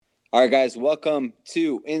All right, guys, welcome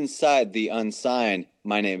to Inside the Unsigned.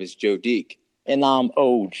 My name is Joe Deek. And I'm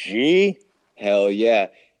OG. Hell yeah.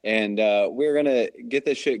 And we're going to get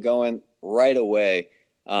this shit going right away.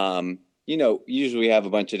 Usually we have a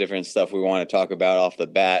bunch of different stuff we want to talk about off the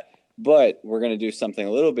bat, but we're going to do something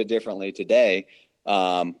a little bit differently today.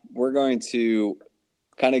 We're going to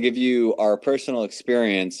kind of give you our personal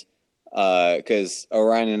experience because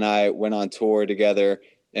Orion and I went on tour together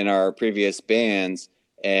in our previous bands,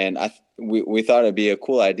 and we thought it'd be a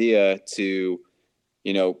cool idea to,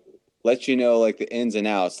 let you know like the ins and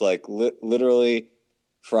outs, like literally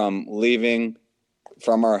from leaving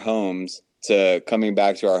from our homes to coming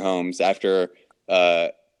back to our homes after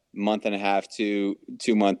a month and a half to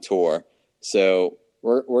 2 month tour. So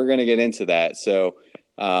we're gonna get into that. So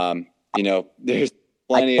there's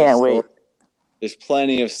plenty I of can't wait. there's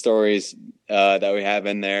plenty of stories that we have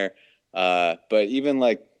in there. But even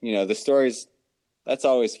like, the stories, that's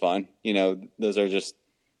always fun. Those are just,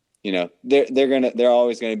 they're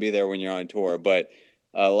always gonna be there when you're on tour. But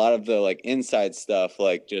a lot of the like inside stuff,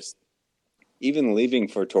 like just even leaving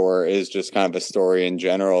for tour is just kind of a story in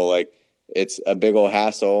general. Like it's a big old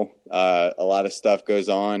hassle. A lot of stuff goes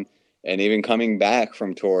on, and even coming back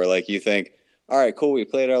from tour, like you think, all right, cool, we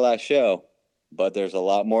played our last show, but there's a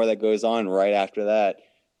lot more that goes on right after that.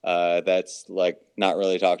 That's like not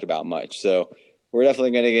really talked about much. So we're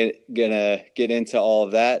definitely gonna get into all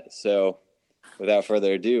of that. So without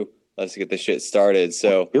further ado, let's get this shit started.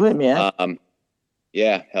 So Do it, man.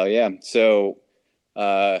 Yeah, hell yeah. So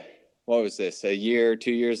what was this? A year,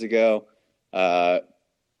 2 years ago? It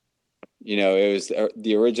was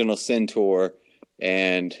the original Sin tour,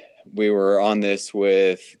 and we were on this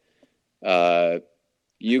with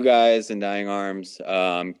you guys and Dying Arms,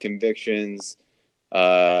 Convictions,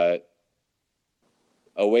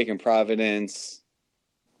 Awaken Providence,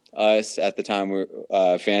 us at the time we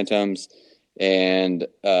were Phantoms, and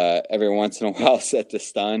every once in a while Set to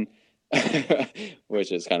Stun,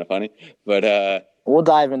 which is kind of funny. But we'll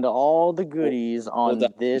dive into all the goodies on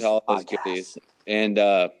dive this into all those podcast. goodies. And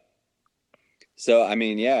so, I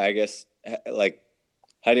mean, yeah, I guess, like,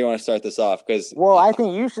 how do you want to start this off? Because Well, I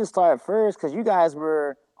think you should start first because you guys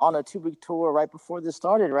were on a 2-week tour right before this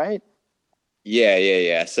started, right?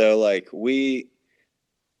 yeah. So, like, it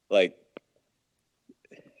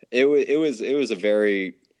was a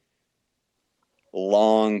very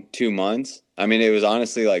long 2 months. I mean, it was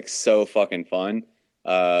honestly like so fucking fun.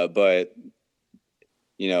 But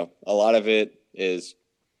a lot of it is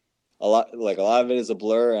a lot of it is a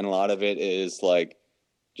blur, and a lot of it is like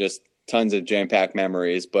just tons of jam-packed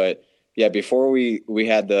memories. But yeah, before we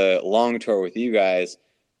had the long tour with you guys,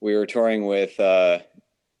 we were touring with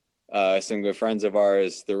some good friends of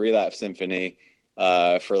ours, the Relapse Symphony,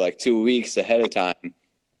 for like 2 weeks ahead of time.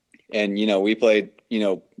 And we played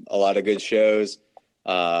a lot of good shows.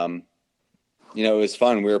 It was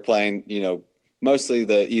fun. We were playing mostly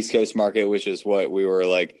the East Coast market, which is what we were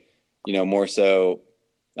like, more so.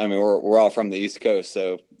 I mean, we're all from the East Coast,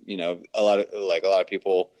 so a lot of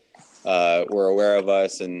people were aware of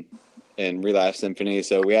us and Relapse Symphony.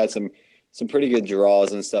 So we had some pretty good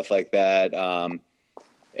draws and stuff like that.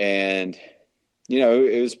 And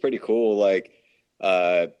it was pretty cool. Like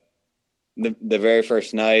the very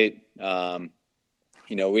first night,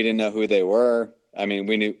 we didn't know who they were. I mean,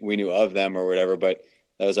 we knew of them or whatever, but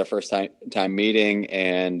that was our first time meeting,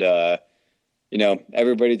 and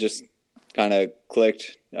everybody just kind of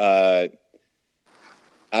clicked. I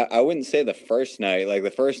wouldn't say the first night. Like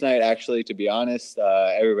the first night, actually, to be honest,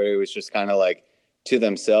 everybody was just kind of like to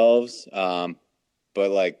themselves. But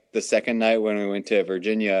like the second night when we went to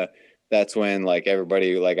Virginia, that's when like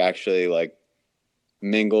everybody like actually like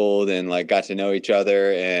mingled and like got to know each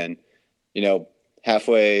other, and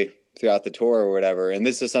halfway throughout the tour or whatever. And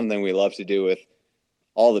this is something we love to do with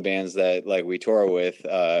all the bands that like we tour with.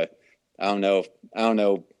 I don't know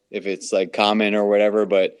if it's like common or whatever,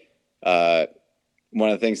 but one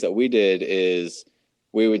of the things that we did is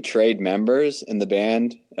we would trade members in the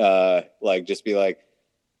band. Like just be like,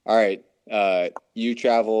 all right, you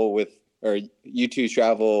two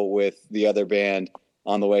travel with the other band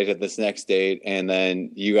on the way to this next date, and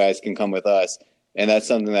then you guys can come with us. And that's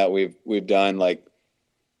something that we've done like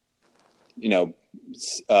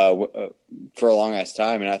for a long ass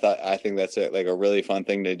time, and I think that's like a really fun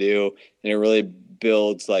thing to do, and it really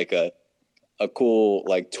builds like a cool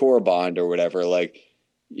like tour bond or whatever. Like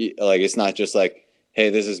it's not just like, hey,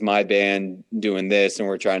 this is my band doing this, and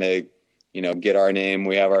we're trying to get our name.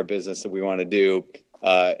 We have our business that we want to do.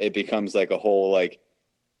 It becomes like a whole like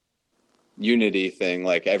unity thing.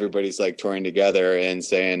 Like everybody's like touring together and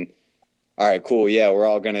saying, all right, cool. Yeah, we're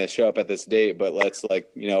all going to show up at this date, but let's like,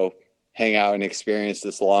 hang out and experience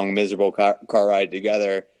this long, miserable car ride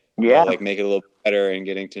together, but Yeah. like make it a little better and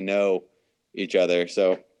getting to know each other.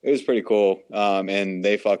 So it was pretty cool. And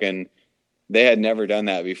they had never done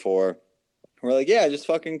that before. We're like, yeah, just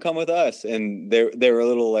fucking come with us. And they were a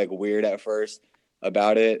little like weird at first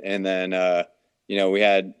about it. And then, we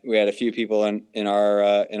had a few people in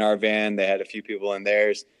our van. They had a few people in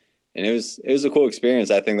theirs, and it was a cool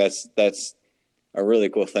experience. I think that's a really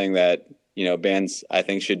cool thing that bands I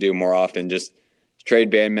think should do more often. Just trade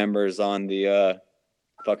band members on the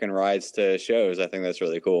fucking rides to shows. I think that's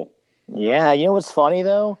really cool. Yeah, you know what's funny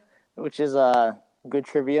though, which is good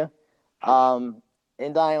trivia.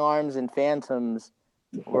 In Dying Arms and Phantoms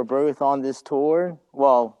were both on this tour.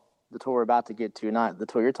 Well, the tour we're about to get to, not the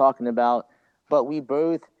tour you're talking about, but we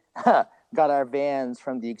both got our vans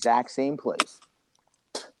from the exact same place.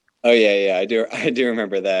 Oh yeah, I do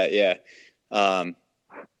remember that. Yeah,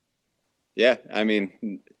 yeah. I mean,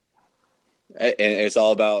 and it's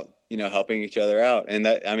all about helping each other out, and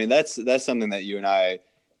that's something that you and I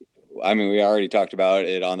mean, we already talked about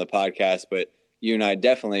it on the podcast, but you and I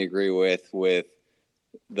definitely agree with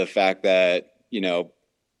the fact that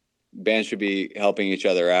bands should be helping each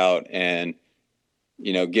other out and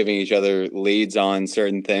giving each other leads on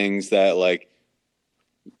certain things that like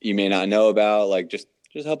you may not know about. Like just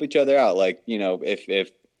help each other out. Like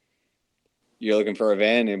if you're looking for a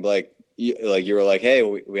van and you were like, hey,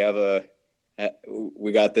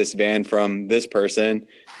 we got this van from this person,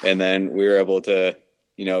 and then we were able to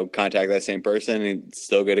contact that same person and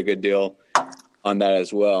still get a good deal on that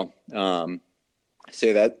as well.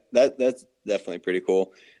 So that's definitely pretty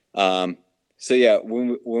cool. So yeah,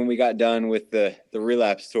 when we got done with the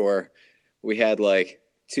Relapse tour, we had like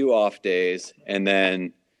 2 off days, and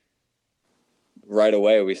then right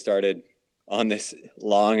away we started on this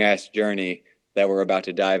long ass journey that we're about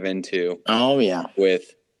to dive into. Oh yeah,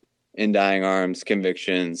 with In Dying Arms,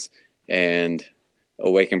 Convictions, and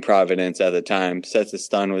Awaken Providence at the time. Sets of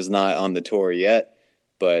Stun was not on the tour yet,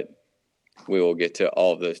 but we will get to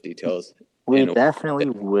all of those details. We definitely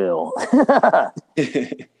will.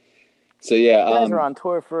 So yeah, you guys were on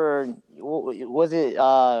tour for was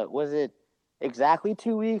it exactly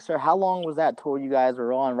 2 weeks, or how long was that tour you guys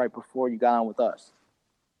were on right before you got on with us?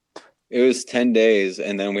 It was 10 days,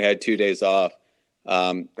 and then we had 2 days off.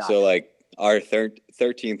 Gotcha. So like our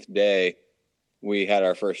 13th day, we had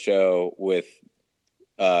our first show with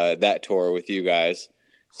that tour with you guys.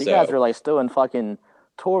 So you guys were like still in fucking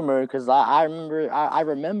tour mode, because I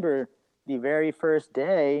remember the very first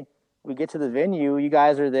day we get to the venue, you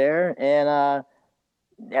guys are there, and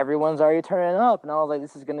everyone's already turning up, and I was like,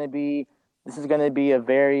 this is gonna be a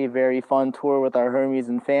very, very fun tour with our Hermes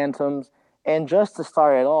and Phantoms. And just to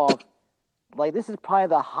start it off, like, this is probably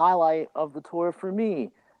the highlight of the tour for me.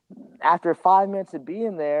 After 5 minutes of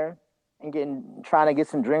being there and trying to get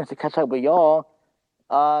some drinks to catch up with y'all,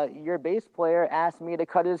 your bass player asked me to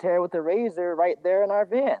cut his hair with a razor right there in our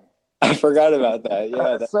van. I forgot about that.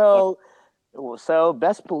 Yeah. So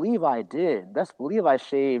best believe I did. Best believe I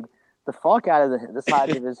shaved the fuck out of the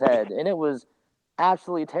sides of his head, and it was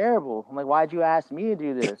absolutely terrible. I'm like, why'd you ask me to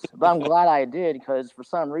do this? But I'm glad I did, because for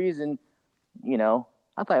some reason, I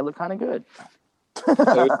thought I looked kind of good.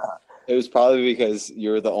 It was probably because you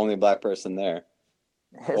were the only black person there.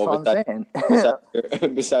 That's what I'm saying.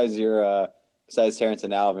 Besides Terrence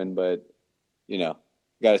and Alvin, but you got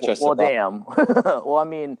to trust. Well, damn. Well,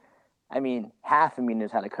 I mean, half of me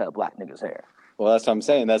knows how to cut a black nigga's hair. Well, that's what I'm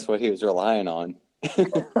saying. That's what he was relying on.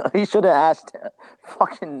 He should have asked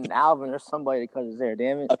fucking Alvin or somebody to cut his hair.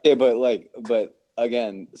 Damn it. Okay, but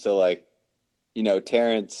again, so like,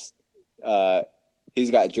 Terrence,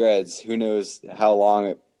 he's got dreads. Who knows how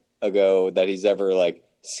long ago that he's ever like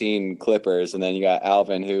seen clippers? And then you got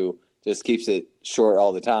Alvin, who just keeps it short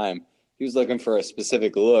all the time. He was looking for a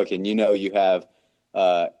specific look, and you have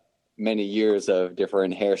many years of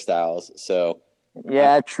different hairstyles. So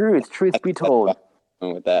yeah, truth be told,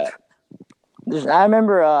 with that, I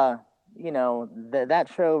remember that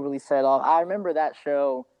show really set off. I remember that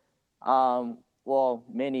show, well,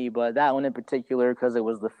 many, but that one in particular, because it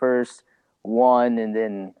was the first one, and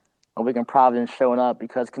then Awaken Providence showing up,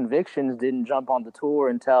 because Convictions didn't jump on the tour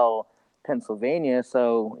until Pennsylvania.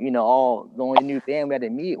 So the only new band we had to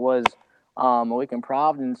meet was Awaken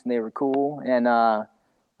Providence, and they were cool. And I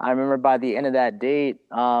remember by the end of that date,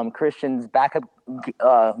 Christian's backup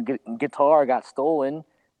guitar got stolen,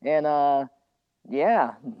 and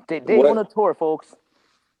yeah, day one of tour, folks.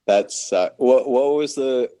 That's what was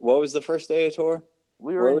the first day of tour?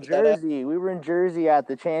 We were in Jersey. We were in Jersey at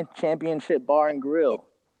the Championship Bar and Grill.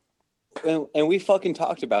 and we fucking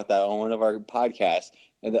talked about that on one of our podcasts.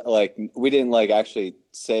 And like, we didn't like actually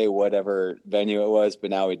say whatever venue it was,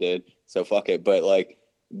 but now we did. So fuck it. But like,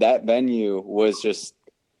 that venue was just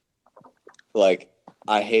like,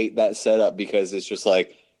 I hate that setup because it's just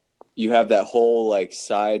like you have that whole like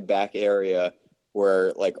side back area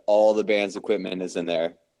where like all the band's equipment is in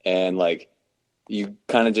there, and like you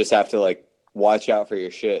kind of just have to like watch out for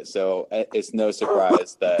your shit. So it's no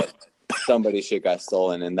surprise that somebody's shit got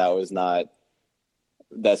stolen, and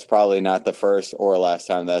that's probably not the first or last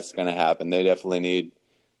time that's going to happen. They definitely need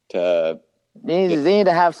to. They need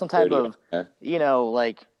to have some type of,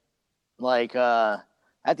 like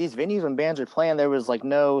at these venues when bands are playing, there was like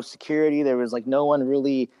no security. There was like no one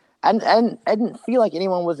really. And I didn't feel like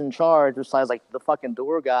anyone was in charge besides like the fucking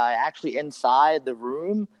door guy actually inside the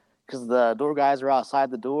room, because the door guys were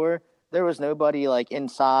outside the door. There was nobody like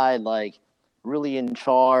inside, like really in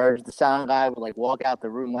charge. The sound guy would like walk out the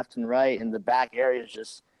room left and right, and the back area is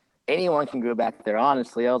just anyone can go back there.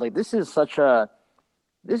 Honestly, I was like, this is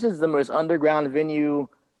the most underground venue.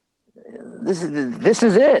 This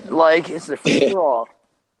is it. Like, it's the free for all.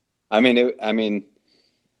 I mean,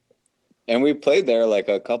 and we played there like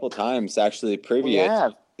a couple times actually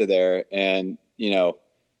previous to there, and it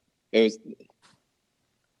was.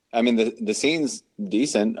 I mean, the scene's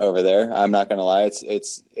decent over there. I'm not gonna lie,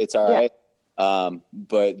 it's all right.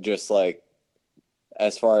 But just like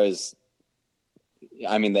as far as,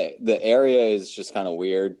 I mean, the area is just kind of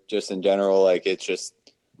weird, just in general. Like,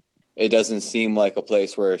 it doesn't seem like a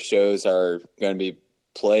place where shows are going to be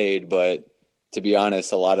played. But to be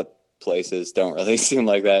honest, a lot of places don't really seem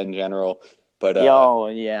like that in general. But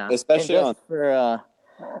especially on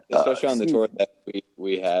the tour that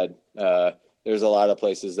we had, there's a lot of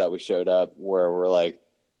places that we showed up where we're like,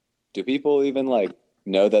 do people even like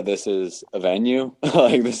know that this is a venue?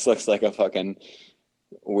 Like, this looks like a fucking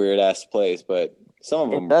weird ass place. But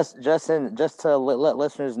some of them, just to let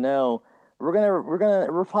listeners know,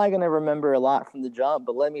 we're probably gonna remember a lot from the jump.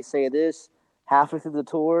 But let me say this: halfway through the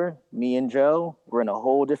tour, me and Joe, we're in a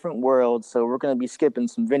whole different world, so we're gonna be skipping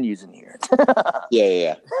some venues in here.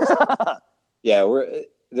 yeah.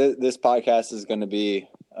 This podcast is going to be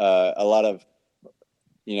a lot of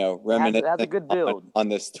reminiscing. That's a good build on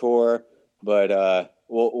this tour, but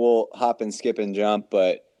we'll hop and skip and jump.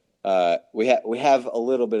 But we have a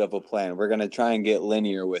little bit of a plan. We're going to try and get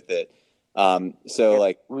linear with it.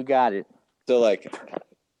 We got it. So like,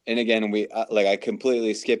 and again, I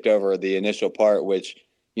completely skipped over the initial part, which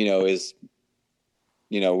is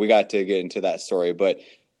we got to get into that story, but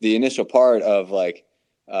the initial part of like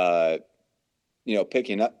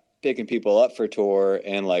picking people up for tour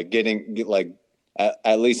and like getting like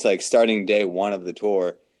at least like starting day one of the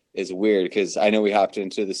tour is weird, because I know we hopped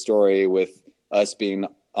into the story with us being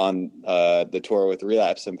on the tour with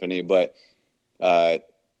Relapse Symphony, but it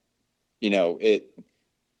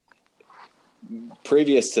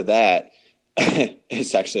previous to that,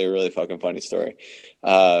 it's actually a really fucking funny story.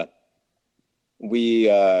 We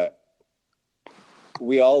all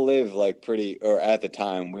live like at the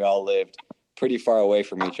time we all lived pretty far away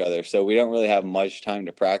from each other, so we don't really have much time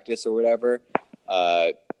to practice or whatever.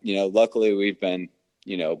 Luckily we've been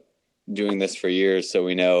doing this for years, so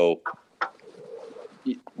we know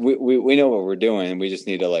we know what we're doing. We just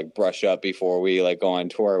need to like brush up before we like go on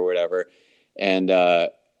tour or whatever. And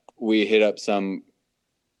we hit up some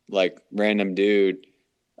like random dude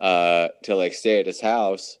to like stay at his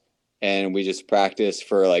house, and we just practiced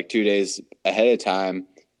for like 2 days ahead of time.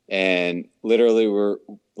 And literally we're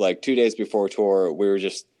like 2 days before tour, we were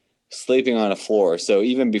just sleeping on a floor. So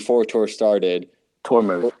even before tour started,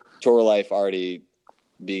 tour life already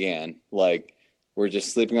began. Like, we're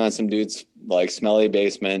just sleeping on some dude's like smelly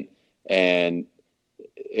basement, and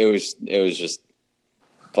it was just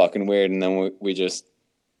fucking weird. And then we just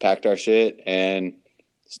packed our shit and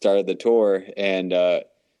started the tour. And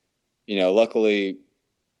luckily,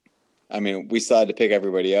 I mean, we still had to pick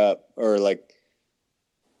everybody up, or like,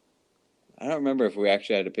 I don't remember if we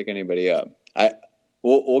actually had to pick anybody up.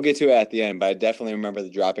 We'll get to it at the end, but I definitely remember the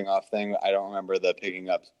dropping off thing. I don't remember the picking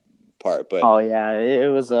up part. But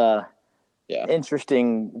it was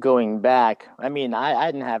interesting going back. I mean, I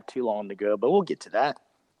didn't have too long to go, but we'll get to that.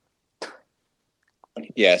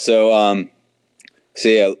 Yeah. So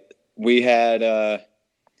we had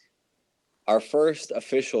our first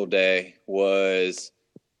official day was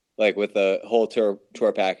like with the whole tour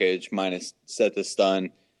package minus Set the Stun.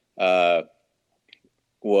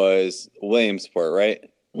 Was Williamsport, right?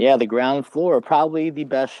 Yeah, the ground floor, probably the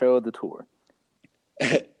best show of the tour.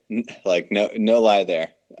 Like, no lie there.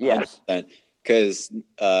 Yes. Because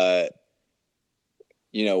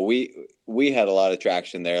we had a lot of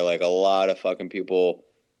traction there. Like a lot of fucking people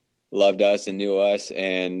loved us and knew us,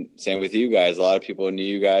 and same with you guys. A lot of people knew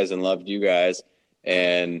you guys and loved you guys,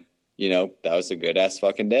 and that was a good ass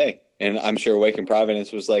fucking day. And I'm sure Wake and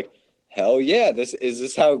Providence was like, hell yeah, this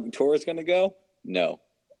how tour is gonna go? No.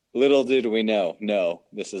 Little did we know, no,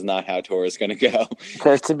 this is not how tour is gonna go.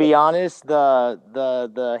 Because to be honest,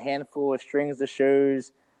 the handful of strings of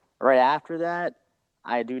shows right after that,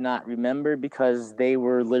 I do not remember because they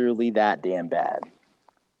were literally that damn bad.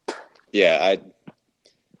 Yeah,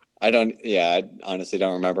 I honestly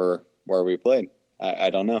don't remember where we played. I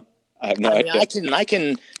don't know. I have no idea. I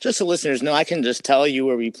can just so listeners know, I can just tell you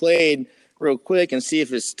where we played real quick and see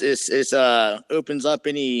if it's opens up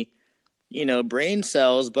any brain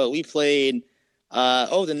cells. But we played.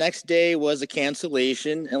 The next day was a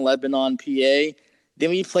cancellation in Lebanon, PA. Then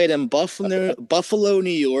we played in Buffalo, New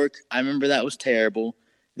York. I remember that was terrible.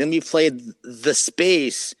 Then we played the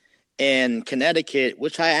Space in Connecticut,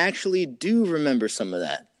 which I actually do remember some of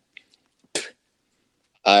that.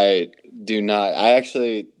 I do not. I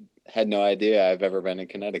actually had no idea I've ever been in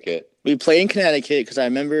Connecticut. We played in Connecticut because I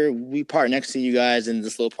remember we parked next to you guys in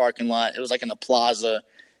this little parking lot. It was like in a plaza,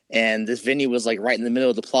 and this venue was like right in the middle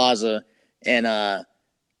of the plaza. And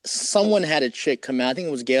someone had a chick come out. I think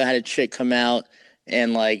it was Gail had a chick come out,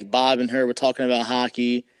 and like Bob and her were talking about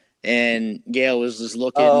hockey, and Gail was just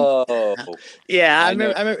looking. Oh, yeah, I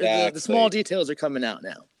remember exactly. The small details are coming out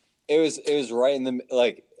now. It was right in the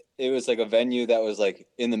like. It was like a venue that was like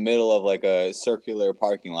in the middle of like a circular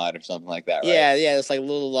parking lot or something like that, right? Yeah. It's like a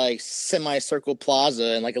little like semicircle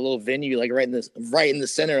plaza and like a little venue like right in the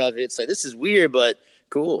center of it. It's like, this is weird, but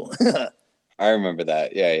cool. I remember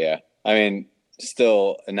that. Yeah. I mean,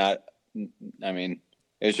 still not. I mean,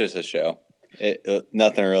 it was just a show.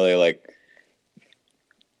 Nothing really like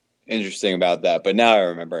interesting about that. But now I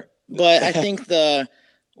remember. But I think the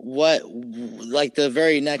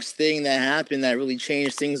very next thing that happened that really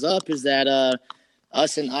changed things up is that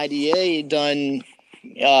us and IDA done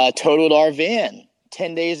totaled our van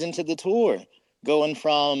 10 days into the tour, going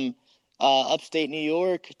from upstate New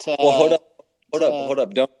York to. Well, hold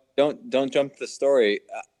up! Don't jump the story.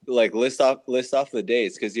 Like list off the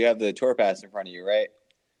dates because you have the tour pass in front of you, right?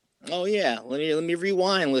 Oh yeah, let me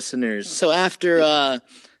rewind, listeners. So after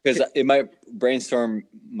because it might brainstorm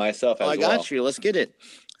myself as well. I got you. Let's get it.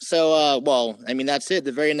 So I mean that's it.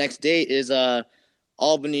 The very next date is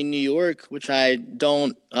Albany, New York, which I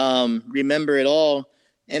don't remember at all.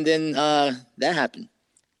 And then that happened.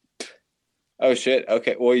 Oh shit!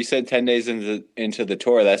 Okay, well you said 10 days into the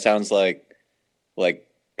tour. That sounds like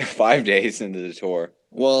 5 days into the tour.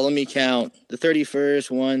 Well, let me count. The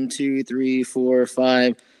 31st, 1, 2, 3, 4,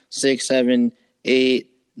 5, 6, 7,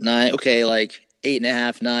 8, 9. Okay, like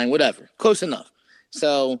 8.5, 9, whatever. Close enough.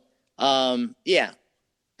 So, yeah.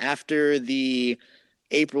 After the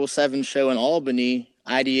April 7th show in Albany,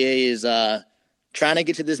 IDA is trying to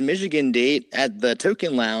get to this Michigan date at the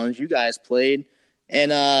Token Lounge. You guys played.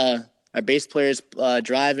 And our bass player's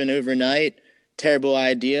driving overnight. Terrible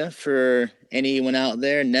idea for anyone out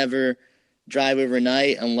there. Never drive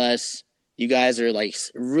overnight unless you guys are like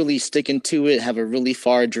really sticking to it, have a really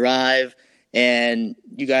far drive, and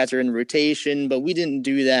you guys are in rotation. But we didn't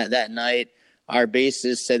do that night. Our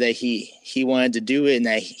bassist said that he wanted to do it and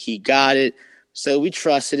that he got it, so we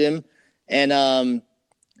trusted him. And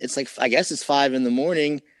it's like, I guess it's 5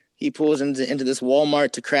 a.m. He pulls into this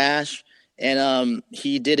Walmart to crash, and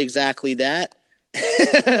he did exactly that.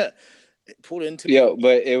 Pulled into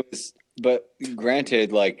but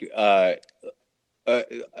granted, like a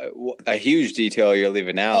huge detail you're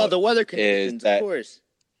leaving out. Oh, the weather conditions, of course.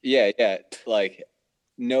 Yeah. Like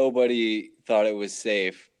nobody thought it was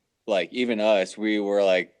safe. Like even us, we were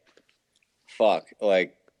like, "Fuck!"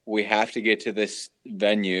 Like we have to get to this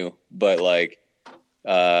venue, but like,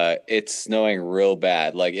 it's snowing real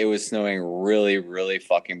bad. Like it was snowing really, really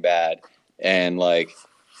fucking bad, and like,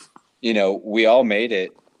 we all made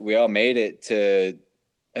it. We all made it to,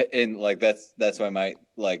 and like that's why I might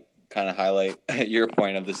like kind of highlight your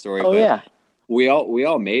point of the story. Oh, but yeah, we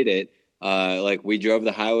all made it. Like we drove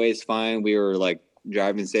the highways fine. We were like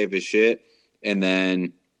driving safe as shit, and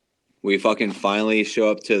then we fucking finally show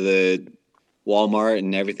up to the Walmart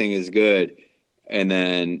and everything is good. And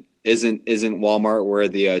then isn't Walmart where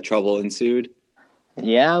the trouble ensued?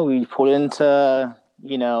 Yeah, we put into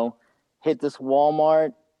hit this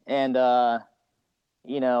Walmart, and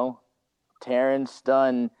Terrence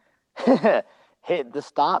done hit the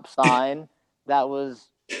stop sign that was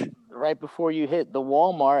right before you hit the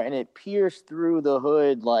Walmart, and it pierced through the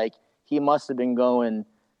hood. Like he must have been going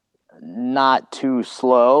not too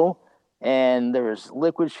slow, and there was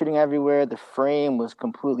liquid shooting everywhere. The frame was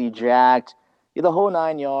completely jacked. Yeah, the whole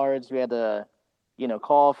 9 yards. We had to,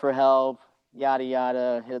 call for help, yada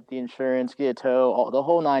yada, hit the insurance, get a tow, the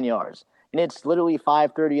whole 9 yards. And it's literally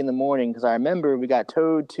 5:30 in the morning because I remember we got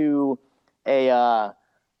towed to a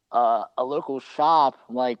a local shop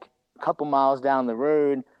like a couple miles down the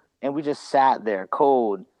road, and we just sat there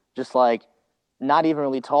cold, just like not even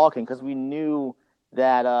really talking because we knew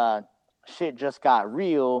that shit just got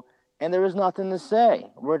real and there was nothing to say.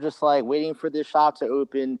 We're just like waiting for this shop to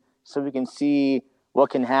open so we can see what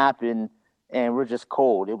can happen, and we're just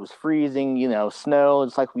cold. It was freezing, snow.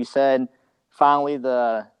 It's like we said. Finally,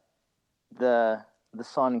 the the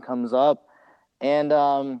sun comes up, and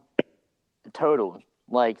totaled.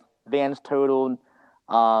 Like vans totaled.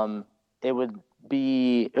 Um, it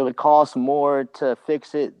would cost more to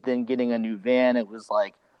fix it than getting a new van. It was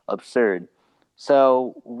like absurd.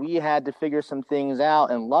 So we had to figure some things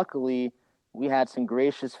out, and luckily we had some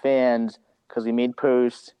gracious fans because we made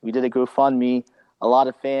posts. We did a GoFundMe. A lot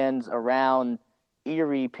of fans around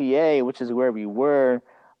Erie, PA, which is where we were.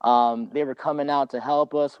 They were coming out to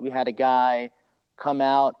help us. We had a guy come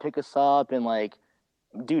out, pick us up, and like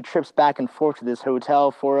do trips back and forth to this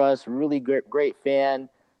hotel for us. Really great fan.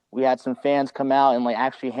 We had some fans come out and like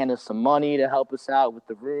actually hand us some money to help us out with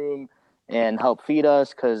the room and help feed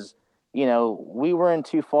us because we weren't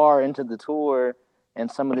too far into the tour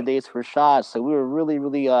and some of the dates were shot, so we were really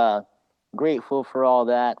really grateful for all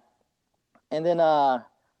that. And then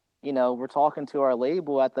we're talking to our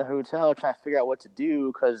label at the hotel trying to figure out what to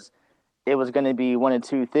do because it was going to be one of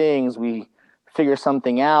two things. We figure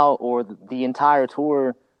something out, or the entire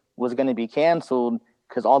tour was going to be canceled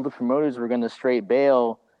because all the promoters were going to straight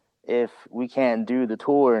bail if we can't do the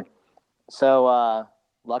tour. So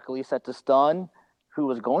luckily, Set to Stun, who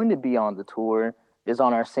was going to be on the tour, is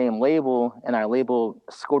on our same label, and our label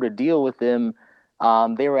scored a deal with them.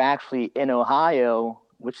 They were actually in Ohio,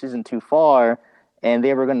 which isn't too far, and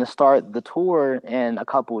they were going to start the tour in a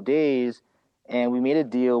couple of days. And we made a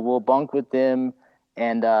deal. We'll bunk with them,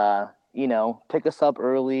 and pick us up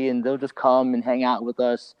early, and they'll just come and hang out with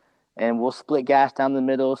us, and we'll split gas down the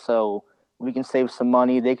middle so we can save some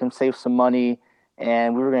money. They can save some money,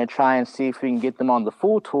 and we were going to try and see if we can get them on the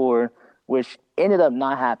full tour, which ended up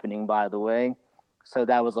not happening, by the way. So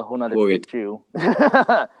that was a whole nother issue.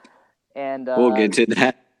 And we'll get to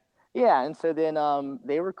that. Yeah, and so then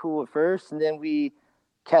they were cool at first, and then we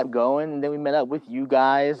kept going, and then we met up with you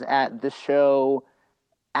guys at the show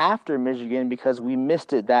after Michigan because we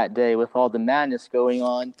missed it that day with all the madness going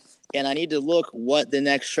on. And I need to look what the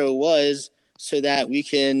next show was so that we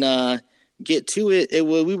can get to it.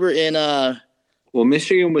 We were in well,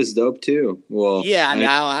 Michigan was dope too. Well, yeah,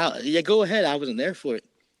 yeah, go ahead. I wasn't there for it.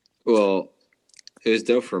 Well, it was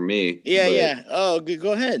dope for me. Yeah. Oh,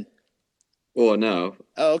 go ahead. Well, no.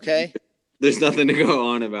 Oh, okay. There's nothing to go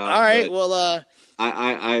on about. All right. Well,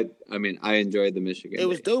 I mean, I enjoyed the Michigan. It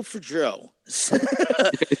was dope for Joe.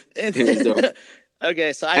 It was dope.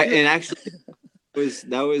 Okay, so and actually,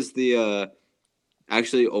 that was the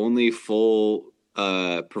actually only full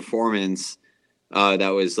performance that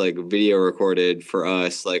was like video recorded for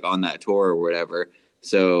us, like on that tour or whatever.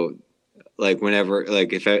 So, like whenever,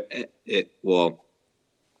 like if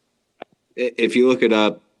if you look it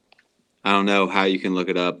up, I don't know how you can look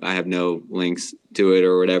it up. I have no links to it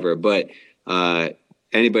or whatever, but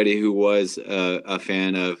anybody who was a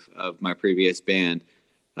fan of my previous band,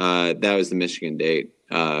 that was the Michigan date.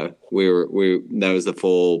 That was the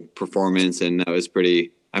full performance, and that was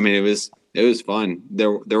pretty. I mean, it was fun.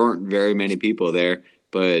 There weren't very many people there,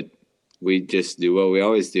 but we just do what we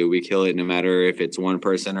always do. We kill it, no matter if it's one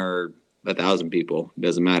person or 1,000 people. It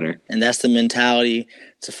doesn't matter. And that's the mentality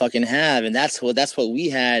to fucking have, and that's what we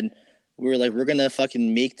had. We were like, we're gonna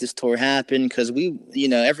fucking make this tour happen because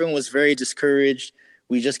everyone was very discouraged.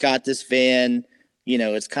 We just got this van,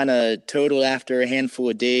 it's kind of totaled after a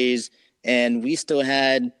handful of days, and we still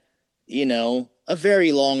had, a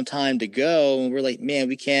very long time to go. And we're like, man,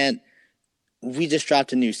 we can't. We just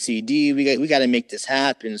dropped a new CD. We got to make this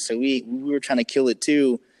happen. So we were trying to kill it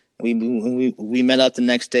too. We met up the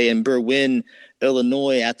next day in Berwyn,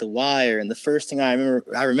 Illinois, at the Wire, and the first thing I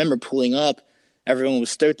remember pulling up. Everyone was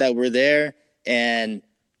stoked that we're there, and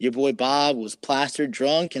your boy Bob was plastered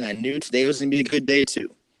drunk, and I knew today was going to be a good day, too.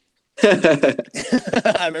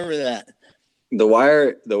 I remember that. The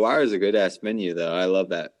Wire is a good-ass venue, though. I love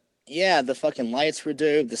that. Yeah, the fucking lights were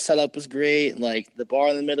dope. The setup was great. Like, the bar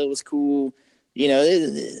in the middle was cool.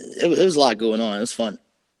 It was a lot going on. It was fun.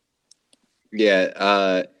 Yeah.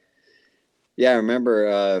 I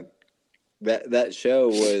remember that show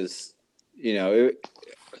was,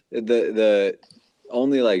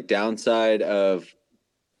 only like downside of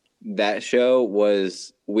that show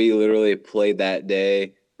was we literally played that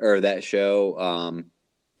day or that show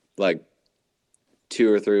like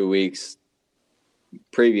 2 or 3 weeks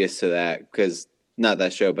previous to that, because not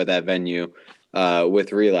that show but that venue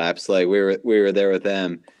with Relapse. Like we were there with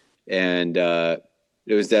them, and it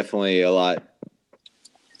was definitely a lot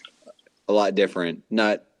different,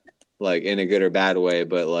 not like in a good or bad way,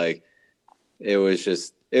 but like it was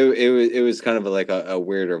just it was kind of like a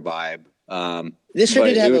weirder vibe. This show But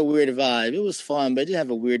did have a weird vibe. It was fun, but it did have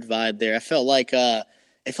a weird vibe there. I felt like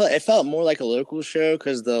it felt more like a local show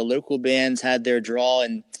because the local bands had their draw,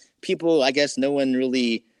 and people, I guess, no one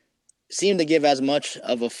really seemed to give as much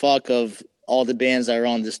of a fuck of all the bands that are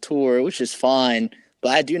on this tour, which is fine.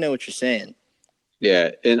 But I do know what you're saying.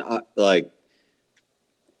 yeah, and like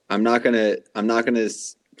I'm not gonna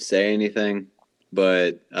say anything,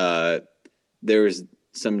 but there was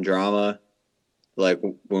some drama like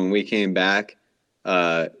when we came back.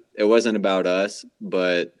 It wasn't about us,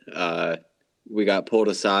 but we got pulled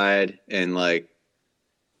aside and like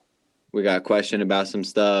we got questioned about some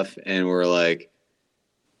stuff, and we're like,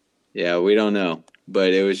 yeah, we don't know.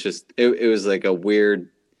 But it was just it was like a weird.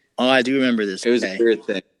 Oh, I do remember this. It was Okay. a weird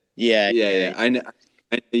thing. Yeah. Yeah. I know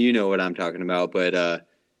you know what I'm talking about, but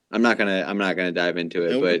I'm not gonna dive into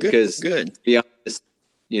it. Oh, But good. because Good. to be honest,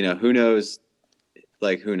 who knows?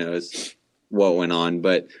 Like who knows what went on?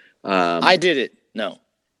 But I did it. No.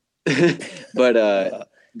 but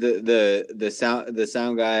the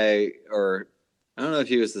sound guy, or I don't know if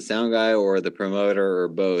he was the sound guy or the promoter or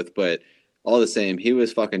both, but all the same, he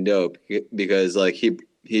was fucking dope because like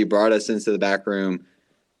he brought us into the back room,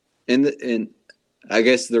 and I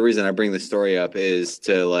guess the reason I bring the story up is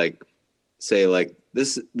to like say like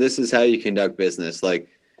this is how you conduct business. Like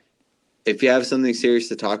if you have something serious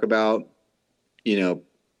to talk about,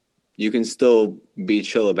 you can still be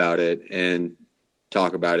chill about it and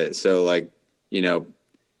talk about it. So like, you know,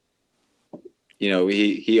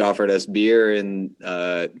 he offered us beer and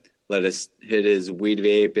let us hit his weed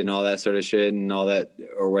vape and all that sort of shit and all that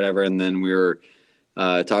or whatever. And then we were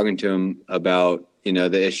talking to him about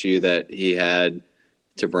the issue that he had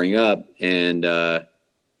to bring up. And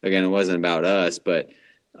again, it wasn't about us, but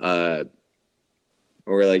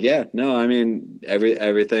we're like, yeah, no, I mean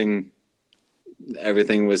everything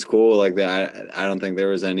was cool like that. I don't think there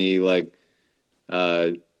was any like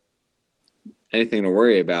anything to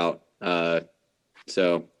worry about.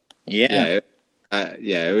 So Yeah.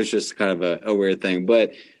 it was just kind of a weird thing.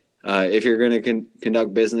 But if you're going to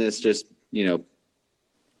conduct business, just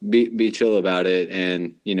be chill about it,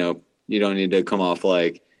 and you don't need to come off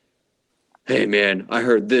like, hey man, I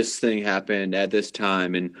heard this thing happened at this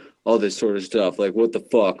time and all this sort of stuff. Like what the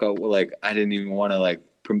fuck? I didn't even want to like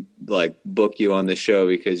book you on the show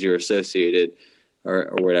because you're associated or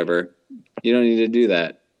whatever. You don't need to do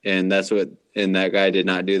that. And that guy did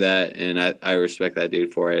not do that, and I respect that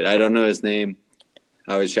dude for it. I don't know his name.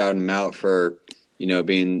 I was shouting him out for,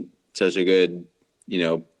 being such a good,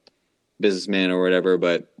 businessman or whatever,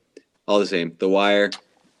 but all the same, The Wire,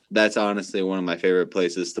 that's honestly one of my favorite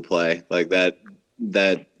places to play. Like that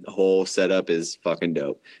whole setup is fucking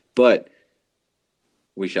dope. But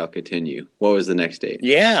we shall continue. What was the next date?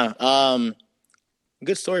 Yeah.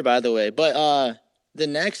 Good story, by the way. But the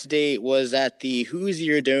next date was at the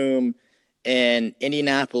Hoosier Dome in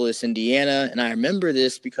Indianapolis, Indiana. And I remember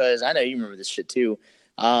this because I know you remember this shit too.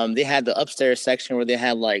 They had the upstairs section where they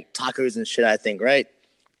had like tacos and shit, I think, right?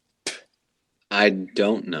 I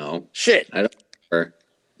don't know. Shit. I don't remember.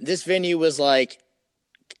 This venue was like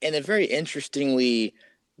in a very interestingly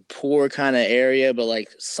poor kind of area, but like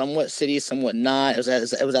somewhat city, somewhat not. It was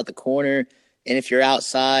at the corner. And if you're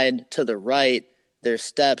outside to the right, there's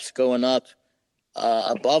steps going up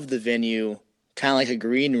above the venue, kind of like a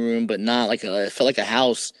green room, but not like it felt like a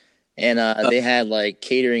house. And they had like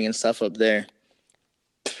catering and stuff up there.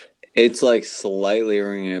 It's like slightly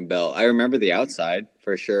ringing a bell. I remember the outside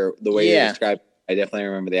for sure. The way you described, I definitely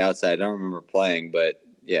remember the outside. I don't remember playing, but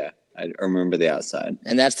yeah, I remember the outside.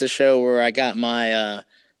 And that's the show where I got my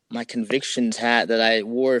my Convictions hat that I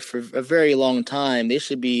wore for a very long time. They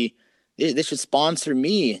should sponsor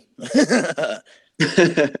me.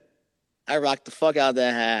 I rocked the fuck out of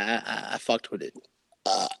that hat. I fucked with it.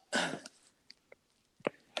 I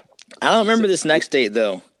don't remember this next date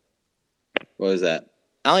though. What was that?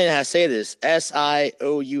 I don't even know how to say this.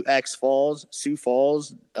 SIOUX Falls, Sioux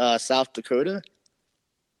Falls, South Dakota.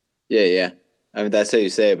 Yeah. I mean, that's how you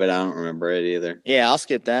say it, but I don't remember it either. Yeah, I'll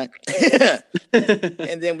skip that.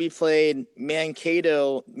 And then we played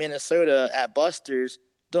Mankato, Minnesota at Buster's.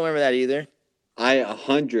 Don't remember that either. I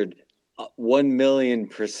 100%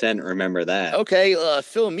 1,000,000% remember that. Okay,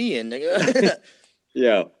 fill me in, nigga.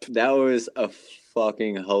 Yeah, that was a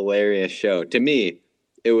fucking hilarious show. To me,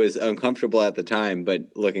 it was uncomfortable at the time, but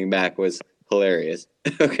looking back was hilarious.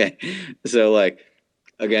 Okay. So like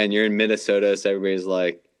again, you're in Minnesota, so everybody's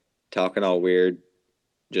like talking all weird,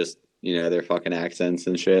 just their fucking accents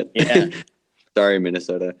and shit. Yeah. Sorry,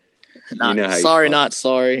 Minnesota. You know Not how sorry, you not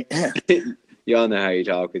sorry. y'all know how you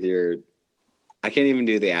talk with your. I can't even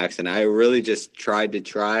do the accent. I really just tried to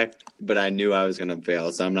try, but I knew I was gonna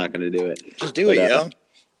fail, so I'm not gonna do it. Just do it, yo.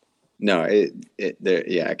 No,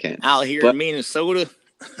 yeah, I can't. Out here in Minnesota.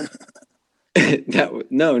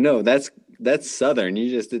 No, that's Southern. You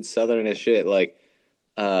just did Southern as shit. Like,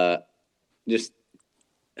 just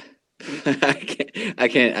I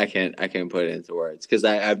can't put it into words because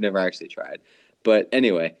I've never actually tried. But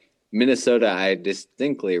anyway, Minnesota, I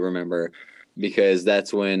distinctly remember because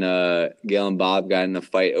that's when Gail and Bob got in a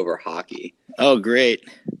fight over hockey. Oh, great.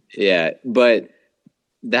 Yeah, but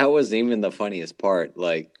that wasn't even the funniest part.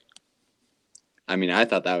 Like, I mean, I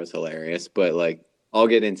thought that was hilarious, but like, I'll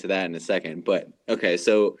get into that in a second. But okay,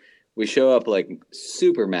 so we show up like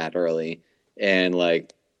super mad early, and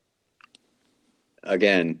like,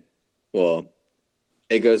 again, well,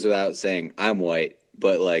 it goes without saying I'm white,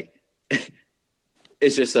 but like,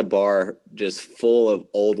 it's just a bar just full of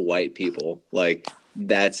old white people. Like,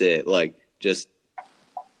 that's it. Like, just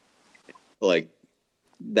like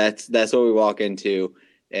that's what we walk into,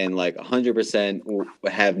 and like 100%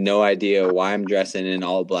 have no idea why I'm dressing in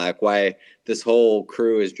all black, why this whole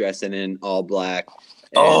crew is dressing in all black.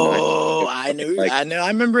 And I knew. Like, I know. I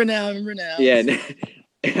remember now. Yeah,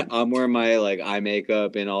 I'm wearing my like eye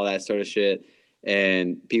makeup and all that sort of shit,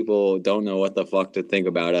 and people don't know what the fuck to think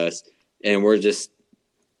about us, and we're just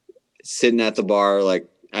sitting at the bar like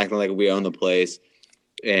acting like we own the place,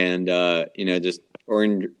 and just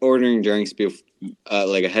ordering drinks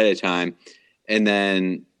like ahead of time, and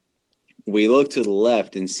then we look to the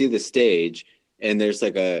left and see the stage, and there's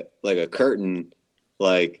like a curtain,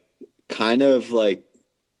 like kind of like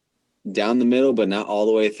down the middle, but not all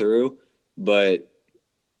the way through. But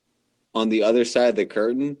on the other side of the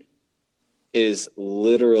curtain is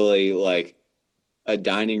literally like a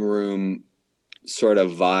dining room sort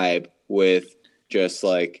of vibe with just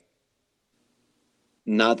like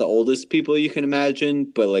not the oldest people you can imagine,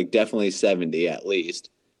 but like definitely 70 at least.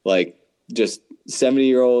 Like just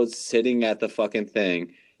 70-year-olds sitting at the fucking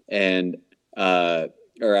thing, and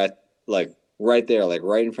or at like right there, like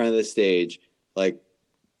right in front of the stage. Like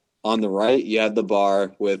on the right, you have the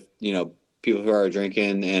bar with people who are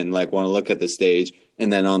drinking and like want to look at the stage,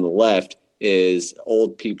 and then on the left is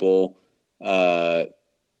old people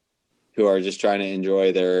who are just trying to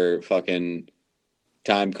enjoy their fucking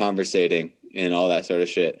time conversating and all that sort of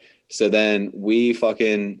shit. So then we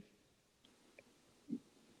fucking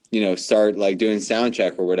start like doing sound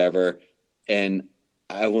check or whatever, and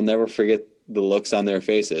I will never forget the looks on their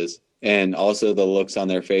faces, and also the looks on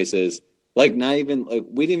their faces, like not even like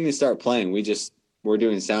we didn't even start playing, we're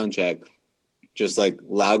doing sound check, just like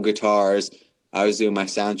loud guitars. I was doing my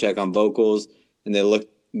sound check on vocals, and they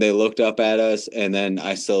looked up at us, and then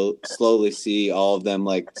I slowly see all of them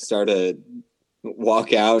like start to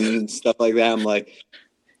walk out and stuff like that. I'm like,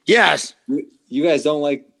 yes, you guys don't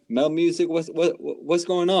like metal music? What's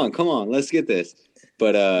going on? Come on, let's get this.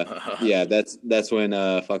 But yeah, that's when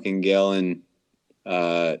fucking Gail and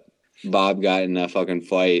Bob got in a fucking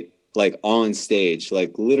fight, like on stage,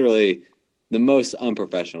 like literally the most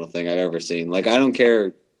unprofessional thing I've ever seen. Like I don't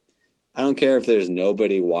care if there's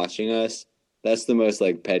nobody watching us. That's the most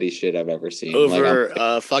like petty shit I've ever seen. Over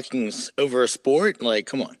over a sport? Like,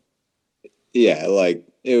 come on. Yeah, like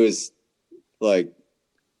it was like,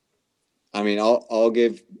 I mean, I'll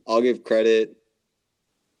give credit.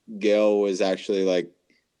 Gail was actually like,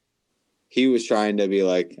 he was trying to be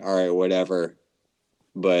like, all right, whatever.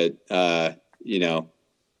 But then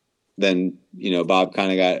Bob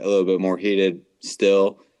kind of got a little bit more heated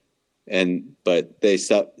still, but they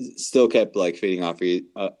still kept like feeding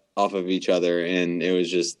off of each other, and it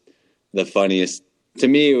was just the funniest to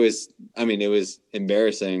me. It was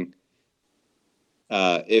embarrassing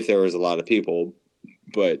if there was a lot of people,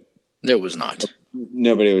 but there was not.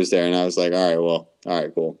 Nobody was there, and I was like, all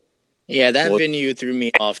right, cool. Yeah, that venue threw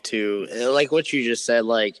me off too. Like what you just said,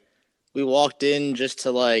 like we walked in just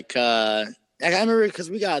to like I remember because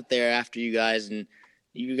we got there after you guys, and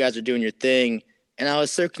you guys are doing your thing, and I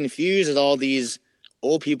was so confused at all these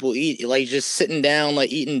old people like just sitting down,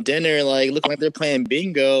 like eating dinner, like looking like they're playing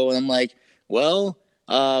bingo, and I'm like, well,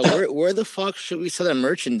 where the fuck should we sell that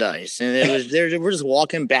merchandise? And it was we're just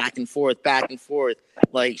walking back and forth,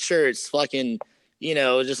 like sure, it's fucking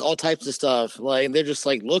just all types of stuff. Like, they're just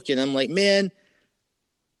like looking. I'm like, man,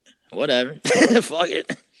 whatever. Fuck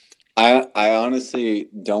it. I honestly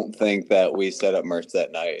don't think that we set up merch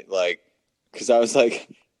that night. Like, because I was like,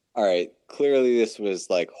 all right, clearly this was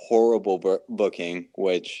like horrible booking,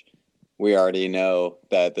 which we already know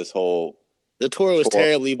that this whole The tour was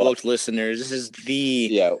terribly booked, listeners. This is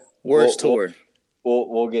the worst tour.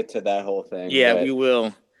 We'll get to that whole thing. Yeah, we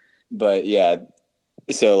will. But yeah,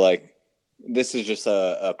 so like this is just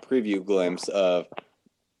a preview glimpse of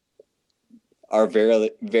our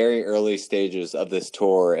very, very early stages of this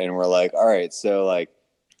tour, and we're like, all right, so like,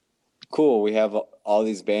 cool, we have all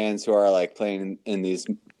these bands who are like playing in these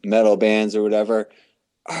metal bands or whatever.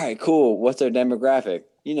 All right, cool. What's our demographic?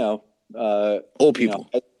 Old people,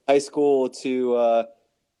 high school to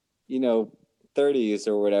 30s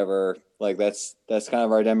or whatever. Like that's kind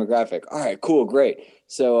of our demographic. All right, cool, great.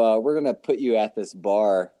 So we're gonna put you at this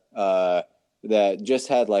bar that just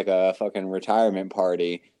had like a fucking retirement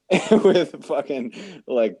party with fucking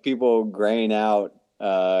like people graying out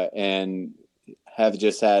and have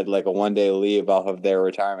just had like a 1 day leave off of their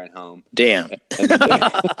retirement home. Damn. And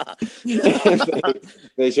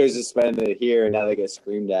they chose to spend it here, and now they get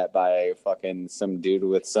screamed at by fucking some dude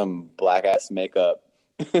with some black ass makeup.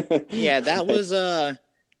 Yeah, that's the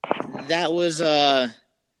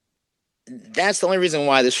only reason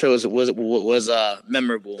why the show was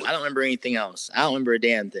memorable. I don't remember anything else. I don't remember a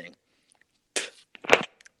damn thing.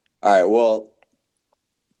 All right, well,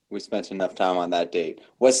 we spent enough time on that date.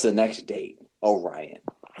 What's the next date? Oh, Ryan.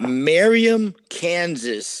 Merriam,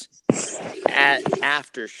 Kansas at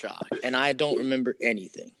Aftershock, and I don't remember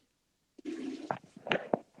anything.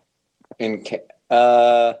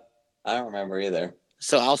 I don't remember either.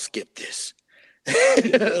 So I'll skip this.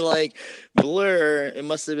 Like, Blur, it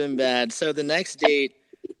must have been bad. So the next date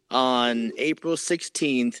on April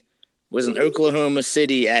 16th was in Oklahoma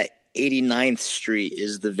City at 89th Street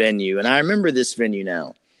is the venue. And I remember this venue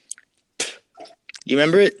now. You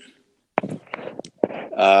remember it?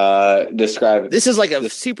 Describe it. This is like a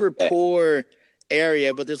super poor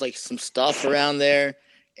area, but there's like some stuff around there.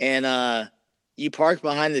 And you park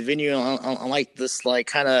behind the venue on like this like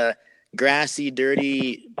kind of grassy,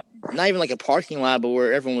 dirty, not even like a parking lot, but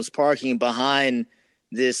where everyone was parking behind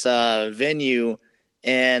this venue.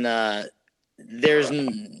 And there's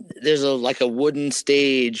a wooden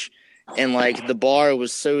stage, and like the bar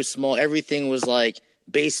was so small. Everything was like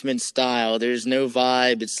basement style. There's no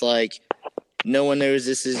vibe. It's like no one knows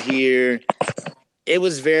this is here. It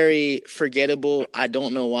was very forgettable. I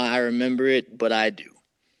don't know why I remember it, but I do.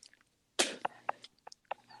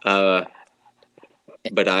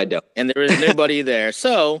 But I don't. And there was nobody there.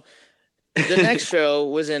 So the next show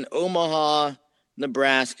was in Omaha,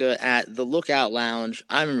 Nebraska at the Lookout Lounge.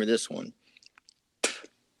 I remember this one.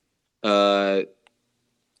 I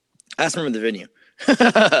just remember the venue.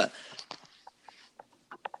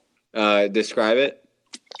 Describe it.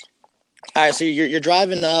 All right, so you're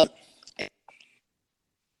driving up.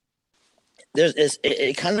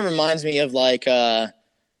 It kind of reminds me of like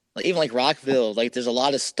even like Rockville. Like there's a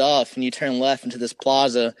lot of stuff, and you turn left into this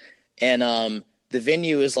plaza, and the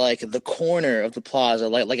venue is like the corner of the plaza.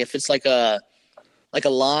 Like if it's like a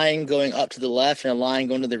line going up to the left and a line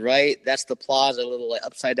going to the right, that's the plaza, a little like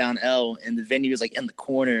upside down L, and the venue is like in the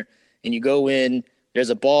corner. And you go in, there's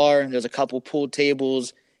a bar, there's a couple pool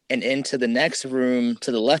tables, and into the next room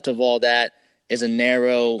to the left of all that is a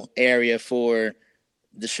narrow area for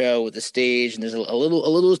the show with the stage, and there's a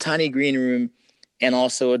little tiny green room, and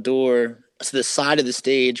also a door to the side of the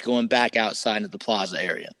stage going back outside into the plaza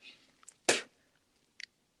area.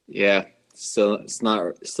 Yeah, still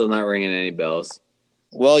not ringing any bells.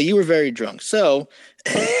 Well, you were very drunk, so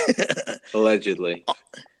allegedly.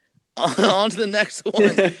 On to the next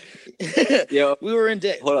one. Yo, we were in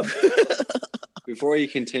day. Hold up. Before you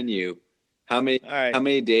continue, how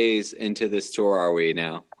many days into this tour are we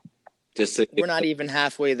now? We're not even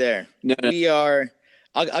halfway there. No. We are.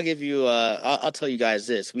 I'll give you. I'll tell you guys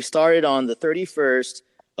this. We started on the 31st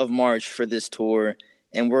of March for this tour,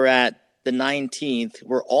 and we're at the 19th.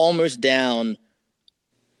 We're almost down.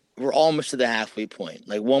 We're almost to the halfway point.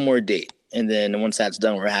 Like one more date, and then once that's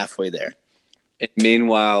done, we're halfway there. And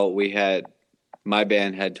meanwhile, my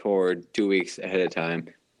band had toured 2 weeks ahead of time.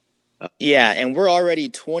 Yeah, and we're already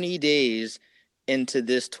 20 days into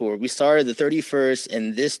this tour. We started the 31st,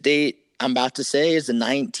 and this date I'm about to say is the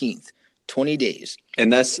 19th. 20 days.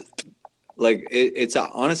 And that's like it's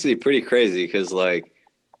honestly pretty crazy because like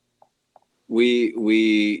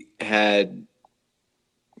we had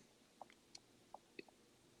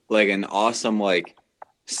like an awesome like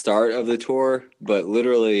start of the tour, but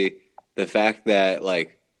literally the fact that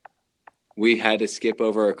like we had to skip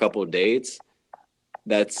over a couple dates.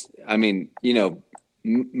 That's, I mean,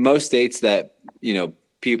 most dates that,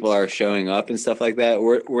 people are showing up and stuff like that,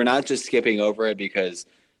 we're not just skipping over it because,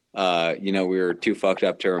 we were too fucked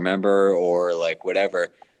up to remember or like whatever.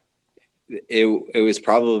 It was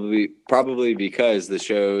probably because the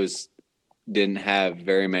shows didn't have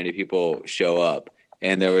very many people show up,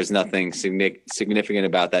 and there was nothing significant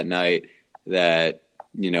about that night that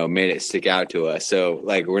made it stick out to us. So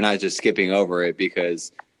like we're not just skipping over it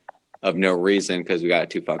because of no reason because we got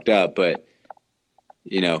too fucked up, but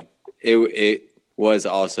it was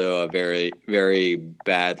also a very, very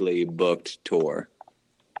badly booked tour.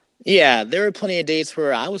 Yeah, there were plenty of dates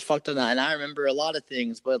where I was fucked up, and I remember a lot of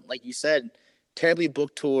things. But like you said, terribly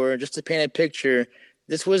booked tour. Just to paint a picture,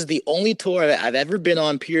 this was the only tour I've ever been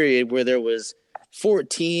on, period, where there was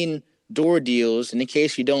 14 door deals. And in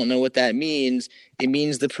case you don't know what that means, it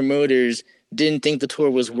means the promoters didn't think the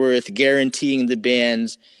tour was worth guaranteeing the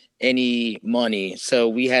bands any money. So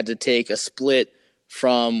we had to take a split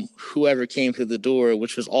from whoever came through the door,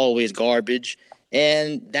 which was always garbage.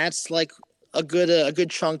 And that's like a good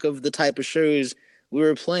chunk of the type of shows we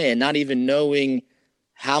were playing, not even knowing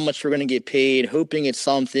how much we're going to get paid, hoping it's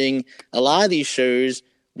something. A lot of these shows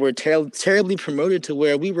were terribly promoted to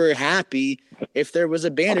where we were happy if there was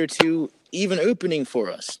a band or two even opening for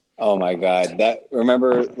us. Oh my God.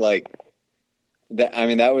 Remember like that. I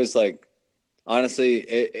mean, that was like,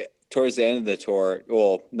 honestly, towards the end of the tour,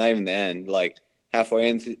 well, not even the end, like halfway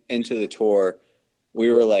into the tour,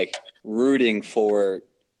 we were like rooting for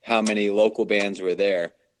how many local bands were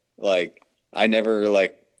there. Like, I never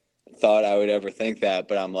like thought I would ever think that,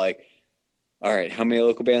 but I'm like, all right, how many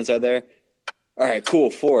local bands are there? All right, cool,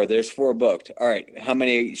 4. There's 4 booked. All right, how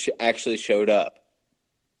many actually showed up?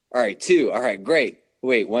 All right, 2. All right, great.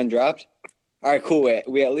 Wait, 1 dropped? All right, cool.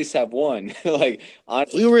 We at least have 1. Like,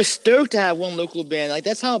 honestly, we were stoked to have one local band. Like,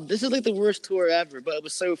 this is like the worst tour ever, but it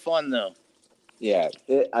was so fun though. Yeah,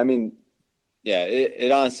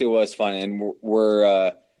 it honestly was fun, and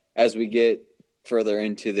we're as we get further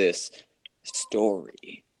into this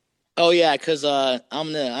story. Oh yeah, because I'm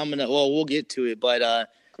gonna well, we'll get to it, but I'm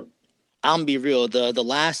gonna be real. The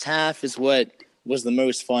last half is what was the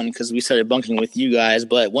most fun because we started bunking with you guys.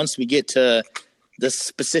 But once we get to the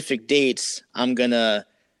specific dates, I'm gonna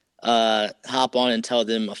hop on and tell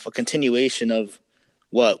them a continuation of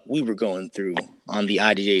what we were going through on the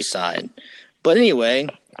IDJ side. But anyway,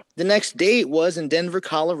 the next date was in Denver,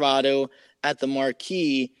 Colorado at the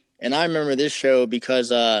Marquee. And I remember this show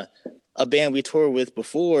because a band we toured with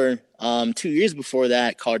before, 2 years before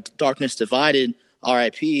that, called Darkness Divided,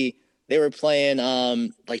 RIP, they were playing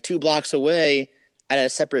like 2 blocks away at a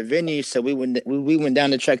separate venue. So we went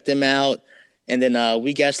down to check them out. And then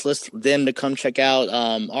we guest list them to come check out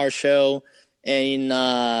our show. And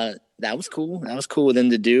that was cool. That was cool of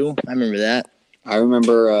them to do. I remember that. I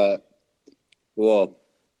remember, well,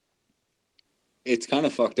 it's kind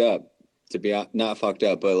of fucked up to be not fucked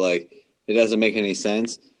up, but like it doesn't make any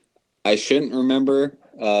sense. I shouldn't remember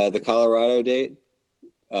the Colorado date,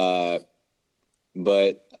 but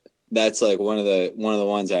that's like one of the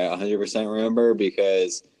ones I 100% remember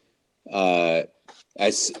because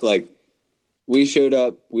we showed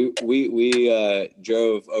up, we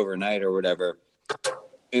drove overnight or whatever,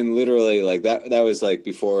 and literally like that was like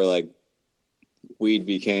before like weed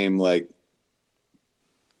became like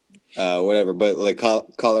whatever, but like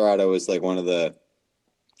Colorado was like one of the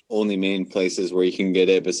only main places where you can get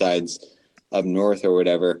it besides up north or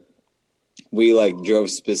whatever. We like drove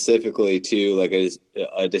specifically to like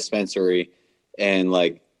a dispensary, and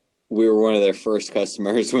like we were one of their first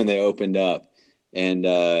customers when they opened up, and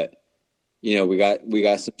we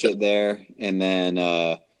got some shit there, and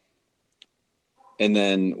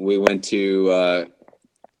then we went to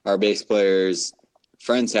our bass player's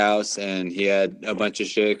friend's house, and he had a bunch of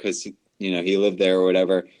shit because he lived there or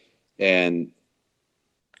whatever. And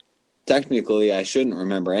technically I shouldn't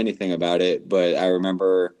remember anything about it, but I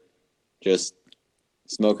remember just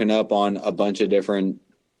smoking up on a bunch of different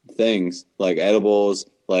things, like edibles,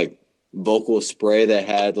 like vocal spray that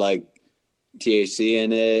had like THC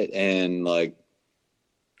in it, and like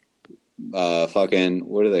fucking,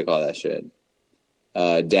 what do they call that shit?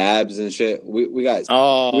 Dabs and shit. We got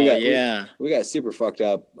super fucked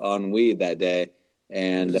up on weed that day,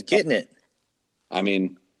 and just getting it. I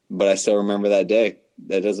mean, but I still remember that day.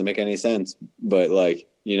 That doesn't make any sense, but like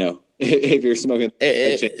if you're smoking,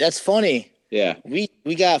 that's funny. Yeah,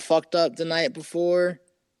 we got fucked up the night before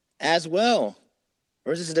as well.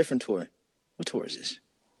 Or is this a different tour? What tour is this?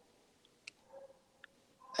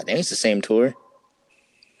 I think it's the same tour.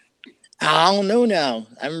 I don't know now.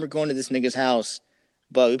 I remember going to this nigga's house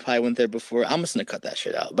but we probably went there before. I'm just gonna cut that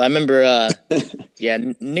shit out. But I remember, yeah,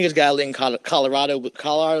 niggas got lit in Colorado. But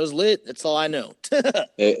Colorado's lit. That's all I know.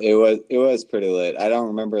 It was pretty lit. I don't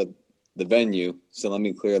remember the venue, so let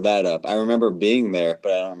me clear that up. I remember being there,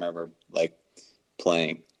 but I don't remember like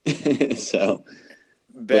playing. So,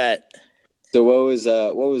 but Bet. so what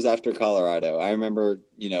was after Colorado? I remember,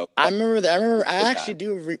 I remember that. I remember. I good actually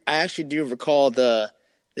time. do. I actually do recall the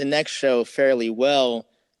next show fairly well.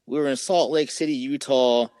 We were in Salt Lake City,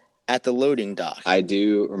 Utah, at the loading dock. I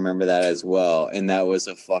do remember that as well, and that was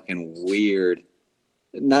a fucking weird.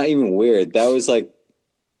 Not even weird. That was like,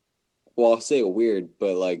 well, I'll say weird,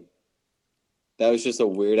 but like that was just a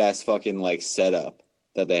weird ass fucking like setup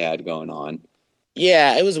that they had going on.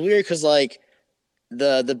 Yeah, it was weird because like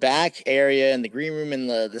the back area and the green room and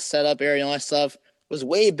the setup area and all that stuff was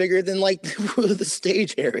way bigger than like the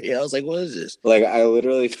stage area. I was like, what is this? Like I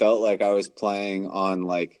literally felt like I was playing on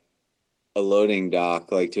like a loading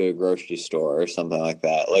dock, like to a grocery store or something like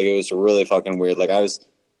that. Like it was really fucking weird. Like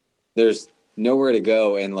there's nowhere to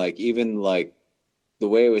go, and like even like the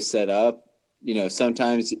way it was set up,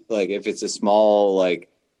 sometimes like if it's a small like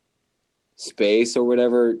space or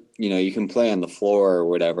whatever, you can play on the floor or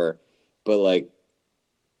whatever, but like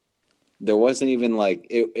there wasn't even like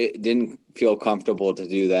it didn't feel comfortable to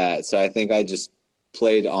do that. So I think I just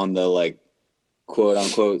played on the like quote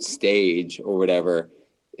unquote stage or whatever,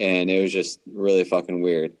 and it was just really fucking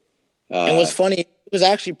weird. And what's funny, it was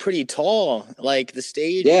actually pretty tall. Like the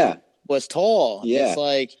stage Yeah, was tall. yeah. It's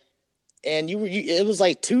like, and it was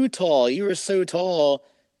like too tall. You were so tall.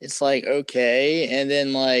 It's like, okay. And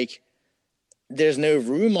then like there's no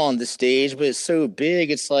room on the stage, but it's so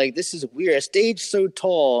big. It's like, this is weird. A stage so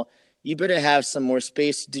tall, you better have some more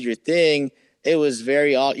space to do your thing. It was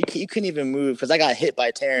very odd. You couldn't even move because I got hit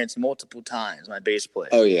by Terrence multiple times, my bass player.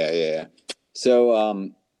 Oh yeah, yeah. So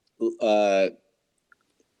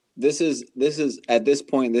this is at this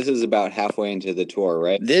point, this is about halfway into the tour,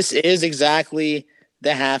 right? This is exactly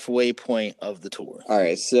the halfway point of the tour. All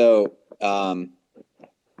right, so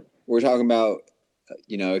we're talking about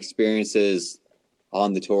experiences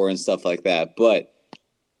on the tour and stuff like that, but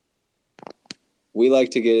we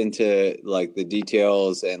like to get into like the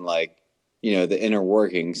details and like the inner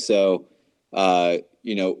workings. So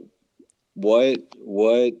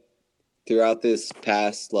what throughout this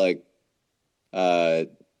past like I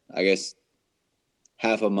guess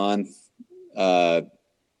half a month,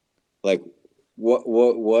 like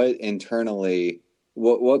what internally,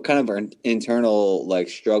 what kind of internal like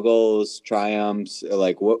struggles, triumphs, or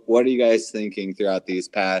like what are you guys thinking throughout these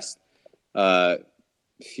past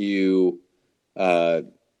few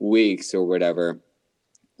weeks or whatever?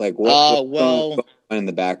 Like what's going on in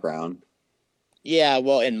the background? Yeah,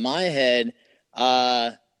 well, in my head,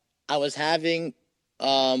 I was having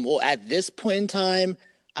well, at this point in time,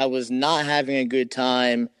 I was not having a good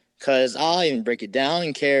time because I'll even break it down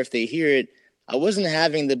and care if they hear it. I wasn't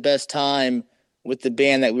having the best time with the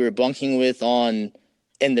band that we were bunking with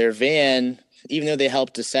in their van, even though they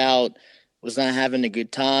helped us out. Was not having a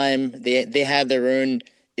good time. They had their own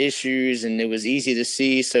issues, and it was easy to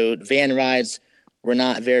see. So van rides were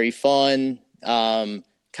not very fun. Kind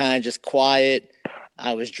of just quiet.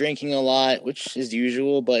 I was drinking a lot, which is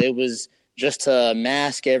usual, but it was just to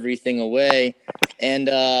mask everything away. And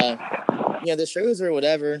the shows or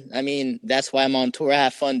whatever. I mean, that's why I'm on tour. I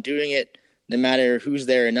have fun doing it, no matter who's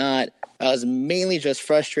there or not. I was mainly just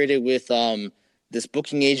frustrated with this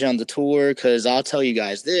booking agent on the tour because I'll tell you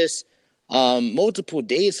guys this. Multiple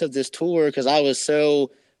dates of this tour because I was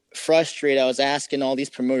so frustrated. I was asking all these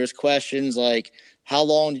promoters questions like, how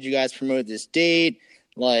long did you guys promote this date?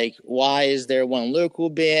 Like, why is there one local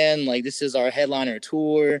band? Like, this is our headliner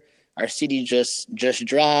tour. Our CD just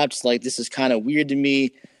dropped. Like, this is kind of weird to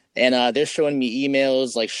me. And they're showing me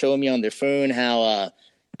emails, like showing me on their phone how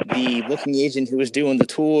the booking agent who was doing the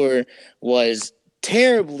tour was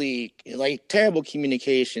terrible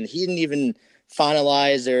communication. He didn't even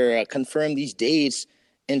finalize or confirm these dates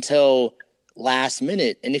until last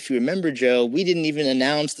minute. And if you remember, Joe, we didn't even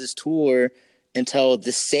announce this tour until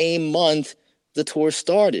the same month the tour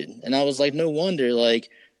started. And I was like, no wonder, like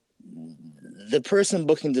the person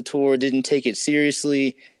booking the tour didn't take it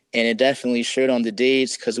seriously. And it definitely showed on the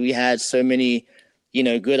dates because we had so many,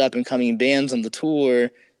 good up and coming bands on the tour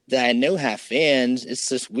that I know have fans. It's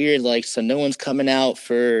just weird. Like, so no one's coming out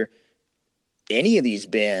for any of these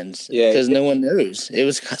bands because no one knows. It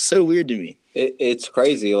was so weird to me. It's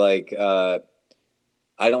crazy. Like, I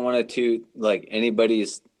don't want to toot like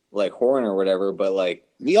anybody's like horn or whatever, but like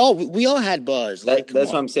we all had buzz. That's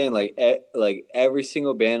what I'm saying. Like, like every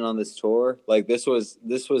single band on this tour, like this was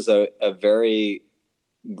a very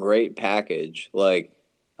great package. Like,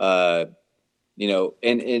 uh,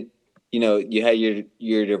 and you had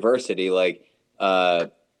your diversity, like,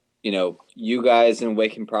 you guys in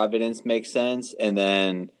Wake and Providence make sense, and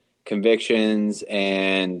then Convictions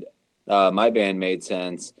and my band made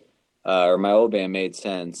sense, or my old band made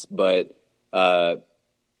sense, but uh,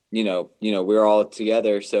 we're all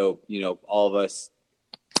together, so all of us,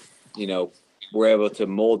 were able to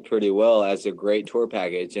mold pretty well as a great tour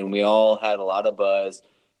package, and we all had a lot of buzz.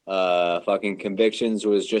 Fucking Convictions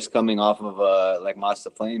was just coming off of like Moss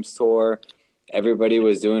the Flames tour. Everybody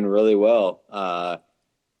was doing really well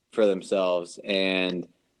for themselves, and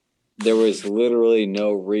there was literally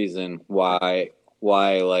no reason why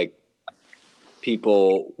like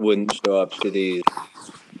people wouldn't show up to these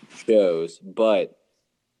shows, but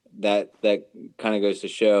that kind of goes to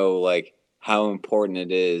show like how important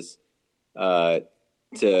it is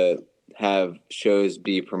to have shows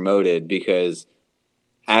be promoted, because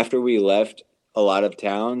after we left a lot of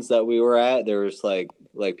towns that we were at, there was like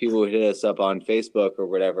people would hit us up on Facebook or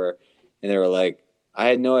whatever, and they were like, I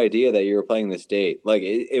had no idea that you were playing this date. Like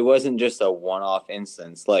it wasn't just a one-off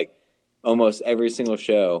instance. Like almost every single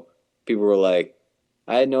show, people were like,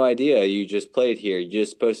 I had no idea you just played here. You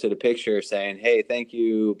just posted a picture saying, hey, thank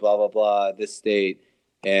you, blah, blah, blah, this date.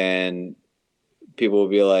 And people will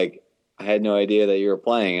be like, I had no idea that you were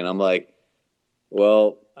playing. And I'm like,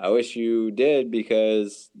 well, I wish you did,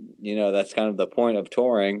 because, that's kind of the point of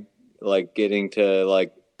touring, like getting to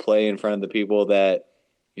like play in front of the people that,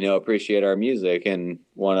 appreciate our music and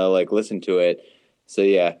want to like listen to it. So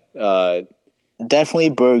yeah, Definitely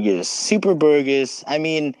Burgess, super Burgess. I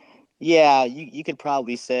mean, yeah, you could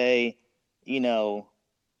probably say, you know,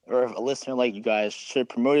 or if a listener like you guys should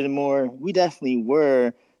promote it more. We definitely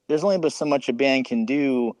were. There's only but so much a band can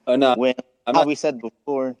do oh no, when, I'm how not, we said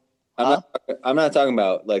before, I'm huh? not, I'm not talking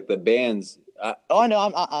about like the bands. Oh, I know.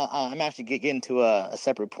 I'm actually getting to a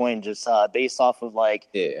separate point, just based off of like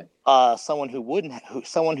Yeah. someone who wouldn't,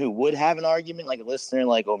 someone who would have an argument, like a listener,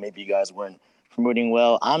 like, oh, maybe you guys weren't promoting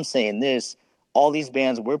well. I'm saying this: all these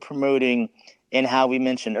bands we're promoting, and how we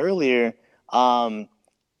mentioned earlier, a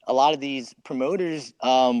lot of these promoters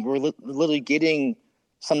were literally getting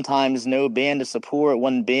sometimes no band to support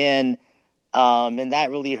one band, and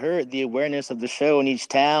that really hurt the awareness of the show in each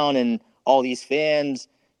town, and all these fans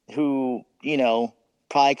who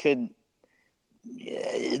probably could,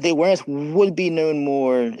 the awareness would be known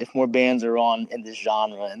more if more bands are on in this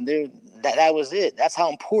genre, and that was it. That's how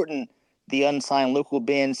important the unsigned local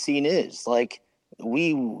band scene is. Like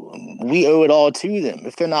we owe it all to them.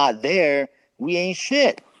 If they're not there, we ain't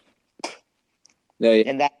shit. Yeah,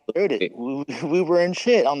 And that showed it. We were in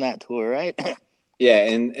shit on that tour, right? yeah,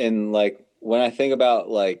 and like when I think about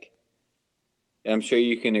like, and I'm sure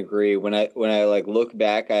you can agree, when I like look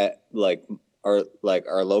back at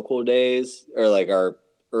our local days, or like our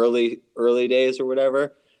early days or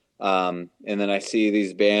whatever, and then I see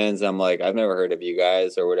these bands, I'm like, I've never heard of you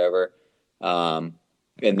guys or whatever, and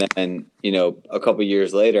then a couple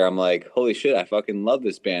years later, I'm like, holy shit, I fucking love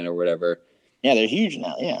this band or whatever, Yeah, they're huge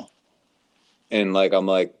now. Yeah, and like I'm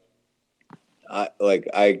like, I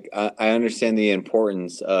understand the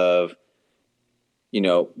importance of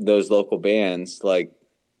those local bands. Like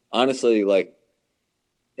honestly, like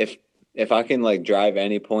if I can like drive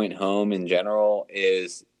any point home in general,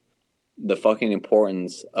 is the fucking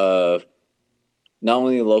importance of not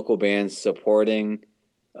only local bands supporting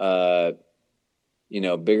bigger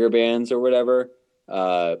bands or whatever,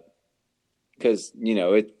 because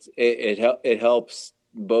it helps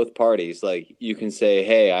both parties. Like you can say,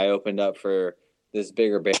 hey, I opened up for this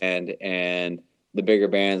bigger band, and the bigger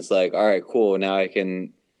band's like, all right, cool, now I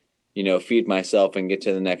can feed myself and get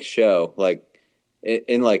to the next show. Like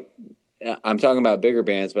in like, I'm talking about bigger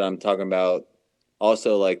bands, but I'm talking about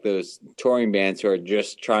also like those touring bands who are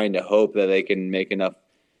just trying to hope that they can make enough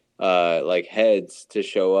like heads to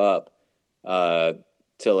show up uh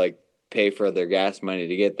to like pay for their gas money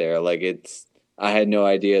to get there. Like I had no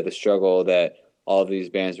idea the struggle that all of these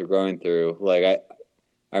bands were going through. Like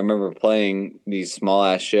I remember playing these small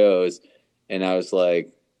ass shows, and I was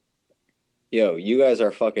like, yo, you guys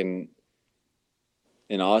are fucking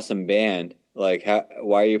an awesome band. Like,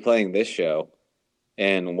 why are you playing this show?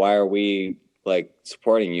 And why are we like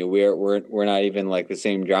supporting you? We're not even like the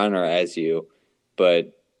same genre as you,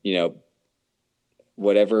 but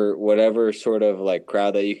whatever sort of like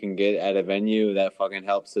crowd that you can get at a venue, that fucking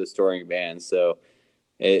helps those touring bands. So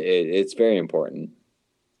it's very important.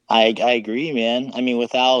 I agree, man. I mean,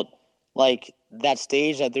 without like that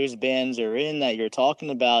stage that those bands are in that you're talking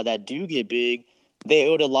about that do get big, they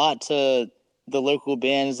owed a lot to the local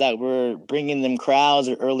bands that were bringing them crowds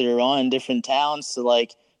earlier on in different towns to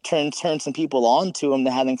like turn some people on to him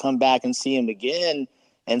to have them come back and see him again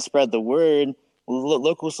and spread the word.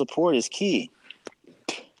 Local support is key.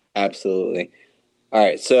 Absolutely. All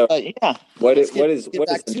right. So yeah, what is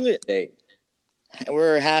back the to it? date?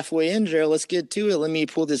 We're halfway in, Joe. Let's get to it. Let me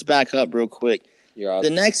pull this back up real quick. You're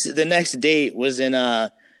awesome. The next date was in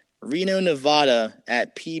Reno, Nevada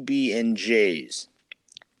at PB&J's.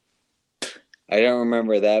 I don't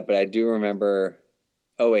remember that, but I do remember.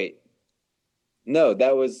 Oh wait, no,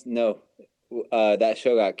 that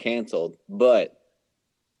show got canceled. But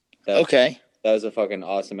Okay, that was a fucking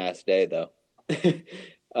awesome ass day, though.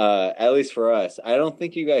 At least for us. I don't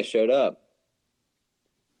think you guys showed up.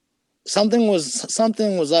 Something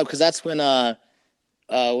was up because that's when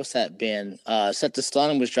what's that band? Set the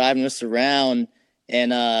Stun was driving us around,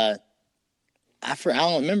 and I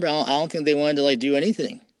don't remember. I don't think they wanted to like do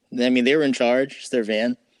anything. I mean, they were in charge. It's their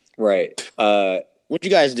van. Right. What'd you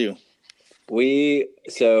guys do? We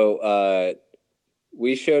showed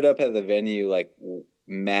up at the venue like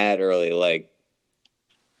mad early, like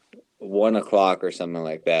 1 o'clock or something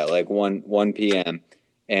like that, like 1 p.m.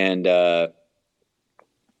 And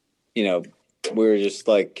we were just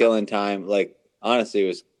like killing time. Like honestly, it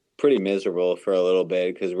was pretty miserable for a little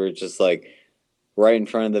bit because we were just like right in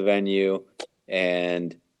front of the venue,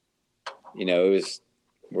 and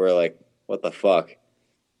we're like, what the fuck?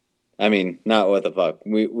 I mean, not what the fuck.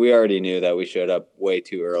 We already knew that we showed up way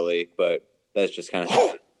too early, but that's just kind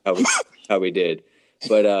of how we did.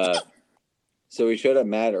 But so we showed up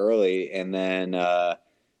mad early, and then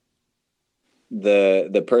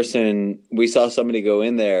the person, we saw somebody go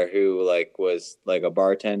in there who like was like a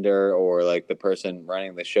bartender or like the person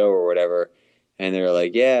running the show or whatever, and they were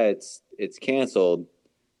like, yeah, it's canceled.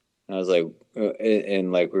 And I was like,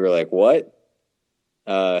 and like we were like, what?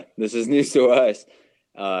 This is news to us.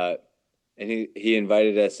 And he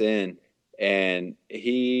invited us in, and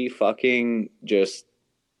he fucking just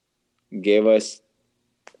gave us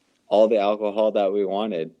all the alcohol that we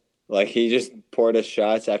wanted. Like he just poured us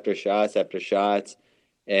shots after shots after shots,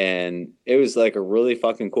 and it was like a really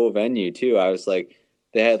fucking cool venue too. I was like,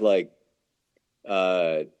 they had like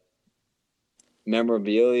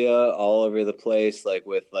memorabilia all over the place, like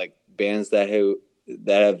with like bands that have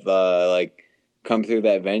like come through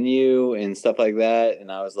that venue and stuff like that.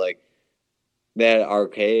 And I was like, they had an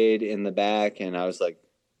arcade in the back, and I was like,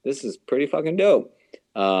 this is pretty fucking dope.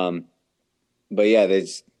 But yeah, they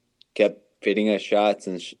just kept feeding us shots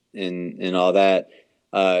and all that.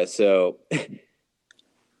 So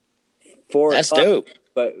That's dope.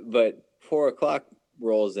 But 4 o'clock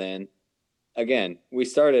rolls in. Again, we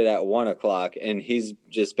started at 1 o'clock, and he's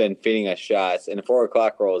just been feeding us shots, and 4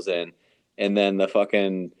 o'clock rolls in, and then the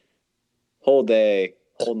fucking whole day,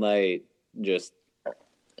 whole night just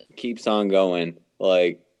keeps on going.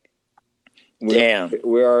 Like, we're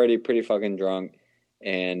already pretty fucking drunk,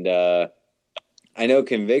 and I know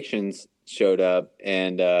Convictions showed up,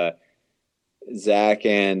 and Zach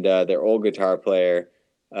and their old guitar player,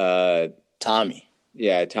 Tommy.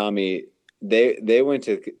 Yeah, Tommy. They went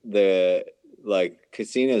to the like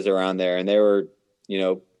casinos around there, and they were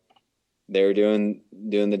doing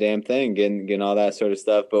the damn thing, getting all that sort of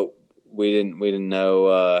stuff. But we didn't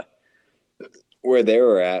know where they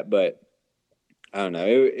were at. But I don't know.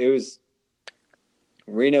 It was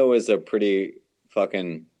Reno was a pretty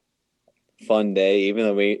fucking fun day, even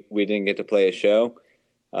though we didn't get to play a show.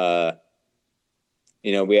 We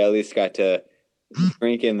at least got to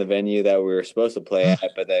drink in the venue that we were supposed to play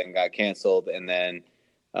at, but then got canceled, and then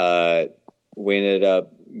we ended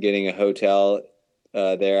up getting a hotel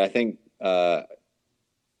there. I think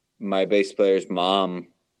my bass player's mom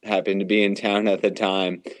happened to be in town at the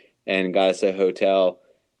time and got us a hotel,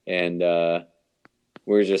 and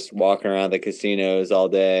we were just walking around the casinos all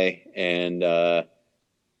day, and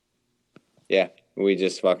yeah, we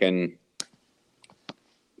just fucking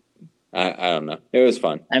I don't know. It was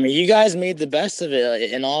fun. I mean, you guys made the best of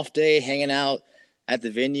it. An off day, hanging out at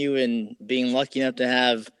the venue and being lucky enough to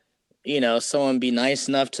have, someone be nice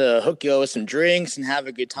enough to hook you up with some drinks and have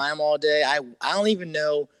a good time all day. I don't even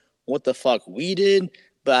know what the fuck we did,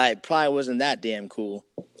 but it probably wasn't that damn cool.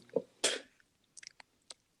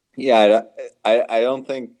 Yeah, I don't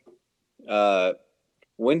think.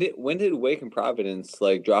 When did Wake and Providence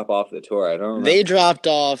like drop off the tour? I don't remember. They dropped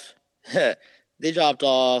off. They dropped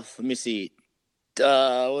off. Let me see.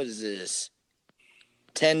 What is this?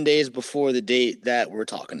 10 days before the date that we're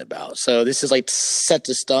talking about. So this is like Set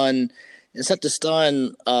to Stun. And Set to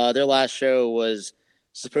Stun, their last show was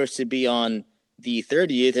supposed to be on the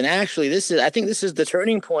 30th. And actually, I think this is the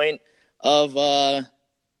turning point of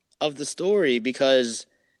the story, because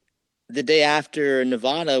the day after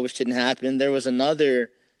Nevada, which didn't happen, there was another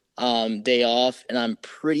day off, and I'm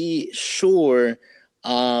pretty sure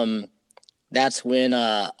that's when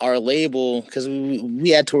our label, because we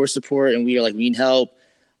had tour support and we were like, we need help.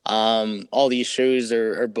 All these shows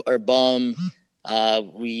are bum.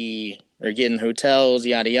 We are getting hotels,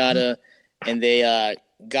 yada yada, and they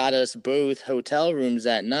got us both hotel rooms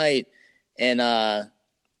that night. And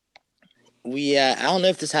we I don't know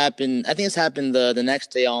if this happened. I think this happened the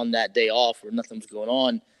next day on that day off where nothing was going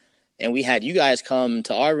on, and we had you guys come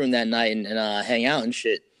to our room that night and hang out and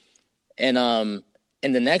shit. And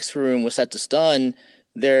in the next room was Set to Stun.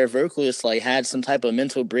 Their vocalist like had some type of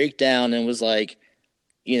mental breakdown and was like,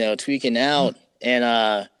 tweaking out.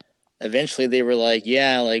 And eventually they were like,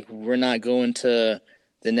 yeah, like we're not going to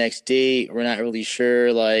the next date. We're not really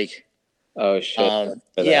sure. Like, Oh shit.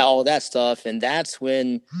 yeah, all that stuff. And that's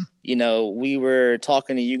when, we were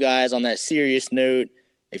talking to you guys on that serious note.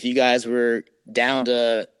 If you guys were down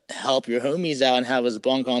to help your homies out and have us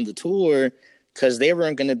bunk on the tour, because they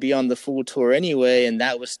weren't going to be on the full tour anyway, and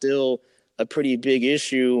that was still a pretty big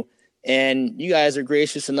issue. And you guys are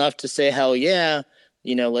gracious enough to say, hell yeah,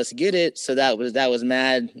 let's get it. So that was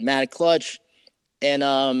mad clutch. And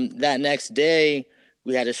that next day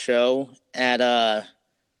we had a show at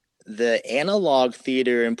the Analog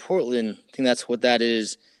Theater in Portland. I think that's what that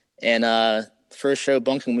is. And first show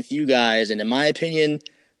bunking with you guys. And in my opinion,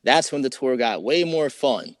 that's when the tour got way more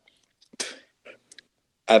fun.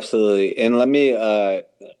 Absolutely. And let me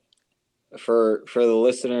for the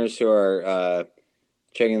listeners who are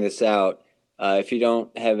checking this out, if you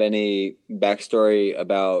don't have any backstory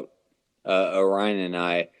about Orion and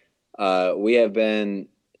I, we have been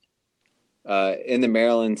in the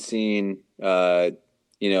Maryland scene,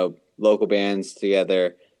 local bands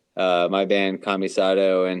together. My band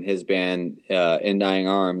Kamisado and his band In Dying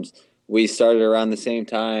Arms. We started around the same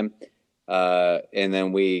time. And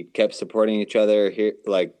then we kept supporting each other here,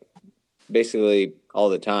 like basically all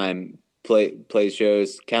the time. Play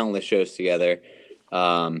shows, countless shows together.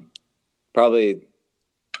 Probably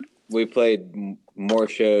we played more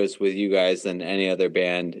shows with you guys than any other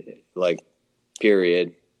band, like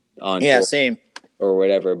period. On tour same or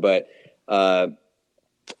whatever. But so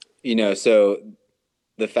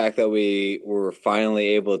the fact that we were finally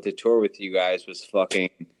able to tour with you guys was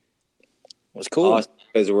cool. Awesome,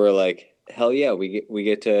 because we're like, hell yeah, we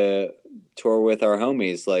get to tour with our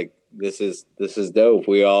homies. Like this is dope.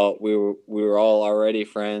 We were all already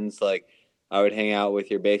friends. Like I would hang out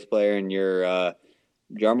with your bass player and your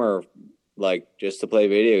drummer, like just to play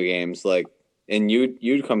video games. Like, and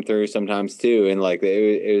you'd come through sometimes too, and like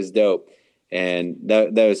it was dope. And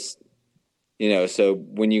that was, so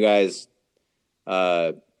when you guys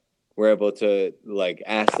were able to like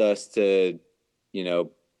ask us to,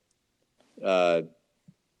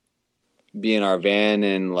 be in our van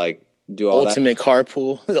and like do all ultimate that.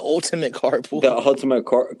 Carpool, the ultimate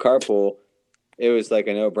carpool. It was like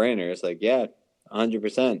a no-brainer. It's like, yeah,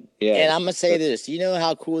 100%. Yeah. And I'm gonna say this. You know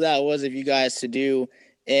how cool that was of you guys to do,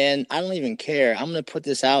 and I don't even care. I'm gonna put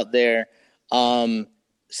this out there.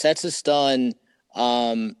 Sets of Stun.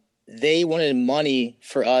 They wanted money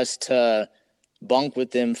for us to bunk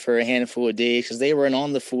with them for a handful of days because they weren't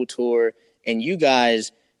on the full tour, and you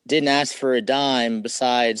guys didn't ask for a dime.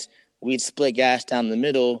 Besides, we'd split gas down the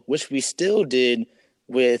middle, which we still did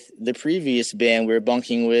with the previous band we were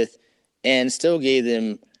bunking with, and still gave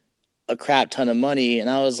them a crap ton of money. And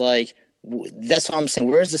I was like, that's what I'm saying.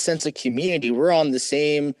 Where's the sense of community? We're on the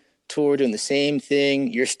same tour doing the same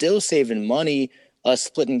thing. You're still saving money,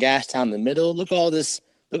 splitting gas down the middle. Look at all this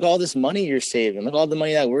money you're saving. Look at all the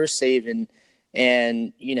money that we're saving.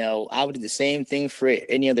 And, I would do the same thing for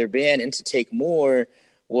any other band. And to take more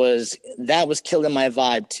was killing my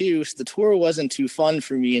vibe too. So the tour wasn't too fun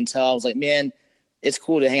for me until I was like, man, it's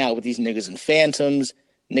cool to hang out with these niggas and Phantoms,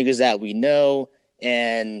 niggas that we know,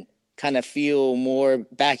 and kind of feel more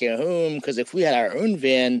back at home. Because if we had our own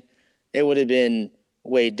van, it would have been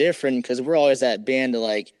way different, because we're always that band to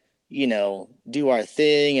like, do our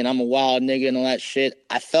thing, and I'm a wild nigga and all that shit.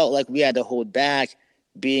 I felt like we had to hold back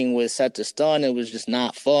being with Set to Stun. It was just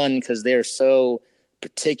not fun because they're so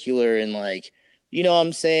particular and like, you know what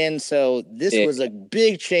I'm saying? So this was a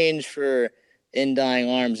big change for In Dying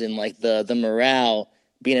Arms and like the morale,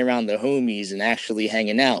 being around the homies and actually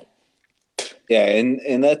hanging out. Yeah,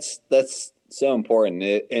 and that's so important.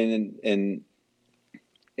 And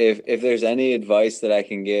if there's any advice that I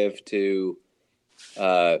can give to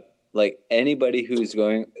like anybody who's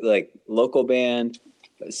going, like local band,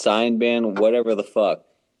 signed band, whatever the fuck,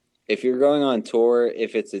 if you're going on tour,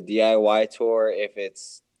 if it's a DIY tour, if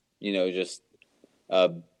it's just a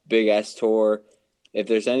big ass tour, if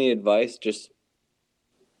there's any advice, just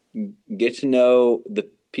get to know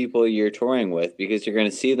people you're touring with because you're going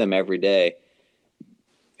to see them every day.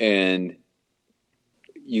 And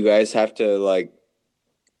you guys have to like,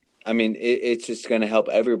 I mean, it's just going to help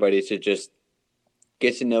everybody to just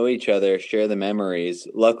get to know each other, share the memories.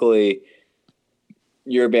 Luckily,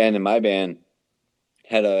 your band and my band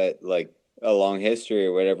had a long history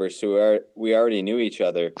or whatever, so we already knew each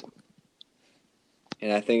other.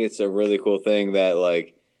 And I think it's a really cool thing that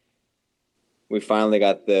like we finally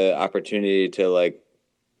got the opportunity to like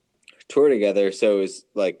tour together, so it was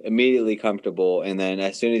like immediately comfortable. And then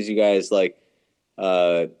as soon as you guys like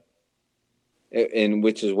uh and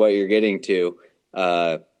which is what you're getting to,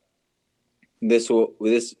 this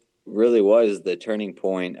really was the turning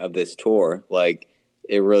point of this tour. Like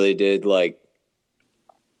it really did like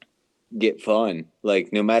get fun.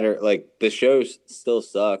 Like no matter like the shows still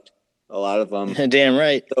sucked. A lot of them Damn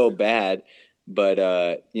right. so bad, but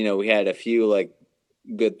we had a few like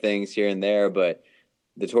good things here and there, but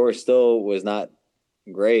the tour still was not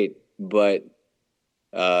great. But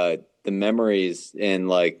the memories and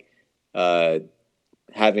like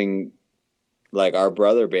having like our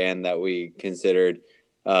brother band that we considered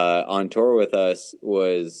on tour with us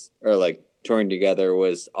was, or like touring together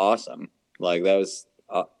was awesome. Like that was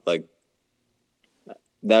like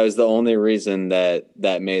that was the only reason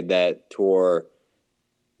that made that tour,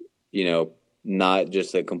 not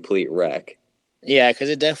just a complete wreck. Yeah, because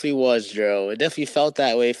it definitely was, Joe. It definitely felt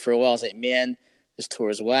that way for a while. I was like, man, this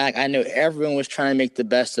tour is whack. I know everyone was trying to make the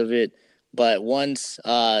best of it, but once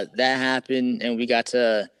that happened and we got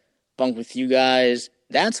to bunk with you guys,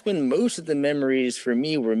 that's when most of the memories for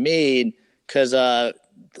me were made. Because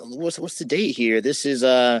what's the date here? This is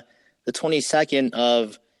the 22nd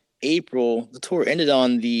of April. The tour ended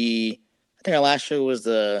on I think our last show was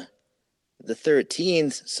the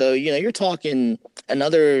 13th. So you're talking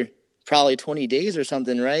another probably 20 days or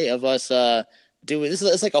something, right? Of us doing this.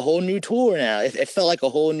 It's like a whole new tour now. It felt like a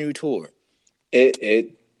whole new tour. I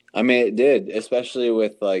mean, it did, especially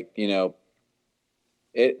with like, it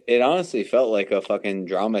honestly felt like a fucking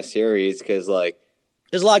drama series because like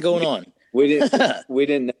there's a lot going on. We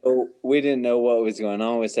didn't know what was going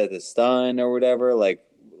on with Set the Stun or whatever, like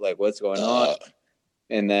what's going on.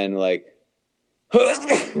 And then like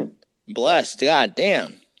blessed, god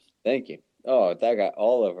damn. Thank you. Oh, that got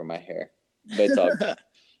all over my hair. But it's all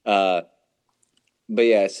but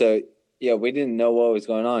yeah, so yeah, we didn't know what was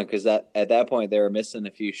going on because at that point they were missing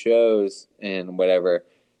a few shows and whatever.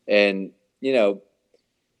 And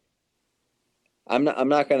I'm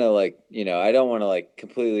not gonna like, I don't want to like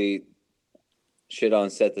completely shit on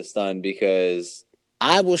Set the Stun because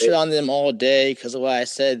I will shit on them all day because of what I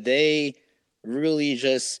said. They really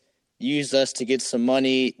just used us to get some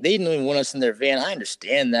money. They didn't even want us in their van. I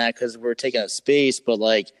understand that because we're taking up space, but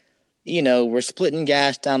like, we're splitting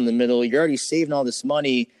gas down the middle. You're already saving all this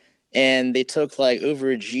money, and they took like over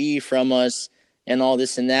a G from us and all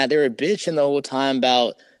this and that. They were bitching the whole time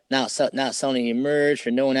about not selling any merch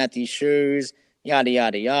or no one at these shows, yada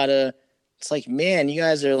yada yada. It's like, man, you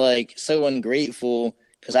guys are like so ungrateful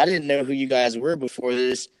because I didn't know who you guys were before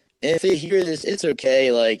this. And if they hear this, it's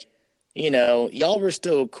okay. Like, y'all were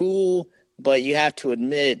still cool, but you have to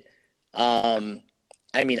admit,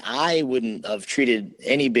 I mean, I wouldn't have treated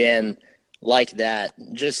any band like that.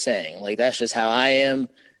 Just saying, like that's just how I am.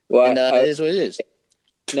 Well, and it is what it is.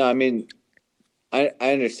 No, I mean, I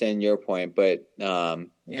understand your point, but yeah,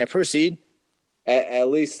 proceed. At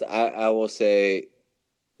least I will say,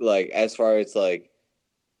 like as far as like,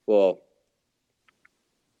 well,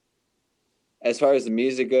 as far as the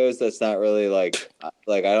music goes, that's not really like I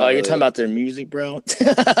don't. Oh, you're talking about their music, bro.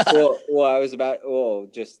 well, I was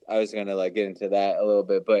gonna like get into that a little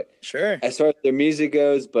bit, but sure. As far as their music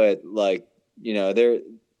goes, but like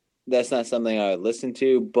that's not something I would listen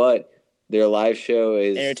to. But their live show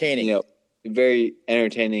is entertaining, very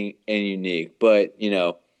entertaining and unique. But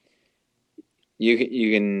you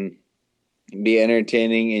can be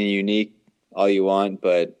entertaining and unique all you want,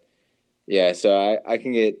 but yeah. So I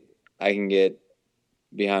can get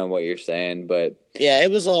behind what you're saying, but yeah,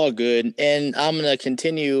 it was all good. And I'm going to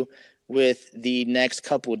continue with the next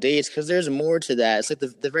couple of dates because there's more to that. It's like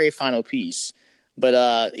the very final piece.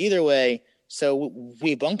 But either way, so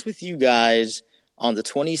we bunked with you guys on the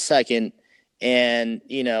 22nd and,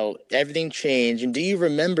 everything changed. And do you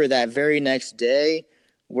remember that very next day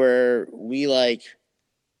where we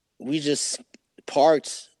just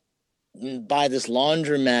parked by this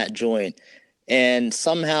laundromat joint and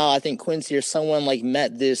somehow I think Quincy or someone like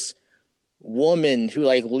met this woman who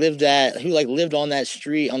lived on that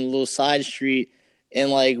street, on the little side street,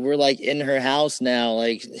 and like we're like in her house now,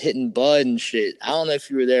 like hitting bud and shit. I don't know if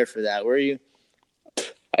you were there for that. Were you?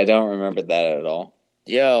 I don't remember that at all.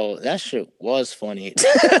 Yo, that shit was funny.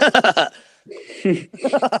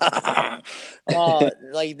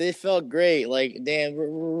 Like they felt great. Like,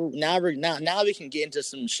 damn, now we can get into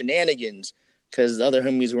some shenanigans because the other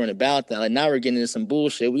homies weren't about that. Like now we're getting into some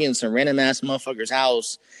bullshit. We in some random ass motherfucker's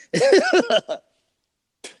house.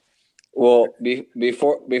 Well,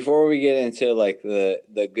 before we get into like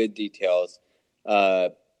the good details, uh,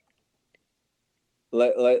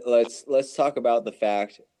 let's talk about the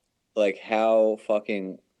fact, like how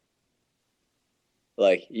fucking,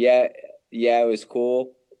 like, it was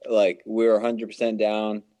cool. Like we were 100%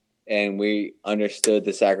 down, and we understood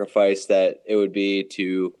the sacrifice that it would be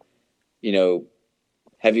to, you know,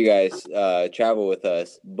 have you guys travel with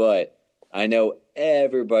us. But I know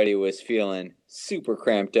everybody was feeling super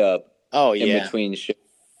cramped up Oh in yeah, between shows.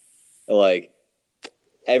 Like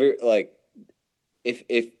like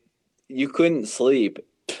if you couldn't sleep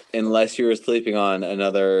unless you were sleeping on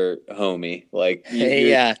another homie. Like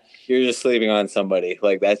yeah. you're just sleeping on somebody.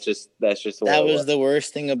 Like that's just what That it was was. the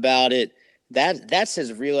worst thing about it. That's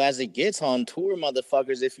as real as it gets on tour,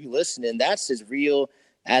 motherfuckers. If you listening, that's as real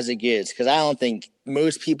as it gets. Because I don't think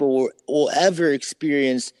most people will ever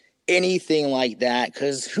experience anything like that.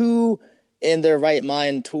 Because who in their right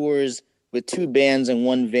mind tours with two bands in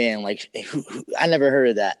one van? Like I never heard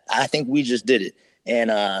of that. I think we just did it,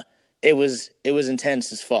 and it was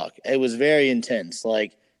intense as fuck. It was very intense.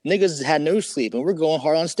 Like niggas had no sleep, and we're going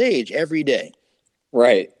hard on stage every day.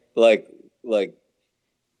 Right. Like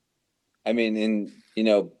I mean, and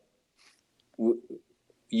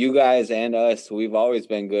you guys and us, we've always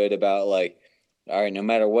been good about like, all right, no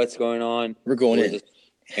matter what's going on, We're going we're in. just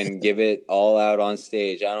and give it all out on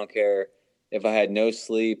stage. I don't care if I had no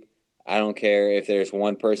sleep. I don't care if there's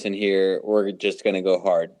one person here. We're just gonna go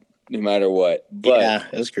hard, no matter what. Yeah,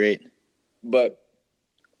 it was great. But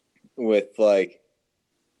with like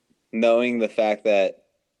knowing the fact that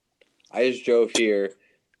I just drove here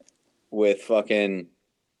with fucking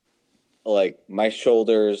like my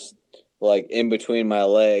shoulders like in between my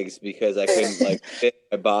legs because I couldn't like fit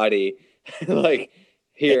my body like It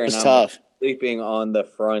here, and was I'm like tough. sleeping on the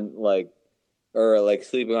front like or like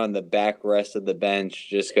sleeping on the back rest of the bench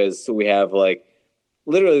just because we have like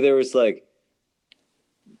literally there was like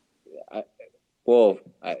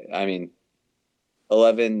I, I mean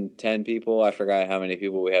 11, 10 people. I forgot how many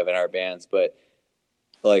people we have in our bands, but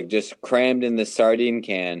like just crammed in the sardine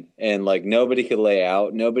can, and like nobody could lay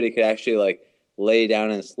out, nobody could actually like lay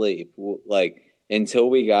down and sleep like until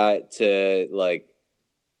we got to like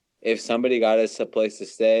if somebody got us a place to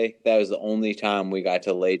stay, that was the only time we got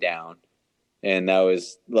to lay down, and that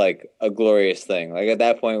was like a glorious thing. Like at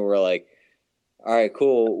that point we're like, all right,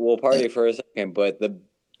 cool, we'll party for a second, but the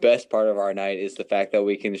best part of our night is the fact that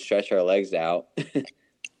we can stretch our legs out.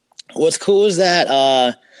 What's cool is that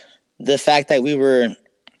the fact that we were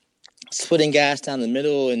splitting gas down the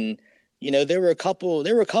middle, and there were a couple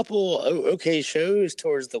okay shows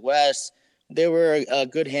towards the west. There were a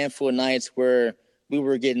good handful of nights where we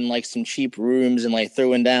were getting like some cheap rooms and like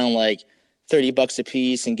throwing down like $30 a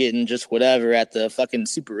piece and getting just whatever at the fucking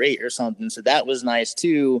Super 8 or something. So that was nice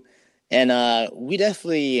too. And we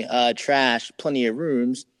definitely trashed plenty of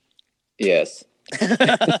rooms. Yes.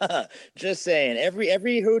 Just saying,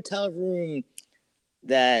 every hotel room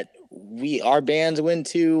that our bands went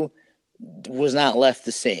to was not left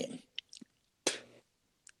the same.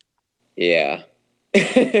 Yeah.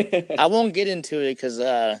 I won't get into it because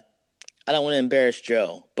I don't want to embarrass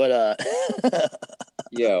Joe. But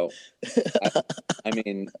Yo, I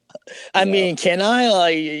mean, I mean, can I?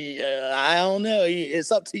 Like, I don't know.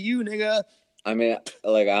 It's up to you, nigga. I mean,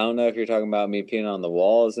 like, I don't know if you're talking about me peeing on the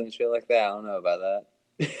walls and shit like that. I don't know about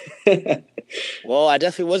that. Well, I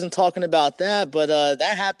definitely wasn't talking about that, but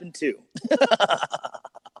that happened too.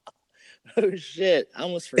 Oh shit! I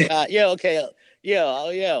almost forgot. Yeah, okay.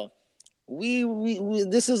 Yo. We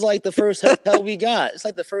this is like the first hotel we got. It's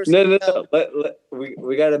like the first No. hotel.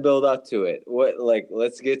 We got to build up to it. What, like,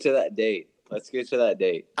 let's get to that date. Let's get to that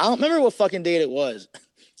date. I don't remember what fucking date it was.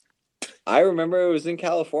 I remember it was in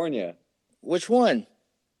California. Which one?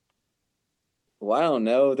 Well, I don't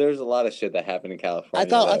know. There's a lot of shit that happened in California.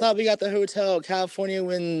 I thought we got the hotel in California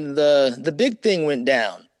when the big thing went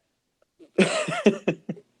down.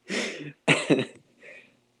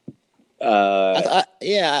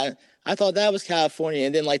 I thought that was California,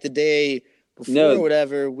 and then like the day before or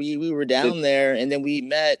whatever, we were down there, and then we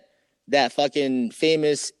met that fucking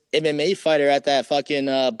famous MMA fighter at that fucking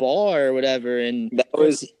bar or whatever, and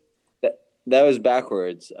that was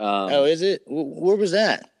backwards. Oh, is it? Where was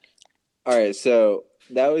that? All right, so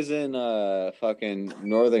that was in fucking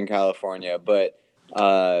Northern California, but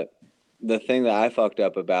the thing that I fucked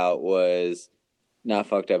up about was not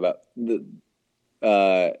fucked up.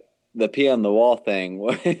 Uh, the pee on the wall thing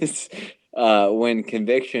was when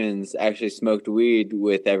Convictions actually smoked weed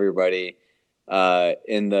with everybody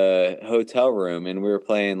in the hotel room, and we were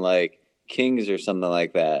playing like Kings or something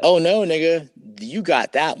like that. Oh no, nigga, you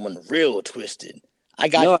got that one real twisted. I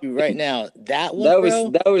got No, you right now. That one, that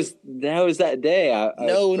was bro. that day.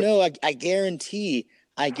 No.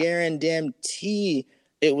 I guarantee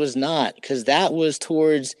it was not, because that was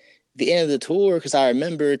towards the end of the tour. Because I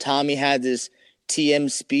remember Tommy had this TM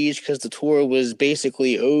speech because the tour was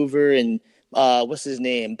basically over, and what's his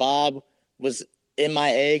name? Bob was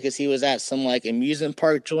MIA because he was at some like amusement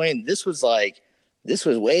park joint. This was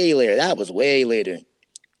way later. That was way later.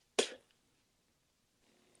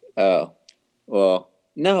 Oh, well,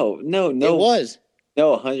 no. It was.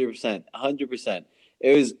 No, 100%, 100%.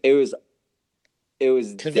 It was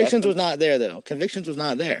Convictions definitely was not there though. Convictions was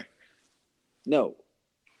not there. no.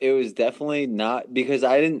 It was definitely not because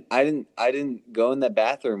I didn't go in the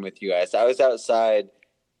bathroom with you guys. I was outside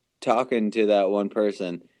talking to that one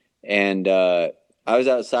person, and I was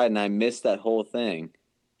outside and I missed that whole thing.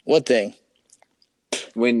 What thing?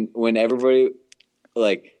 When everybody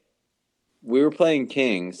like we were playing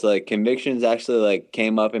Kings, like Convictions actually like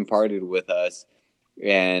came up and partied with us,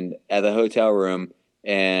 and at the hotel room,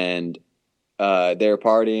 and they were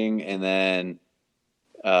partying, and then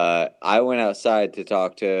I went outside to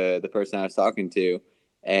talk to the person I was talking to,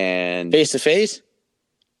 and Face to face?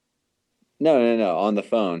 no, on the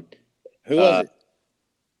phone. Who was it?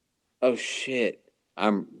 Oh shit,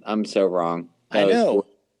 I'm so wrong. I know.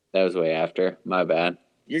 That was way after. My bad.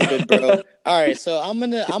 You're good, bro. All right, so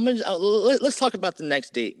let's talk about the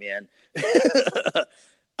next date, man.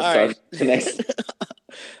 All right. Next.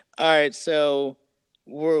 All right, so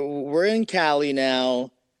we're in Cali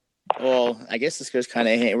now. Well, I guess this goes kind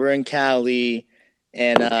of hand. We're in Cali,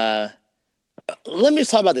 and let me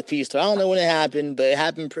just talk about the feast. I don't know when it happened, but it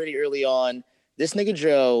happened pretty early on. This nigga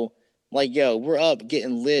Joe, like, yo, we're up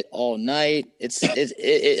getting lit all night. It's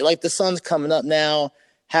like the sun's coming up now.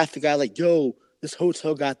 Half the guy like, yo, this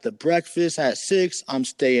hotel got the breakfast at 6. I'm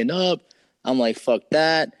staying up. I'm like, fuck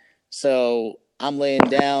that. So I'm laying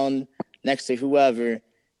down next to whoever,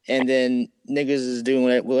 and then niggas is doing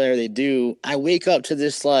whatever they do. I wake up to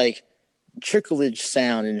this like tricklage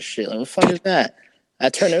sound and shit. Like, what the fuck is that? I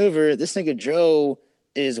turn over. This nigga Joe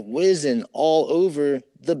is whizzing all over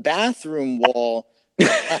the bathroom wall.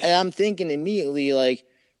 And I'm thinking immediately, like,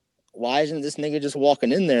 why isn't this nigga just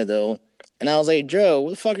walking in there, though? And I was like, Joe, what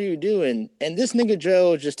the fuck are you doing? And this nigga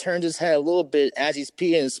Joe just turns his head a little bit as he's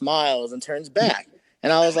peeing and smiles and turns back.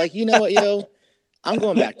 And I was like, you know what, yo? I'm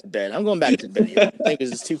going back to bed. Yo. Niggas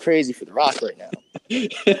is too crazy for the rock right now.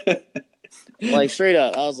 Like, straight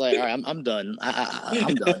up. I was like, all right, I'm done.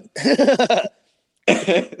 I'm done.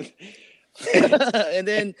 And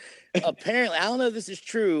then apparently, I don't know if this is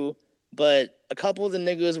true, but a couple of the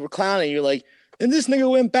niggas were clowning. You're like, and this nigga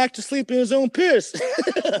went back to sleep in his own piss.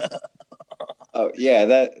 Oh yeah,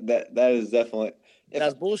 that is definitely.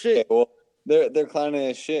 That's bullshit. Okay, well, they're clowning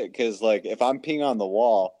as shit because like if I'm peeing on the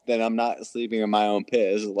wall, then I'm not sleeping in my own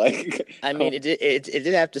piss. Like, I mean, it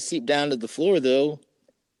did have to seep down to the floor though.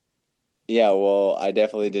 Yeah, well, I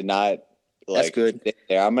definitely did not. Like, that's good.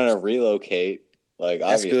 I'm gonna relocate. Like,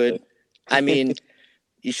 that's obviously. Good. I mean,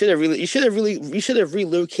 you should have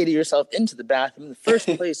relocated yourself into the bathroom in the first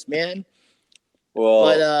place, man.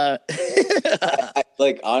 Well, but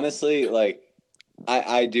like honestly, like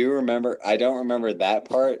I do remember. I don't remember that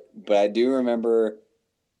part, but I do remember.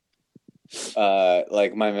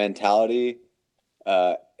 Like my mentality.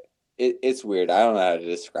 It's weird. I don't know how to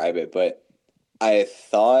describe it, but I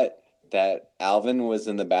thought that Alvin was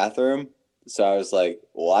in the bathroom, so I was like,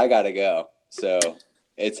 "Well, I gotta go." So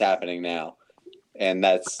it's happening now, and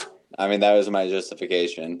that was my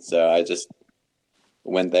justification. So I just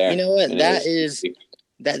went there. You know what? That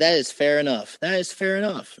is fair enough. That is fair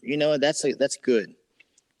enough. You know what? That's good.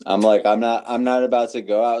 I'm like, I'm not about to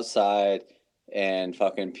go outside and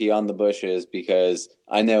fucking pee on the bushes because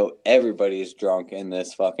I know everybody's drunk in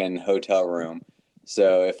this fucking hotel room.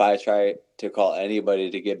 So if I try to call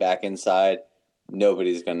anybody to get back inside,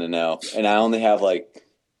 nobody's gonna know. And I only have like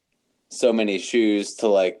so many shoes to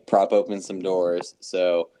like prop open some doors.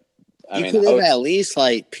 So you could have at least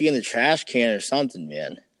like pee in the trash can or something,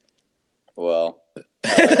 man. Well.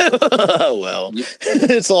 Well,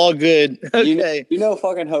 it's all good. Okay. You know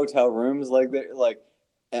fucking hotel rooms like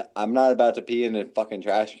I'm not about to pee in a fucking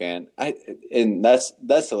trash can. And that's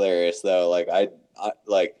hilarious though. Like I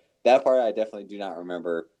like that part. I definitely do not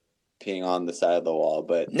remember peeing on the side of the wall.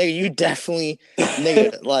 But nigga, you definitely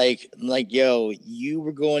nigga like yo, you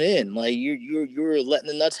were going in like you were letting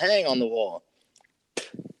the nuts hang on the wall.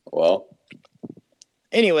 Well,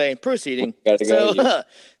 Anyway, proceeding. gotta go.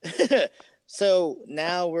 So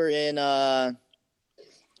now we're in. I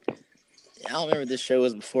don't remember this show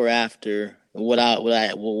was before or after.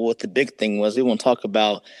 What the big thing was we won't talk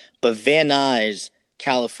about, but Van Nuys,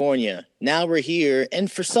 California. Now we're here,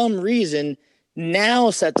 and for some reason,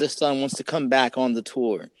 now Set the Sun wants to come back on the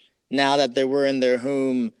tour. Now that they were in their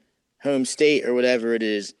home state or whatever it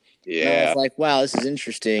is. Yeah. And I was like, wow, this is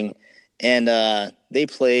interesting. And they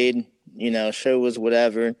played, show was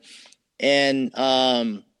whatever. And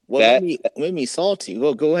what made me salty.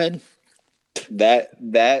 Go ahead.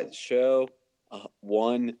 That show,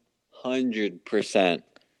 100%.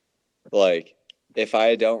 Like, if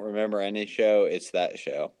I don't remember any show, it's that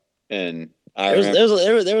show. And there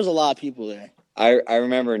was a lot of people there. I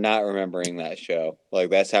remember not remembering that show. Like,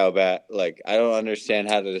 that's how bad. Like, I don't understand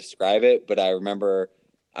how to describe it, but I remember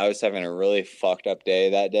I was having a really fucked up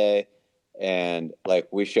day that day, and like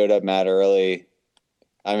we showed up mad early.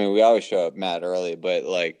 I mean, we always show up mad early, but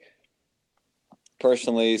like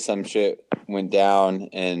personally, some shit went down,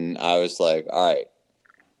 and I was like, all right,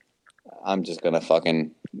 I'm just gonna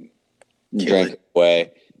fucking drink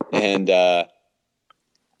away. And yeah,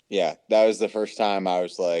 that was the first time I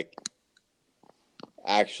was like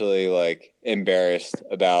actually like embarrassed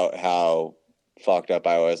about how fucked up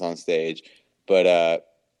I was on stage. But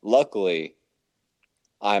luckily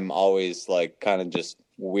I'm always like kind of just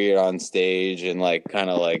weird on stage and like kind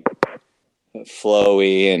of like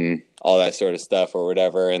flowy and all that sort of stuff or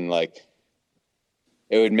whatever, and like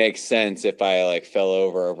it would make sense if I like fell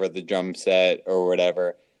over the drum set or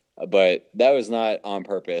whatever, but that was not on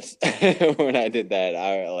purpose. When I did that,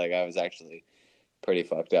 I was actually pretty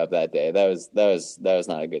fucked up that day. That was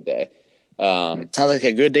not a good day. Sounds like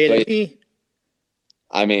a good day to me.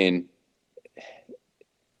 I mean,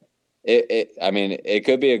 it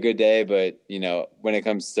could be a good day, but when it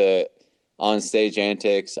comes to on stage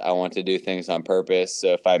antics, I want to do things on purpose. So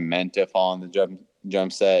if I meant to fall on the drum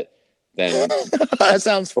set, then that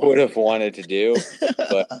sounds would have wanted to do.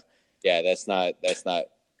 But yeah, that's not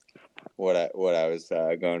what I was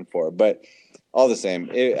going for. But all the same,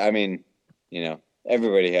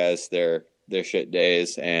 everybody has their shit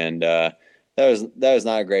days, and that was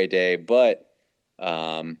not a great day. But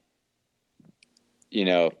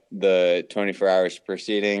the 24 hours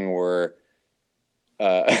preceding were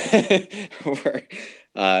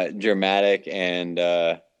dramatic and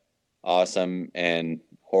awesome and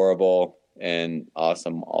horrible and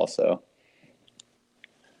awesome also.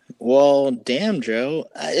 Well, damn, Joe.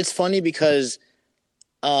 It's funny because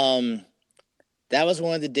that was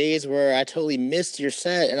one of the days where I totally missed your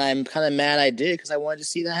set, and I'm kind of mad I did because I wanted to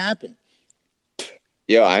see that happen.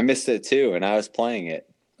 Yo, I missed it too, and I was playing it.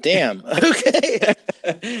 Damn. Okay.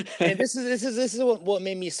 And this is what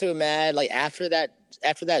made me so mad. Like after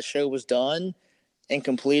that show was done and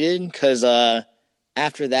completed, because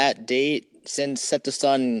after that date, since Set the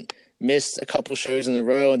Sun missed a couple shows in a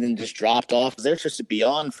row and then just dropped off because they're supposed to be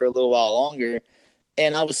on for a little while longer,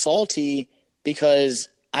 and I was salty because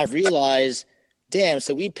I realized, damn,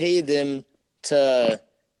 so we paid them to,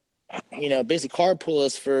 basically carpool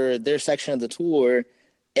us for their section of the tour,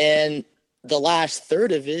 and the last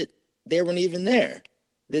third of it, they weren't even there.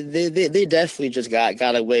 They definitely just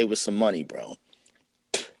got away with some money, bro.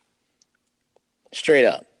 Straight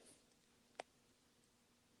up.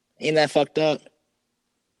 Ain't that fucked up?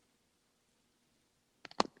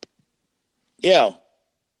 Yo.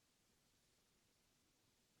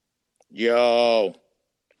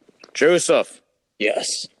 Joseph.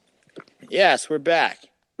 Yes. Yes, we're back.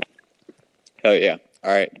 Oh, yeah.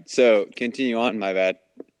 All right. So, continue on, my bad.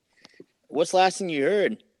 What's the last thing you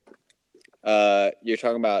heard? You're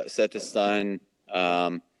talking about Set the Sun.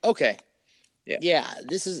 Okay. Yeah.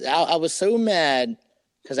 This is. I was so mad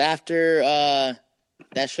because after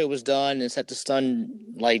that show was done and Set the Sun,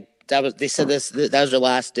 like that was. They said that was their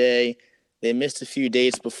last day. They missed a few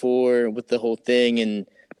dates before with the whole thing and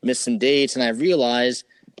missed some dates, and I realized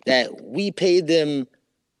that we paid them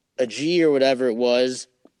a G or whatever it was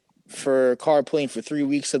for carpooling for 3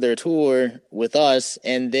 weeks of their tour with us,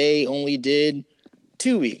 and they only did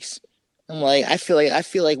 2 weeks. I'm like, I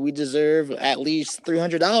feel like we deserve at least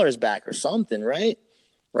 $300 back or something, right?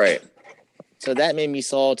 Right. So that made me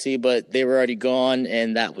salty, but they were already gone,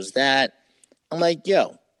 and that was that. I'm like,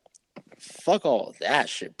 yo, fuck all that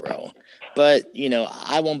shit, bro. But,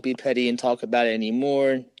 I won't be petty and talk about it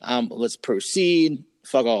anymore. Let's proceed.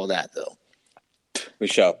 Fuck all that, though. We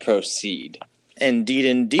shall proceed.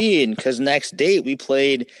 Indeed, because next date we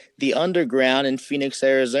played the Underground in Phoenix,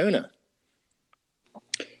 Arizona.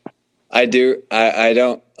 I do. I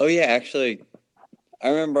don't. Oh yeah, actually, I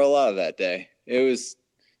remember a lot of that day. It was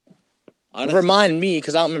Honestly, Remind me,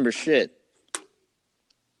 because I don't remember shit.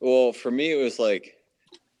 well, for me, it was like,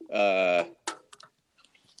 I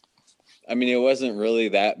mean, it wasn't really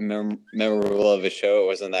that memorable of a show. It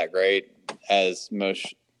wasn't that great as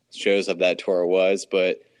most shows of that tour was.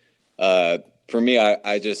 But for me,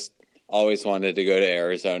 I just always wanted to go to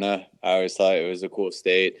Arizona. I always thought it was a cool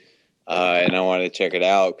state, and I wanted to check it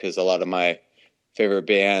out because a lot of my favorite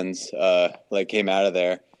bands like came out of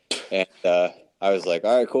there, and I was like,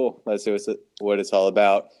 all right, cool, let's see what it's all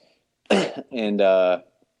about. And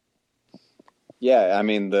yeah, I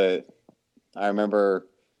mean I remember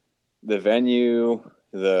the venue,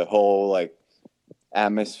 the whole like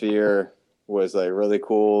atmosphere was like really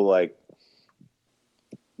cool. Like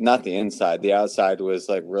not the inside, the outside was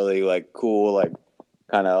like really like cool, like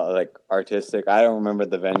kind of like artistic. I don't remember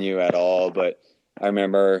the venue at all, but I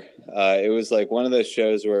remember it was like one of those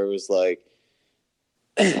shows where it was like,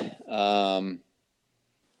 um,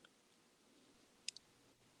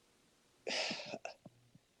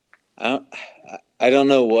 I don't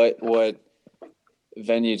know what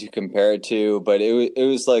venue to compare it to, but it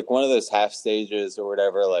was like one of those half stages or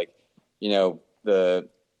whatever. Like, you know, the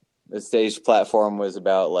stage platform was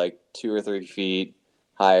about like 2 or 3 feet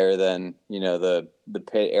higher than the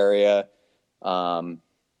pit area, and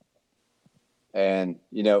I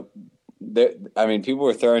mean, people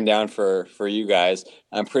were throwing down for you guys.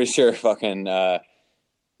 I'm pretty sure fucking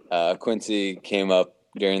Quincy came up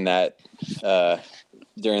during that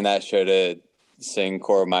show to sing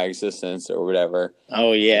 "Core of My Existence" or whatever.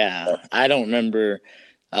 Oh yeah, I don't remember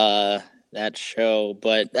that show,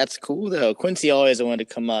 but that's cool though. Quincy always wanted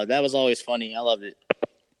to come up. That was always funny. I loved it.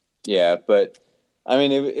 Yeah, but I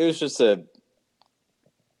mean, it was just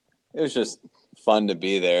fun to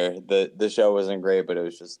be there. The show wasn't great, but it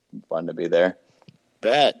was just fun to be there.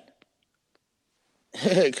 Bet.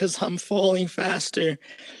 Because I'm falling faster.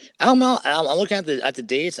 I don't know. I'm looking at the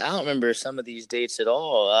dates. I don't remember some of these dates at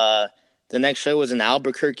all. The next show was in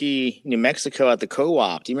Albuquerque, New Mexico, at the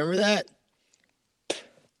Co-op. Do you remember that?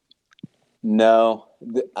 No,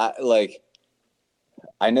 I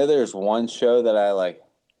know there's one show that I like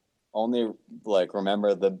only like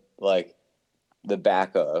remember the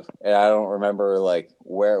back of, and I don't remember like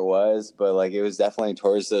where it was, but like it was definitely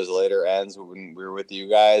towards those later ends when we were with you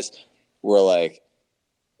guys. Where like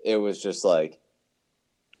it was just like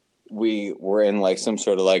we were in like some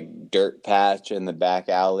sort of like dirt patch in the back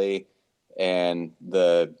alley, and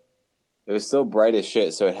it was still bright as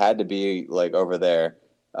shit, so it had to be like over there.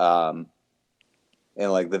 And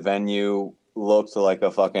like the venue looked like a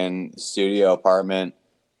fucking studio apartment,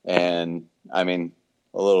 and I mean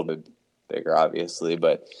a little bit bigger, obviously,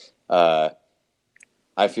 but I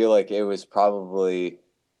feel like it was probably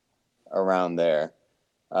around there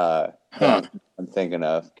that I'm thinking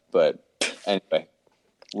of. But anyway,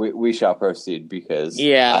 we shall proceed because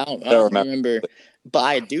Yeah, I don't remember. But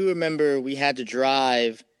I do remember we had to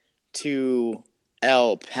drive to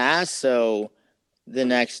El Paso the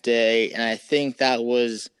next day, and I think that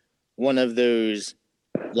was one of those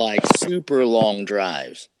like super long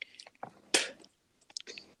drives.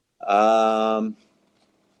 I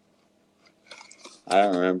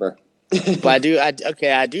don't remember. But I do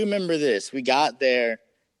remember this. We got there,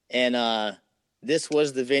 and this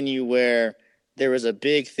was the venue where there was a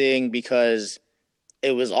big thing because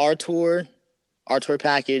it was our tour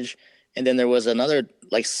package, and then there was another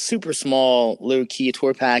like super small low key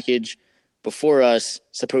tour package before us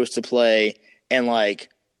supposed to play, and like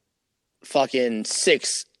fucking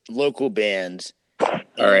 6 local bands. All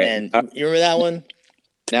right, And you remember that one?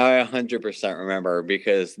 Now I 100% remember,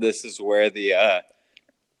 because this is where the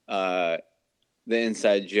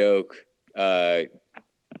inside joke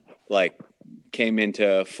like came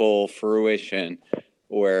into full fruition,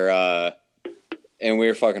 where and we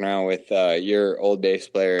were fucking around with your old bass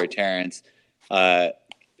player Terrence,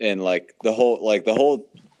 and like the whole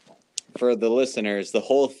for the listeners, the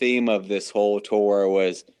whole theme of this whole tour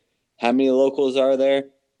was how many locals are there.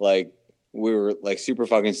 Like we were like super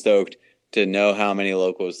fucking stoked to know how many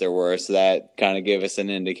locals there were, so that kind of gave us an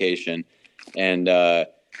indication. And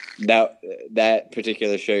that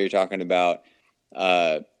particular show you're talking about,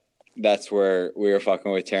 that's where we were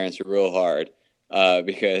fucking with Terrence real hard,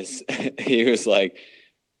 because he was like,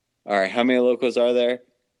 all right, how many locals are there?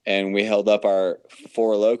 And we held up our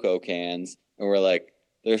 4 Loco cans, and we're like,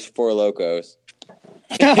 there's 4 Locos.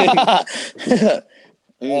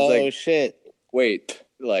 Oh like, shit. Wait,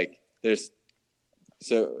 like there's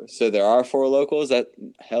so there are 4 locals? That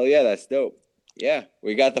hell yeah, that's dope. Yeah,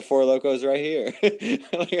 we got the 4 locos right here.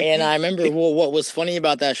 And I remember what was funny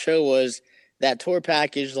about that show was that tour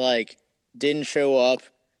package like didn't show up,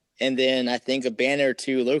 and then I think a band or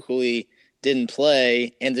two locally didn't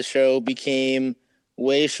play, and the show became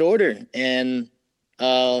way shorter and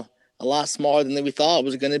a lot smaller than we thought it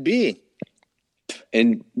was going to be.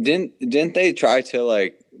 And didn't they try to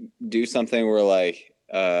like do something where like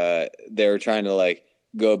they were trying to like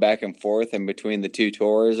go back and forth in between the two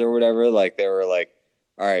tours or whatever? Like they were like,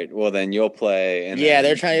 all right, well then you'll play. And yeah,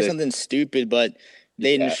 they're trying to do something stupid, but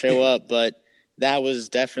they didn't Yeah. show up. But that was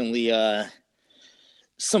definitely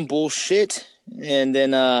some bullshit. And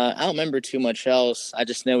then I don't remember too much else. I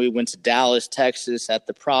just know we went to Dallas, Texas at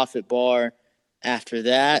the Profit Bar. After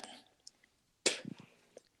that, there's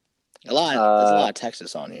a lot of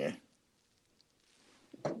Texas on here.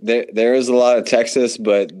 There is a lot of Texas,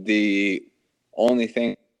 but the only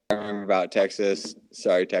thing I remember about Texas,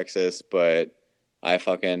 sorry Texas, but I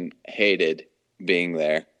fucking hated being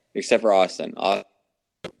there, except for Austin.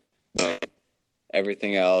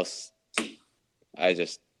 Everything else, I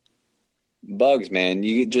just bugs, man.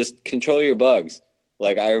 You just control your bugs.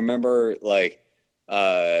 Like I remember, like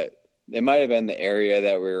it might have been the area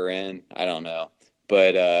that we were in. I don't know,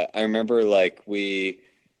 but I remember like we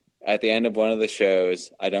at the end of one of the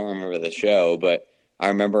shows. I don't remember the show, but I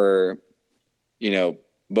remember,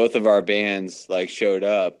 both of our bands like showed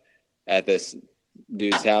up at this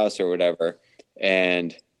dude's house or whatever,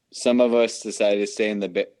 and some of us decided to stay in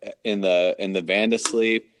the van to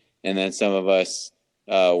sleep, and then some of us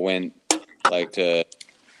went like to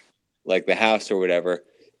like the house or whatever.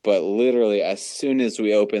 But literally, as soon as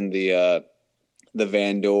we opened the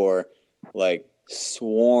van door, like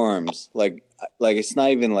swarms, like it's not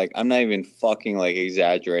even like I'm not even fucking like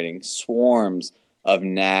exaggerating. Swarms of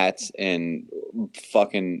gnats and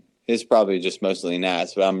fucking. It's probably just mostly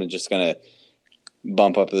gnats, but I'm just gonna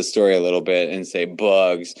bump up the story a little bit and say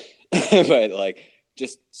bugs, but like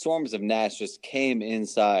just swarms of gnats just came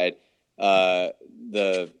inside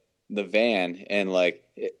the van, and like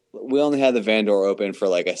we only had the van door open for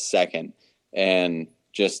like a second, and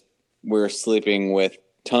just we're sleeping with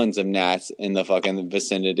tons of gnats in the fucking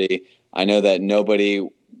vicinity. I know that nobody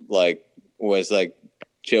like was like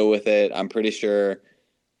chill with it. I'm pretty sure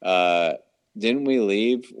didn't we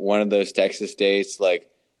leave one of those Texas dates, like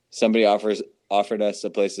somebody offered us a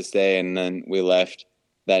place to stay, and then we left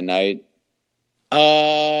that night?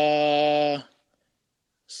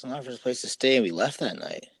 Someone offered us a place to stay, and we left that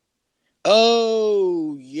night.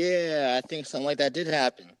 Oh, yeah, I think something like that did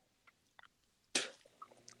happen.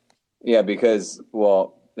 Yeah, because,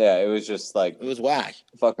 well, yeah, it was just like... It was whack.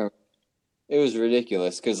 Fucking... It was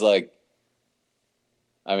ridiculous, because, like,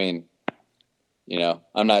 I mean,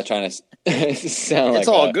 I'm not trying to sound like... It's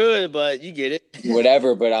all good, but you get it.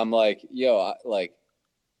 Whatever, but I'm like, yo, like,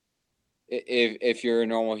 if you're a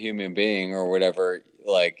normal human being or whatever,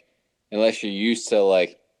 like, unless you're used to,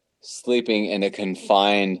 like, sleeping in a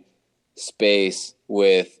confined space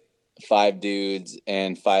with 5 dudes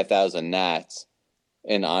and 5,000 gnats,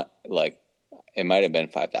 and like it might have been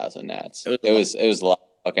 5,000 gnats. It was a lot of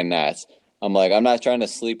fucking gnats. I'm like, I'm not trying to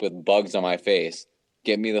sleep with bugs on my face.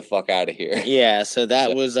 Get me the fuck out of here. Yeah, so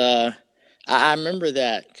that was I remember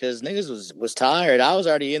that because niggas was tired. I was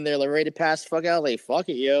already in there like ready to pass the fuck out. Like, fuck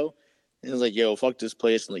it, yo. And it was like, yo, fuck this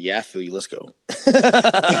place. I'm like, yeah, I feel you. Let's go.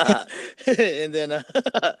 And then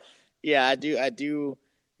yeah, I do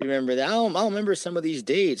remember that. I don't remember some of these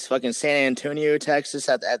dates. Fucking San Antonio, Texas,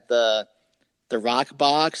 at the Rock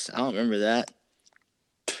Box. I don't remember that.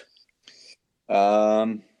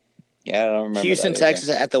 Yeah, I don't remember. Houston, Texas,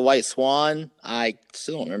 at the White Swan. I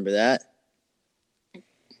still don't remember that.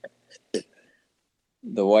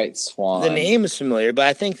 The White Swan. The name is familiar, but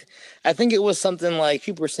I think it was something like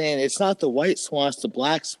people were saying it's not the White Swan, it's the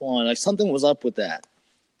Black Swan. Like something was up with that.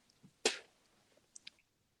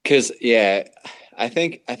 Because yeah, I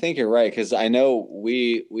think you're right. Because I know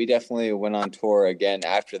we definitely went on tour again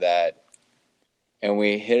after that, and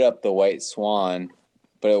we hit up the White Swan,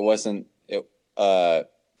 but it wasn't it.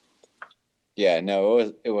 Yeah,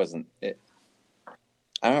 no, it wasn't.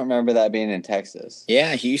 I don't remember that being in Texas.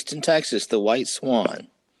 Yeah, Houston, Texas, the White Swan.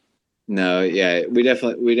 No, yeah, we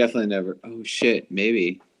definitely never. Oh shit,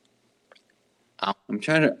 maybe. I'm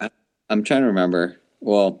trying to remember.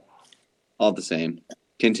 Well, all the same.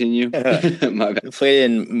 Continue. My bad. We played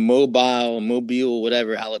in Mobile,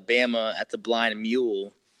 whatever, Alabama at the Blind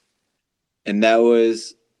Mule. And that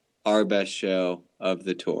was our best show of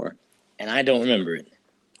the tour. And I don't remember it.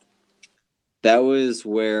 That was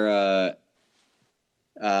where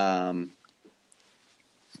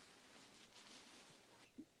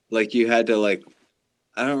like you had to like,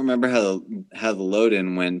 I don't remember how the load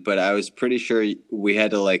in went, but I was pretty sure we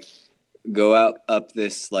had to like go up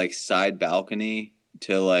this like side balcony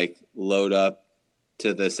to like load up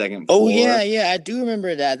to the second Oh floor. yeah, I do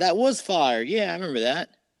remember that. That was fire. Yeah, I remember that.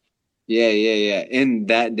 Yeah. In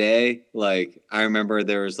that day, like I remember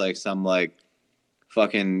there was like some like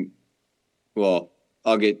fucking well,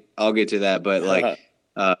 I'll get to that, but like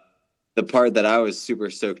uh the part that I was super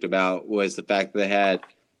stoked about was the fact that they had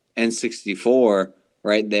N64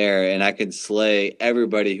 right there, and I could slay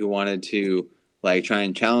everybody who wanted to like try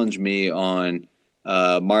and challenge me on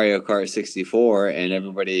Mario Kart 64, and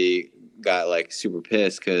everybody got like super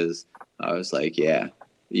pissed because I was like, "Yeah,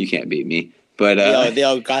 you can't beat me." But they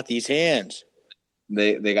all got these hands.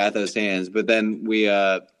 they got those hands. But then we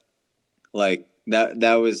like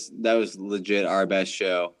that was legit our best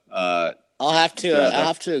show. I'll have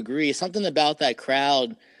to agree. Something about that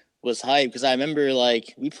crowd was hype because I remember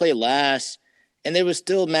like we played last and there was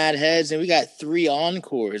still mad heads and we got 3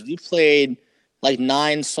 encores. We played like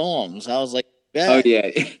 9 songs. I was like, oh yeah,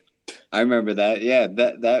 I remember that. Yeah,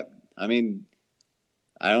 that I mean,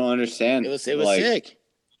 I don't understand. It was like sick.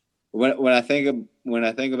 When I think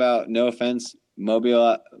about, no offense,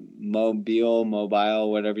 mobile,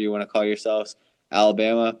 whatever you want to call yourselves,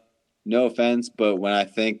 Alabama. No offense, but when I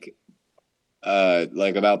think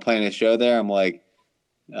like about playing a show there, I'm like,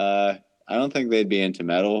 I don't think they'd be into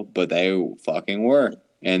metal, but they fucking were,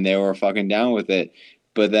 and they were fucking down with it.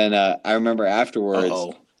 But then I remember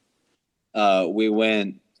afterwards, we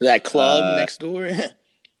went to that club next door.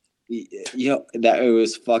 That it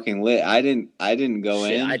was fucking lit. I didn't go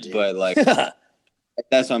Shit, in, I did. but like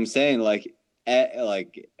that's what I'm saying. Like,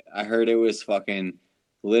 like I heard it was fucking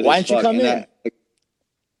lit. Why as didn't fuck. you come in?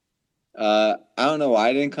 I don't know why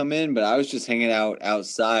I didn't come in, but I was just hanging out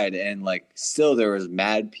outside, and like still there was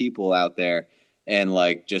mad people out there, and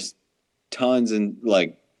like just tons, and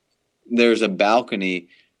like there's a balcony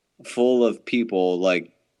full of people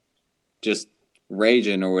like just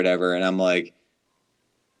raging or whatever, and I'm like,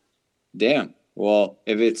 damn. Well,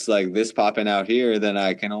 if it's like this popping out here, then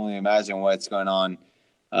I can only imagine what's going on,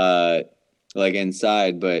 like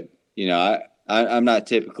inside. But I'm not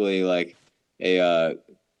typically like a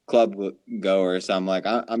club goer, so I'm like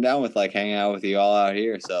I'm down with like hanging out with you all out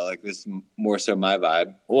here. So like this is more so my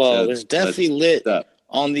vibe. Well, so it was definitely lit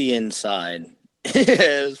on the inside.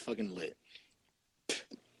 It was fucking lit.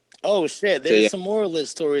 Oh shit! There's some more lit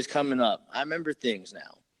stories coming up. I remember things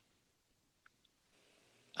now.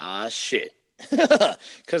 Ah shit!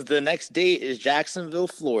 Because the next date is Jacksonville,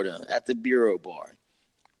 Florida, at the Bureau Bar.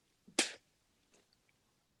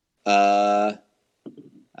 I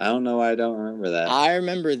don't know why I don't remember that. I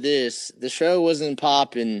remember this. The show wasn't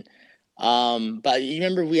popping, but you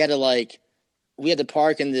remember we had to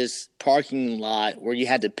park in this parking lot where you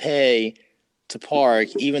had to pay to park.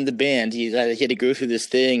 Even the band, you had to go through this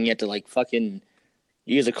thing. You had to like fucking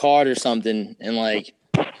use a card or something and like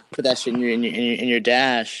put that shit in your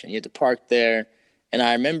dash, and you had to park there. And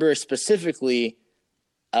I remember specifically,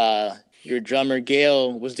 your drummer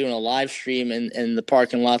Gail was doing a live stream in the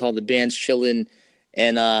parking lot, all the bands chilling,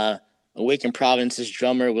 and Awakened Province's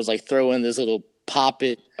drummer was like throwing this little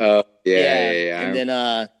poppet. Oh yeah. And then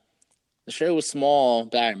the show was small,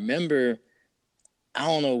 but I remember I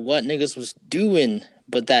don't know what niggas was doing,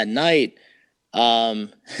 but that night,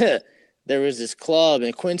 there was this club,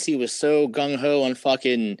 and Quincy was so gung ho on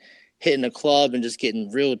fucking hitting a club and just getting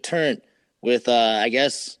real turnt with I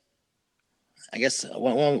guess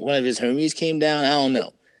one of his homies came down. I don't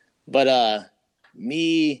know, but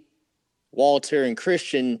me, Walter, and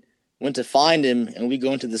Christian went to find him, and we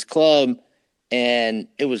go into this club, and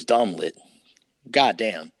it was dumb lit.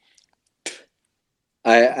 Goddamn.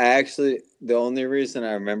 I actually, the only reason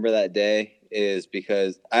I remember that day is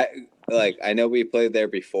because I know we played there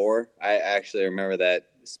before. I actually remember that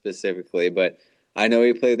specifically, but I know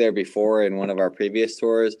we played there before in one of our previous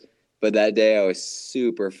tours. But that day I was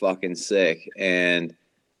super fucking sick, and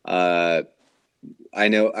I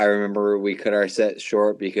remember we cut our set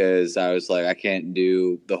short because I was like, I can't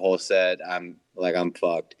do the whole set. I'm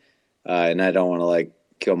fucked, and I don't want to like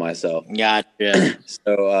kill myself. Gotcha.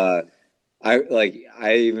 So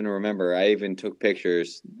I even remember I even took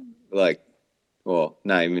pictures, like, well,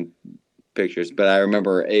 not even pictures, but I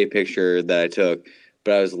remember a picture that I took,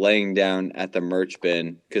 but I was laying down at the merch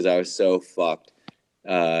bin because I was so fucked,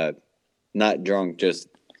 not drunk, just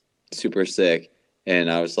super sick, and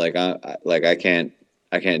I was like, I can't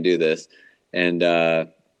do this, and I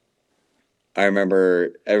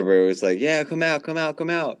remember everybody was like, yeah, come out,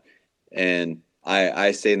 and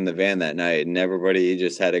I stayed in the van that night, and everybody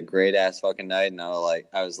just had a great ass fucking night, and I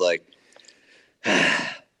was like,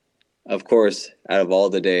 of course, out of all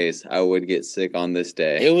the days, I would get sick on this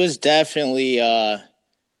day. It was definitely. I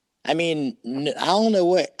don't know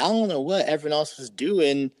what everyone else was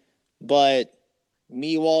doing, but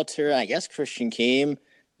me, Walter, I guess Christian came,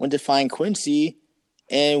 went to find Quincy,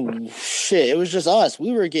 and shit, it was just us.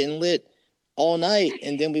 We were getting lit all night,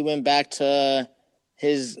 and then we went back to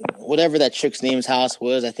his whatever that chick's name's house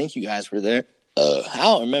was. I think you guys were there. I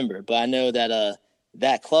don't remember, but I know that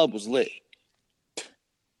that club was lit.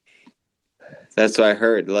 That's what I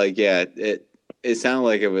heard. Like, yeah, it sounded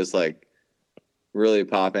like it was like really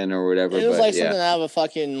popping or whatever. It was but like yeah. something out of a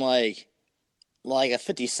fucking like a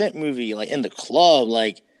 50 Cent movie, like in the club,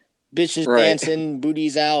 like bitches Right. dancing,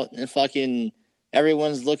 booties out, and fucking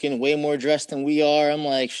everyone's looking way more dressed than we are. I'm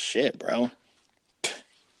like, shit, bro.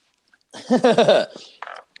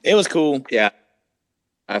 It was cool. Yeah,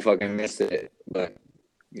 I fucking missed it, but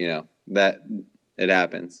you know that it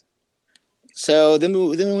happens. So then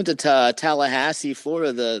we went to Tallahassee,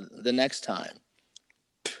 Florida the next time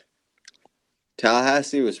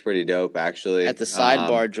Tallahassee was pretty dope, actually. at the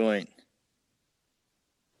Sidebar joint.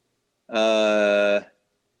 But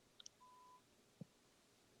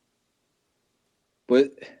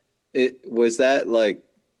it was that like,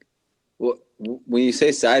 when you say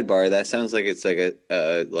Sidebar, that sounds like it's like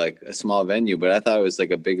a small venue, but I thought it was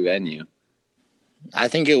like a big venue. I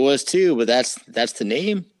think it was too, but that's the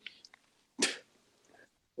name.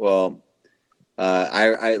 Well,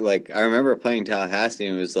 I remember playing Tallahassee,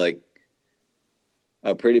 and it was like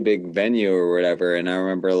a pretty big venue or whatever, and I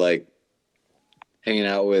remember like hanging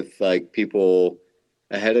out with like people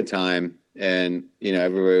ahead of time, and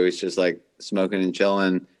everybody was just like smoking and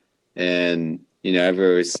chilling, and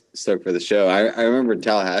everybody was stoked for the show. I remember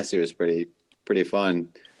Tallahassee was pretty fun.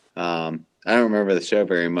 I don't remember the show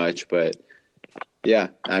very much, but yeah,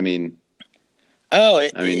 I mean,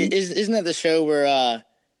 isn't that the show where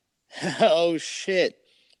oh shit.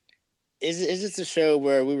 Is this the show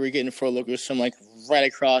where we were getting Four Locos from like right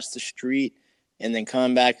across the street and then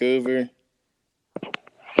coming back over?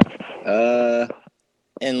 And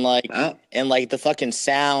the fucking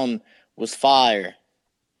sound was fire.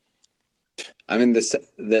 I mean,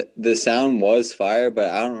 the sound was fire,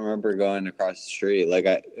 but I don't remember going across the street.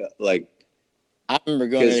 I remember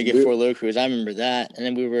going there to get Four Locos. I remember that, and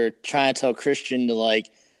then we were trying to tell Christian to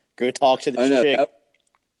like go talk to the chick.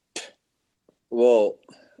 Well,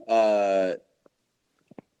 the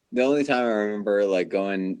only time I remember like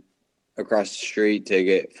going across the street to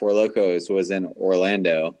get Four Locos was in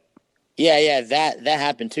Orlando. Yeah, that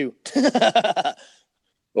happened too.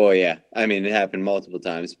 Well, yeah, I mean it happened multiple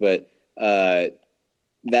times, but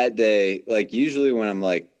that day, like usually when I'm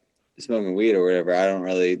like smoking weed or whatever, I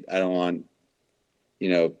don't want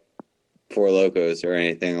Four Locos or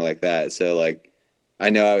anything like that. So like I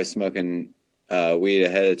know I was smoking weed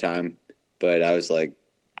ahead of time, but I was like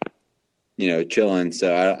chilling.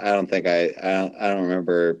 So I don't think I don't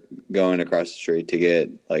remember going across the street to get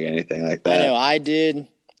like anything like that. I know I did,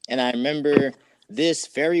 and I remember this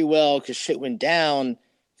very well because shit went down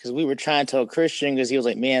because we were trying to tell Christian because he was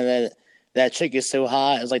like, man, that chick is so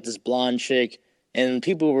hot. It was like this blonde chick, and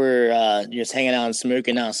people were just hanging out and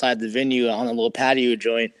smoking outside the venue on a little patio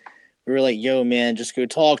joint. We were like, yo, man, just go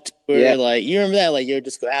talk to her. Yeah. Like, you remember that? Like, yo,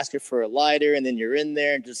 just go ask her for a lighter, and then you're in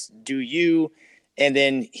there and just do you. And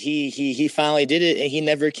then he finally did it, and he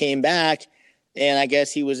never came back. And I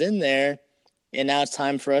guess he was in there, and now it's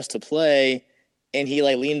time for us to play. And he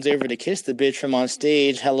like leans over to kiss the bitch from on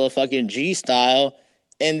stage, hella fucking G style.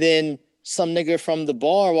 And then some nigga from the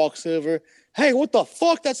bar walks over. Hey, what the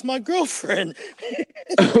fuck? That's my girlfriend.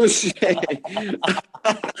 Oh shit!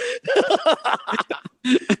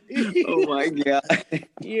 Oh my god!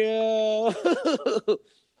 Yeah.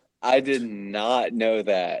 I did not know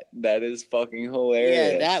that. That is fucking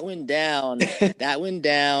hilarious. Yeah, that went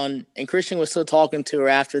down. And Christian was still talking to her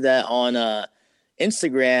after that on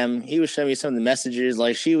Instagram. He was showing me some of the messages.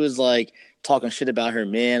 Like, she was like talking shit about her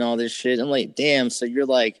man, all this shit. I'm like, damn, so you're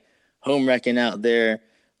like home wrecking out there.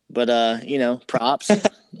 But props.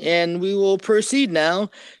 And we will proceed now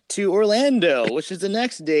to Orlando, which is the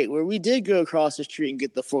next date where we did go across the street and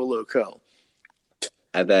get the Four Loko.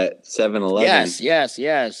 At that 7-Eleven.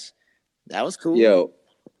 Yes. That was cool. Yo,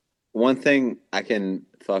 one thing I can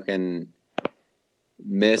fucking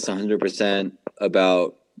miss 100%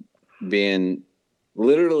 about being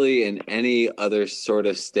literally in any other sort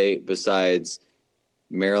of state besides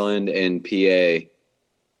Maryland and PA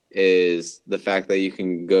is the fact that you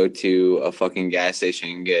can go to a fucking gas station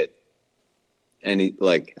and get any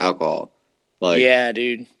like alcohol. Like, yeah,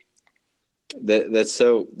 dude. That's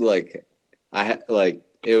so like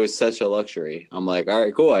it was such a luxury. I'm like, all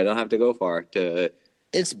right, cool. I don't have to go far to.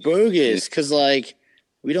 It's bogus because like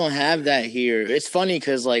we don't have that here. It's funny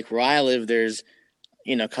because like where I live, there's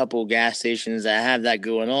a couple gas stations that have that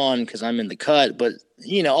going on because I'm in the cut. But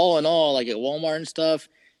all in all, like at Walmart and stuff,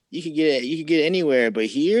 you could get it anywhere. But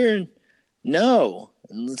here, no.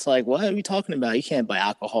 And it's like, what are we talking about? You can't buy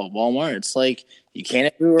alcohol at Walmart. It's like you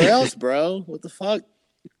can't everywhere else, bro. What the fuck?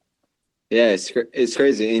 Yeah, it's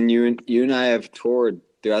crazy. And you and I have toured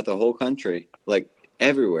throughout the whole country, like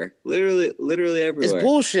everywhere, literally It's everywhere.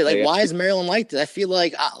 bullshit. Like, Like why is Maryland like that? I feel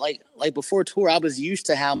like, like before tour, I was used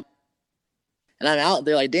to how, and I'm out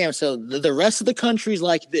there like, damn. So the rest of the country's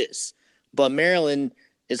like this, but Maryland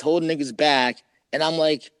is holding niggas back, and I'm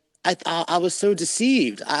like, I was so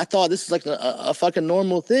deceived. I thought this was like a fucking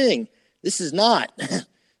normal thing. This is not.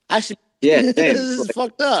 I should. yeah, This same. is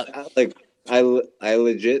fucked up. Like I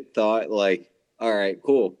legit thought like, all right,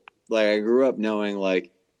 cool. Like I grew up knowing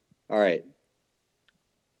like, all right,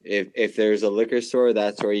 if there's a liquor store,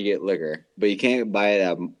 that's where you get liquor, but you can't buy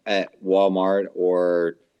it at Walmart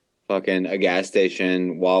or fucking a gas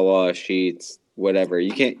station, Wawa, Sheets, whatever.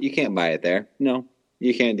 You can't buy it there. No,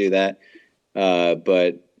 you can't do that.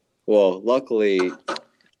 But well, luckily,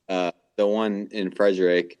 the one in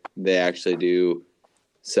Frederick, they actually do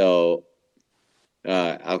sell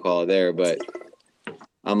alcohol there. But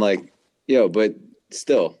I'm like, yo, but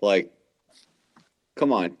still, like,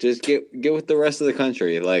 come on, just get with the rest of the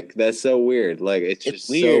country. Like, that's so weird. Like, it's It's just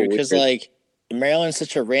so weird because weird. like Maryland's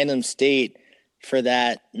such a random state for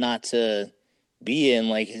that not to be in.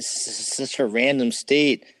 Like it's such a random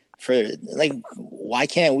state for like why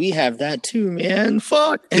can't we have that too, man?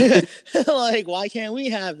 Fuck. Like why can't we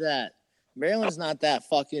have that? Maryland's not that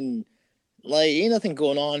fucking like ain't nothing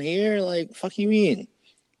going on here. Like fuck you mean?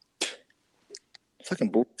 Fucking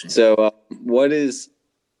bullshit. So, what is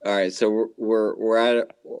all right? So we're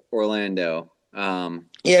at Orlando.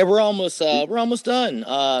 Yeah, we're almost done.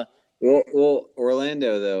 Well,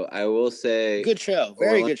 Orlando though, I will say, Good show.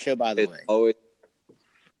 Very Orlando good show by the is way. always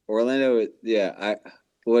Orlando. Yeah,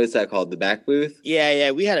 what is that called? The back booth?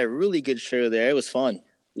 Yeah, we had a really good show there. It was fun.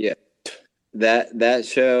 Yeah, that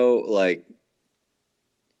show, like,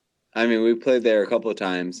 I mean, we played there a couple of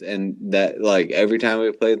times, and that like every time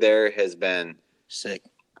we played there has been Sick.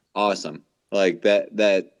 awesome. Like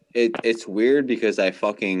it's weird because I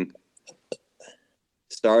fucking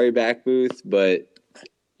sorry back booth, but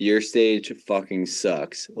your stage fucking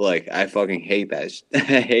sucks. Like I fucking hate that. I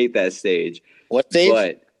hate that stage. What stage?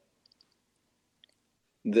 But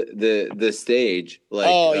the stage, like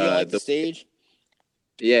Oh, you don't like the stage?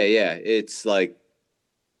 yeah, it's like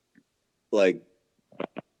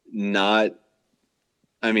not.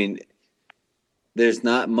 I mean, there's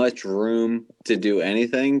not much room to do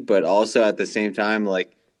anything, but also at the same time,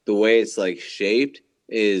 like the way it's like shaped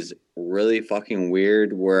is really fucking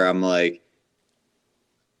weird. Where I'm like,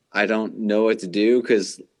 I don't know what to do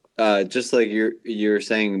because just like you're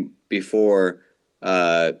saying before,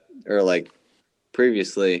 or like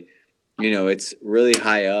previously, it's really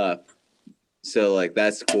high up, so like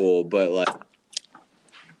that's cool, but like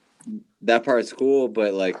that part's cool,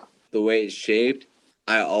 but like the way it's shaped,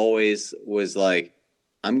 I always was like,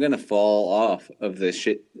 I'm gonna fall off of this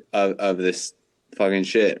shit of this fucking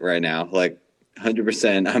shit right now, like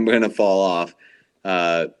 100%. I'm gonna fall off,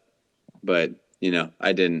 but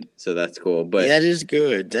I didn't, so that's cool. But Yeah, that is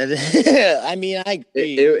good. I mean, I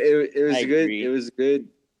agree. it was I good. agree. It was good.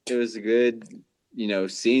 It was a good,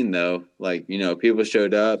 scene though. Like, people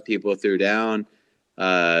showed up, people threw down.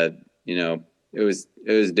 It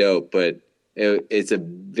was dope, but it's a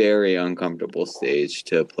very uncomfortable stage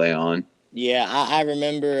to play on. Yeah, I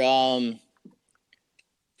remember.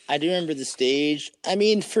 I do remember the stage. I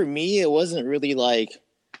mean, for me, it wasn't really like.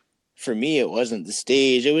 For me, it wasn't the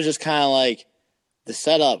stage. It was just kind of like the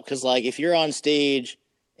setup. Because like, if you're on stage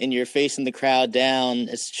and you're facing the crowd down,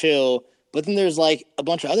 it's chill. But then there's like a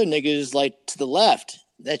bunch of other niggas like to the left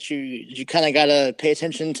that you kind of gotta pay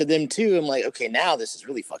attention to them too. I'm like, okay, now this is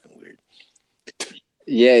really fucking weird.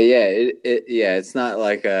 Yeah. Yeah. It's not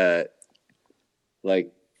like a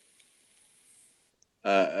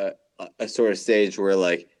a sort of stage where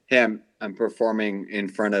like, hey, I'm performing in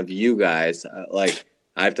front of you guys. Like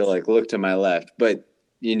I have to like look to my left, but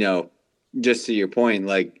just to your point,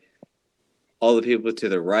 like all the people to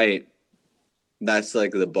the right, that's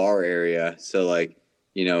like the bar area. So like,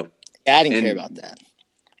 Yeah, I didn't care about that.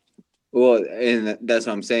 Well, and that's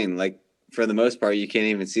what I'm saying. Like for the most part, you can't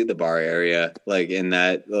even see the bar area. Like in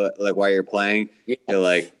that, like while you're playing, Yeah. you're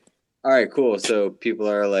like, all right, cool. So people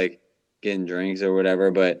are like getting drinks or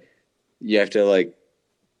whatever, but you have to like,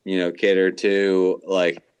 cater to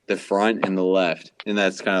like the front and the left, and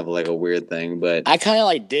that's kind of like a weird thing. But I kind of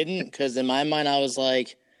like didn't because in my mind I was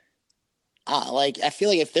like I feel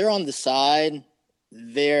like if they're on the side,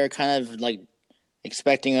 they're kind of like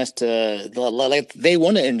expecting us to like they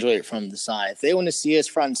want to enjoy it from the side. If they want to see us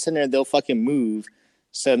front and center, they'll fucking move.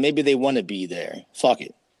 So maybe they want to be there. Fuck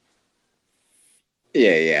it.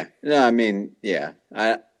 Yeah. No, I mean, yeah.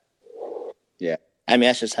 Yeah. I mean,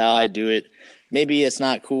 that's just how I do it. Maybe it's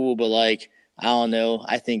not cool, but like, I don't know.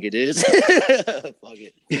 I think it is. Fuck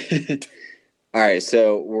it. All right,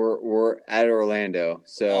 so we're at Orlando.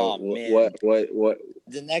 So what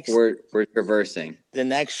the next we're traversing. The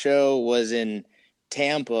next show was in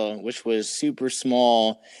Tampa, which was super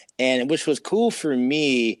small, and which was cool for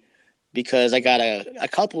me because I got a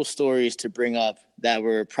couple stories to bring up that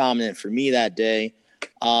were prominent for me that day.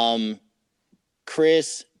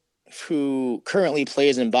 Chris, who currently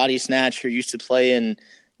plays in Body Snatcher, used to play in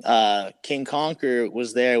King Conquer,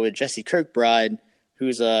 was there with Jesse Kirkbride,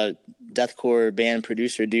 who's a deathcore band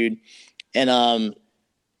producer dude. And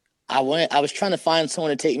I was trying to find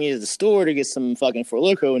someone to take me to the store to get some fucking Four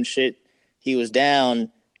Loko and shit. He was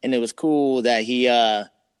down, and it was cool that he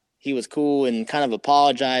was cool and kind of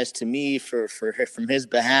apologized to me from his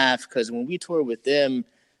behalf, because when we toured with them,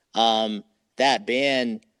 that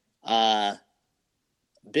band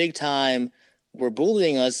big time were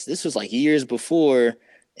bullying us. This was like years before,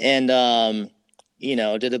 and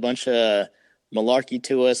did a bunch of malarkey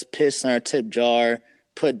to us, pissed in our tip jar,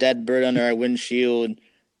 put dead bird under our windshield.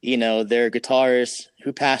 Their guitarist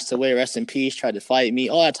who passed away, rest in peace, tried to fight me,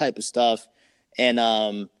 all that type of stuff.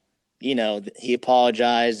 And he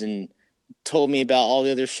apologized and told me about all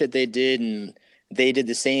the other shit they did, and they did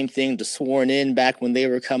the same thing to Sworn In back when they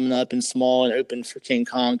were coming up in small and open for King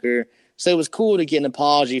Conquer. So it was cool to get an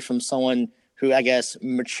apology from someone who, I guess,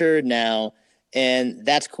 matured now, and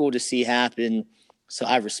that's cool to see happen. So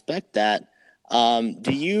I respect that.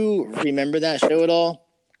 Do you remember that show at all?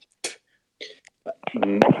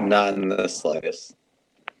 Not in the slightest.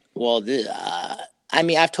 Well,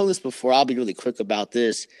 I've told this before. I'll be really quick about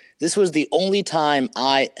this. This was the only time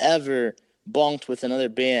I ever bonked with another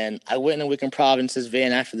band. I went in Wickham Province's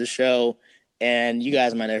van after the show, and you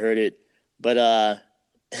guys might have heard it, but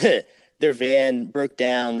their van broke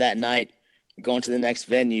down that night going to the next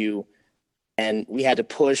venue, and we had to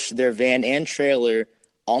push their van and trailer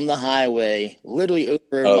on the highway, literally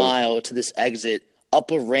over a mile to this exit,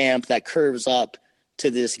 up a ramp that curves up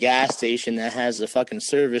to this gas station that has a fucking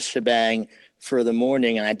service shebang for the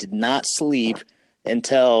morning. And I did not sleep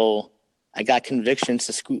until I got convictions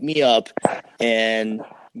to scoop me up and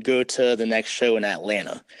go to the next show in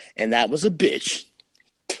Atlanta. And that was a bitch.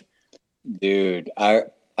 Dude, I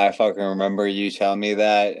fucking remember you telling me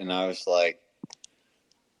that, and I was like,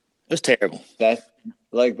 it was terrible. That's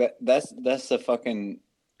a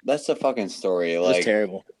fucking story. Like, was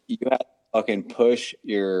terrible. You had to fucking push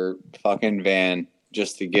your fucking van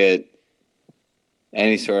just to get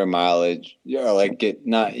any sort of mileage, or like get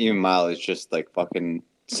not even mileage, just like fucking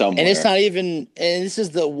somewhere. And it's not even. And this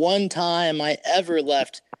is the one time I ever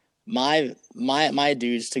left my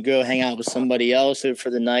dudes to go hang out with somebody else for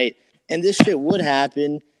the night. And this shit would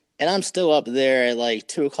happen, and I'm still up there at like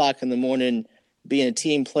 2:00 in the morning, being a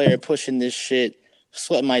team player, pushing this shit,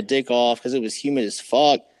 sweating my dick off because it was humid as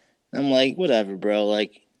fuck. I'm like, whatever, bro.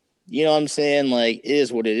 Like, you know what I'm saying? Like, it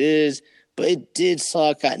is what it is. But it did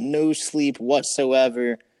suck. Got no sleep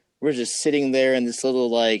whatsoever. We're just sitting there in this little,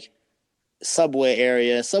 like, subway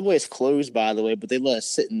area. Subway's closed, by the way, but they let us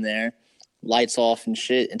sit in there, lights off and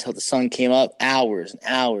shit, until the sun came up. Hours and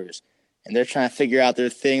hours. And they're trying to figure out their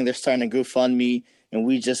thing. They're starting to GoFundMe, and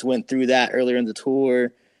we just went through that earlier in the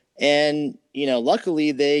tour. And,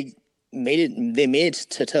 luckily they made it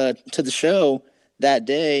to the show that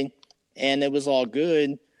day, and it was all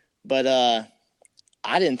good. But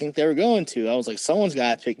I didn't think they were going to. I was like, someone's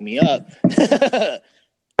got to pick me up.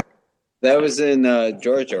 That was in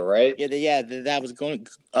Georgia, right? Yeah, that was going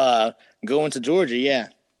to Georgia, yeah.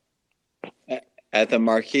 At the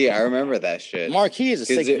Marquee, I remember that shit. Marquee is a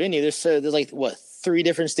sick venue. There's like, what, 3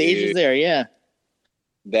 different stages there, yeah.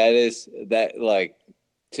 That like,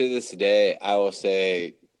 to this day, I will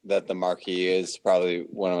say that the Marquee is probably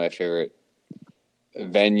one of my favorite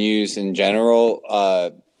venues in general.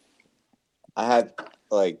 I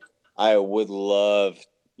would love,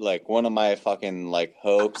 like, one of my fucking like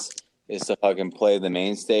hopes is to fucking play the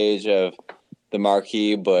main stage of the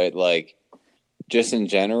Marquee, but like, just in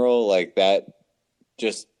general, like that,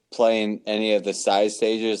 just playing any of the side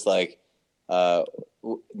stages, like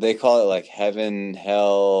they call it like heaven,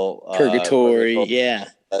 hell, purgatory, yeah,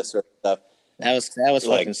 that sort of stuff. That was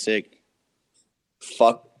like, fucking sick.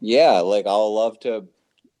 Fuck yeah! Like, I'll love to.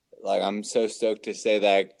 Like, I'm so stoked to say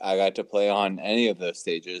that I got to play on any of those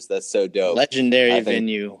stages. That's so dope. Legendary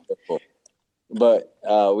venue. But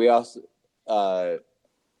we also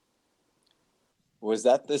Was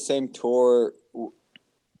that the same tour?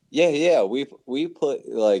 Yeah. We play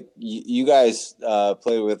like you guys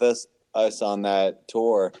played with us on that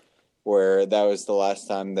tour, where that was the last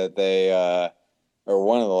time that they or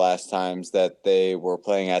one of the last times that they were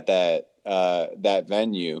playing at that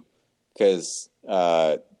venue, because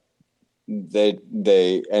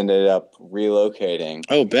they ended up relocating.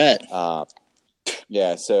 Oh, bet.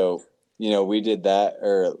 Yeah, so we did that,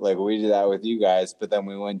 or like we did that with you guys, but then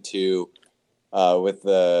we went to with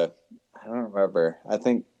the I don't remember. I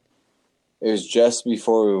think it was just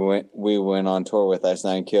before we went on tour with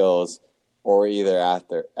Ice9 Kills, or either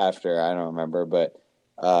after I don't remember, but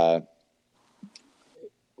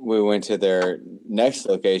we went to their next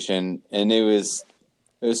location, and it was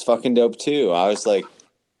fucking dope too. I was like,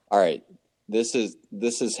 all right, this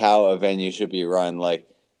is how a venue should be run. Like,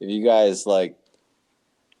 if you guys like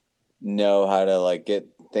know how to like get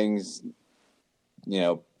things,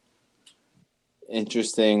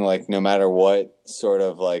 interesting, like no matter what sort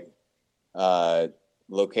of like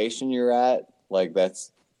location you're at, like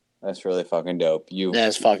that's really fucking dope.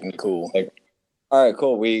 That's fucking cool. Like, all right,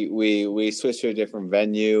 cool. We switched to a different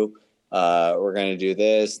venue. We're gonna do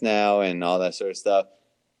this now and all that sort of stuff.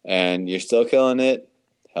 And you're still killing it.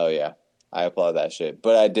 Hell yeah, I applaud that shit.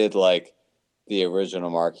 But I did like the original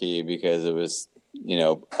Marquee because it was,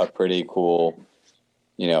 a pretty cool,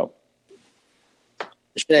 It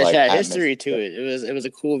had history to it. It was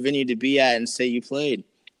a cool venue to be at and say you played.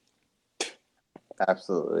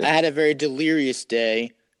 Absolutely. I had a very delirious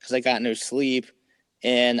day because I got no sleep,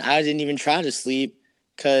 and I didn't even try to sleep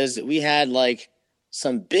because we had like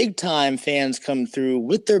some big time fans come through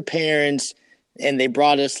with their parents, and they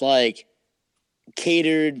brought us like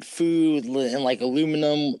catered food and like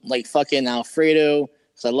aluminum, like fucking Alfredo,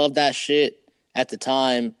 because I love that shit at the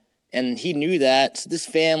time. And he knew that. So this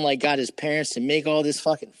fan like got his parents to make all this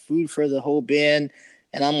fucking food for the whole band.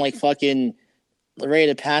 And I'm like fucking ready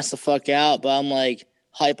to pass the fuck out, but I'm like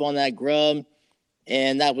hype on that grub.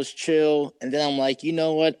 And that was chill. And then I'm like, you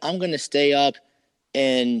know what? I'm going to stay up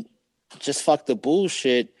and just fuck the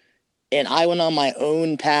bullshit. And I went on my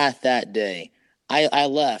own path that day. I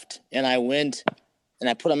left and I went and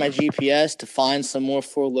I put on my GPS to find some more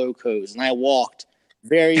Four Locos. And I walked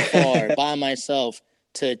very far by myself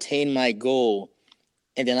to attain my goal.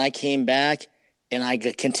 And then I came back and I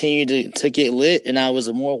continued to get lit, and I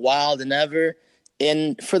was more wild than ever.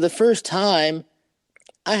 And for the first time,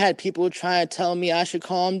 I had people trying to tell me I should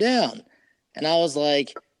calm down. And I was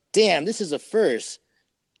like, damn, this is a first.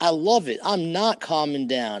 I love it. I'm not calming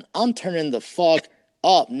down. I'm turning the fuck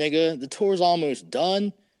up, nigga. The tour's almost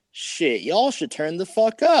done. Shit, y'all should turn the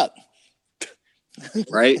fuck up.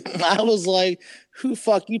 Right? I was like, who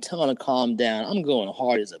fuck you telling to calm down? I'm going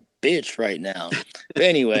hard as a bitch right now. But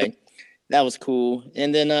anyway, that was cool.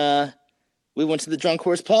 And then we went to the Drunk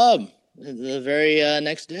Horse Pub the very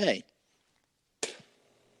next day.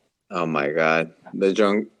 Oh my god, the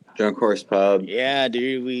drunk horse pub. Yeah,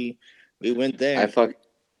 dude, we went there.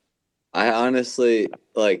 I honestly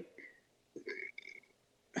like.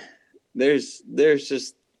 There's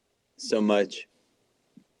just so much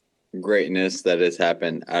greatness that has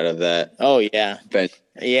happened out of that. Oh yeah, but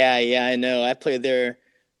yeah, I know. I played there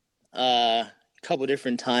a couple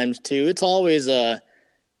different times too. It's always a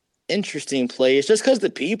interesting place, just because the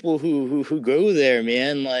people who go there,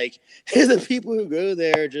 man, like the people who go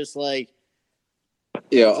there, just like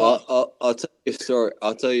yeah. I'll tell you a story.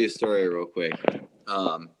 I'll tell you a story real quick.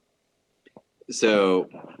 So,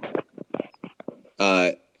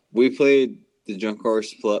 we played the Drunk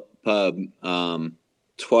Horse Pub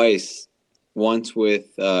twice. Once with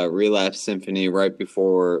Relapse Symphony right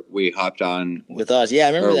before we hopped on with us. Yeah,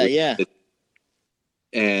 I remember that. Yeah.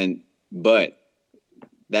 But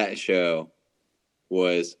that show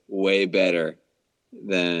was way better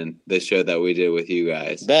than the show that we did with you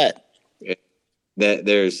guys. Bet. That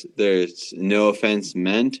there's no offense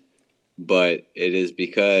meant, but it is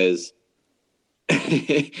because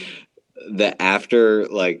the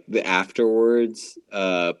afterwards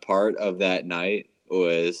part of that night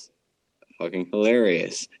was fucking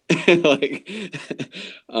hilarious. Like,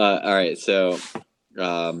 all right, so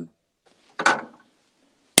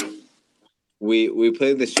we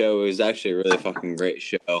played the show. It was actually a really fucking great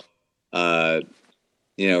show.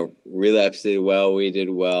 Relapse did well, we did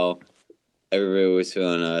well, everybody was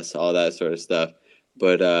feeling us, all that sort of stuff.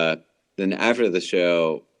 But then after the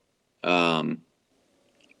show, on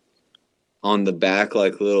the back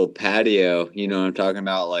like little patio, you know what I'm talking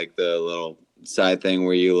about, like the little side thing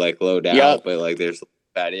where you like load out, but like there's a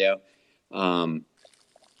patio.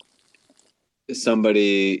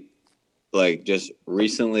 Somebody like just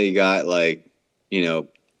recently got like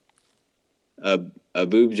a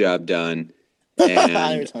boob job done, I know what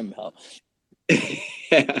and you're talking about.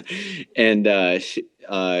 yeah, and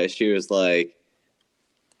she was like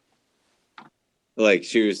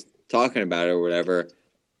she was talking about it or whatever,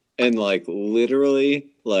 and like literally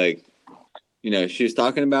like she was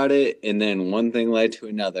talking about it, and then one thing led to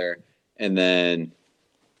another, and then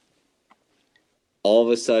all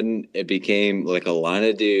of a sudden it became like a line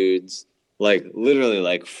of dudes, like literally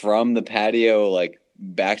like from the patio, like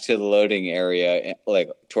back to the loading area, like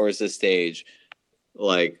towards the stage,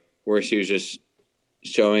 like where she was just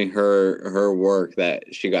showing her work that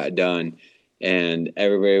she got done, and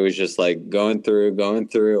everybody was just like going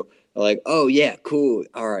through, like, oh yeah, cool,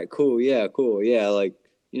 all right, cool, yeah, like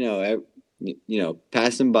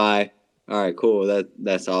passing by, all right, cool,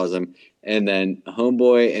 that's awesome. And then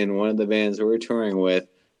homeboy in one of the bands we were touring with,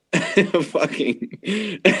 fucking,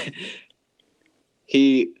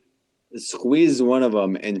 he squeezed one of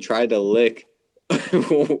them and tried to lick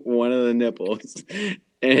one of the nipples,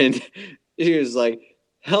 and she was like,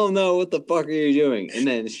 hell no, what the fuck are you doing? And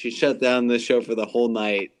then she shut down the show for the whole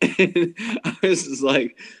night. And I was just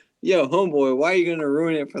like, yo, homeboy, why are you gonna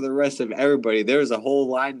ruin it for the rest of everybody? There's a whole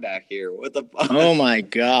line back here. What the fuck? Oh my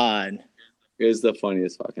god. It was the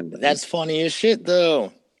funniest fucking thing. That's funny as shit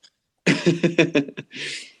though.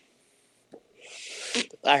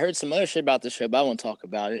 I heard some other shit about the show, but I won't talk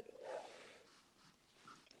about it.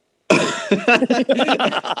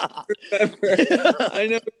 I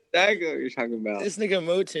know exactly what you're talking about. This nigga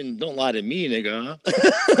Moten, don't lie to me, nigga.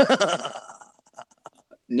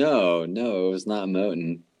 No, it was not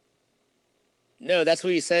Moten. No, that's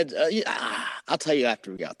what he said. I'll tell you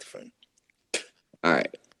after we got the phone. All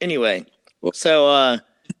right. Anyway, well. So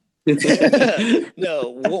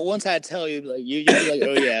no, once I tell you, like you'd be like,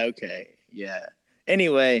 oh yeah, okay, yeah.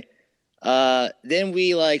 Anyway, then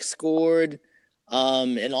we like scored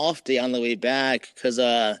an off day on the way back because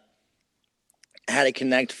I had to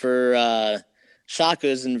connect for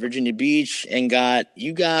Shaka's in Virginia Beach and got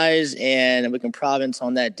you guys and Wickham Province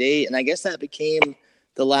on that date, and I guess that became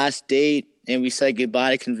the last date, and we said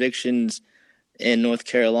goodbye to Convictions in North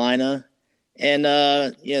Carolina, and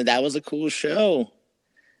that was a cool show.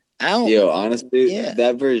 Honestly,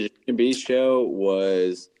 that Virginia Beach show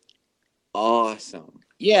was awesome.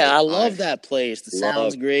 Yeah, I love that place. The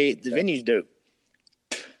sound's great. The venue's dope.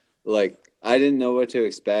 Like, I didn't know what to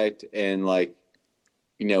expect, and like,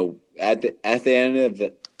 at the end of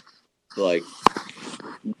the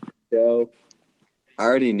show, I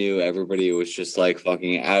already knew everybody was just like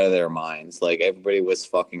fucking out of their minds. Like, everybody was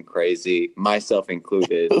fucking crazy, myself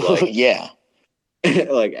included. Like, yeah,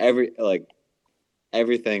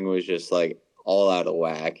 everything was just like all out of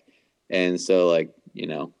whack, and so like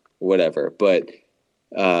whatever. But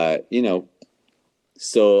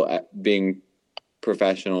still being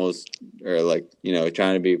professionals, or like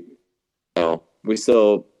trying to be, we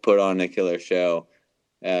still put on a killer show.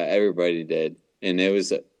 Everybody did, and it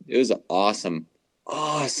was an awesome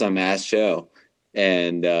ass show.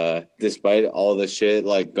 And despite all the shit,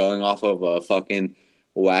 like going off of a fucking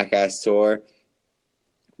whack ass tour,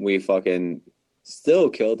 we fucking still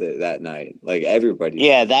killed it that night. Like, everybody.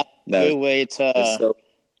 Yeah, that's a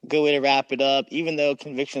good way to wrap it up. Even though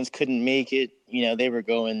Convictions couldn't make it, they were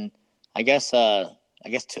going, I guess to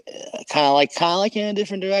kind of like in a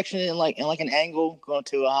different direction, and like an angle going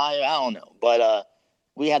to Ohio. I don't know, but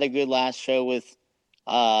we had a good last show with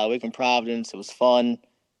Wickham Providence. It was fun,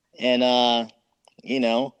 and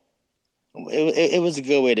it was a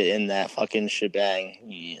good way to end that fucking shebang.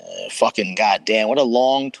 Yeah, fucking goddamn, what a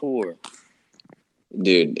long tour.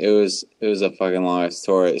 Dude, it was a fucking long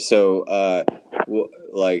tour. So,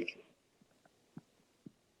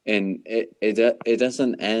 and it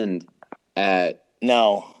doesn't end at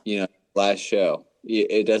last show.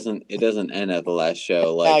 It doesn't end at the last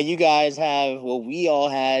show. Like, now you guys have, we all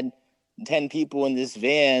had 10 people in this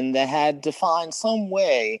van that had to find some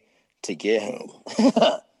way to get home.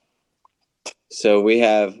 So we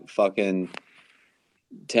have fucking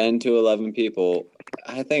 10 to 11 people.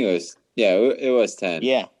 I think it was 10.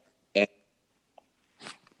 Yeah. And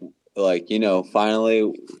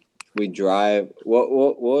finally we drive. What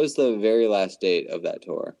was the very last date of that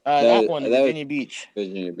tour? Virginia Beach.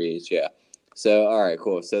 Virginia Beach, yeah. So, all right,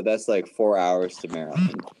 cool. So that's like 4 hours to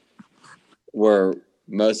Maryland, where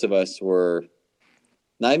most of us were,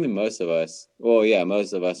 not even most of us. Well, yeah,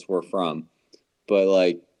 most of us were from, but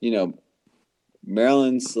like,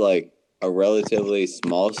 Maryland's like a relatively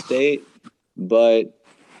small state, but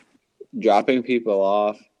dropping people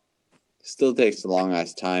off still takes a long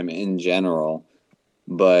ass time in general.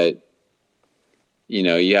 But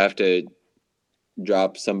you have to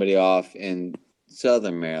drop somebody off in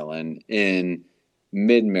Southern Maryland, in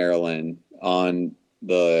Mid Maryland, on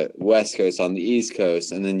the West Coast, on the East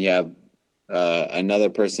Coast, and then you have another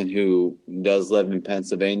person who does live in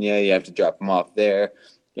Pennsylvania. You have to drop them off there.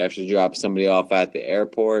 You have to drop somebody off at the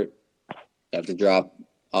airport. You have to drop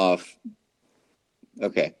off.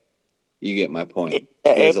 Okay, you get my point.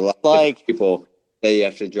 There's a lot of like people that you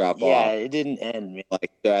have to drop off. Yeah, it didn't end, man.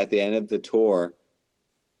 Like, so at the end of the tour,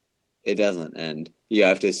 it doesn't end. You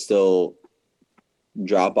have to still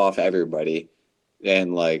drop off everybody.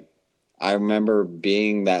 And like, I remember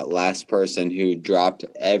being that last person who dropped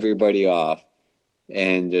everybody off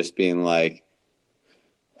and just being like,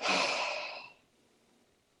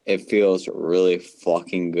 it feels really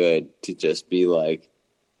fucking good to just be like,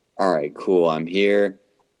 all right, cool, I'm here,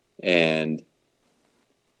 and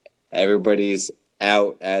everybody's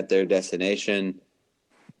out at their destination,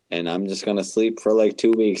 and I'm just gonna sleep for like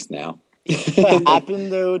 2 weeks now. What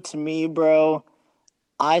happened though to me, bro?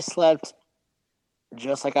 I slept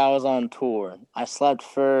just like I was on tour. I slept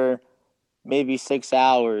for maybe 6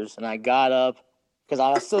 hours, and I got up because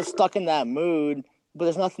I was still stuck in that mood. But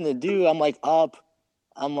there's nothing to do. I'm like up.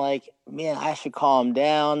 I'm like, man, I should calm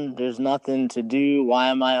down. There's nothing to do. Why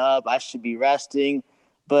am I up? I should be resting.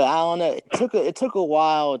 But I don't know. It took a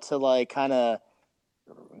while to like kind of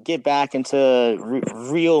get back into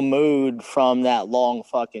real mood from that long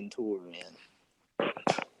fucking tour, man.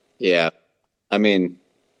 Yeah, I mean,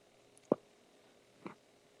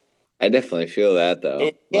 I definitely feel that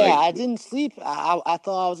though. I didn't sleep. I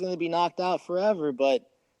thought I was gonna be knocked out forever, but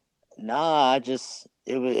nah.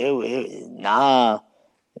 Nah.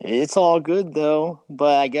 It's all good though.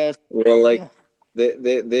 But I guess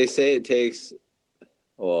they say it takes.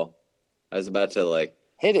 Well, I was about to like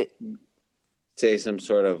hit it. Say some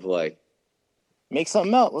sort of like make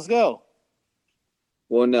something out. Let's go.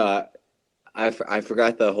 Well, no, I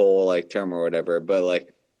forgot the whole like term or whatever, but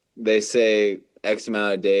like they say X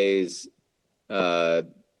amount of days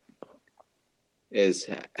is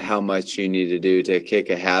how much you need to do to kick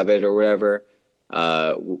a habit or whatever.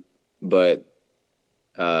 But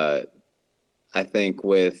I think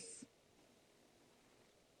with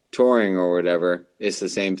touring or whatever, it's the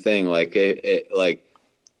same thing. Like like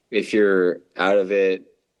if you're out of it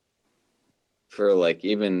for like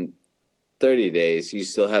even 30 days, you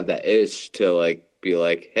still have that itch to like be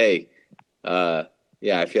like, hey,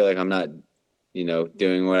 yeah, I feel like I'm not,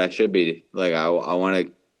 doing what I should be. Like I want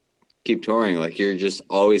to keep touring. Like you're just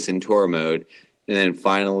always in tour mode. And then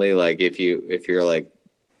finally, like if you're like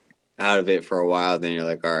out of it for a while, then you're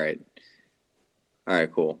like, all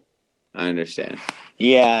right, cool. I understand.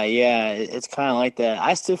 Yeah, it's kind of like that.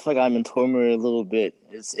 I still feel like I'm in tour mode a little bit.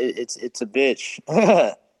 It's a bitch.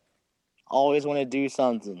 Always want to do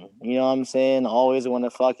something. You know what I'm saying? Always want to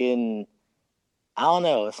fucking, I don't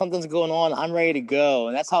know. If something's going on, I'm ready to go.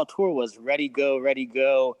 And that's how tour was. Ready,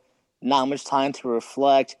 go. Not much time to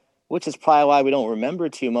reflect, which is probably why we don't remember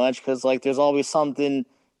too much, because like there's always something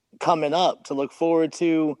coming up to look forward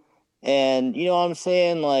to. And you know what I'm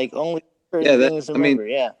saying? Like only certain things to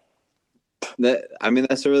remember.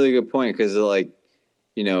 That's a really good point, because like,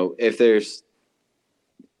 if there's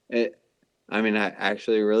I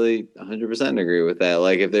actually really 100% agree with that.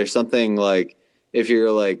 Like if there's something like, if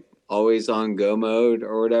you're like always on go mode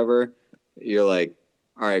or whatever, you're like,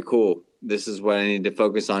 all right, cool, this is what I need to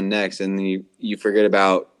focus on next, and then you forget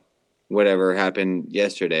about whatever happened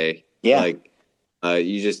yesterday. Like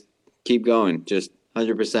you just keep going, just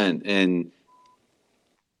 100%. And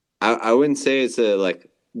I wouldn't say it's a like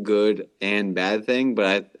good and bad thing,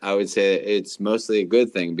 but I would say it's mostly a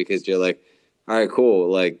good thing, because you're like, all right, cool,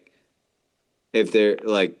 like if they're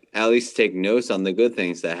like, at least take notes on the good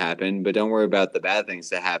things that happen, but don't worry about the bad things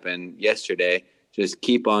that happened yesterday. Just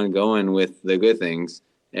keep on going with the good things,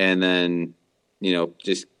 and then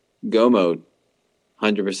just go mode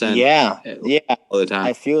 100%. Yeah all the time.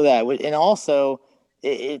 I feel that. And also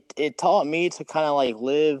it taught me to kind of like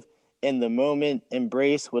live in the moment,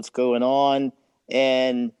 embrace what's going on,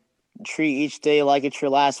 and treat each day like it's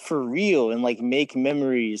your last for real, and like make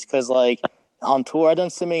memories. Because like on tour, I've done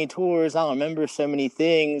so many tours, I don't remember so many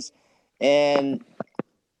things, and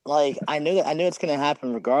like I know it's gonna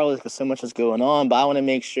happen regardless, because so much is going on. But I want to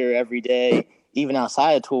make sure every day, even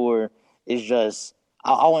outside of tour, is just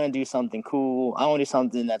I want to do something cool. I want to do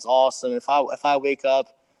something that's awesome. If I wake up,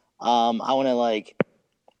 I want to like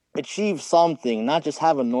achieve something, not just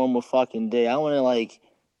have a normal fucking day. I want to like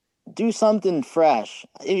do something fresh,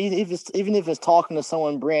 even if it's talking to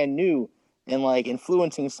someone brand new and like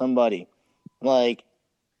influencing somebody. Like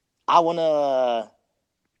I want to.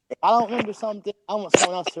 If I don't remember something, I want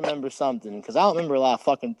someone else to remember something, because I don't remember a lot of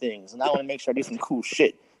fucking things, and I want to make sure I do some cool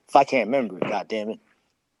shit If I can't remember it, God damn it.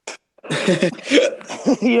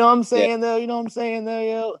 You know what I'm saying, though? You know what I'm saying, though,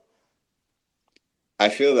 yo? I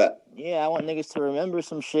feel that. Yeah, I want niggas to remember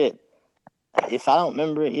some shit. If I don't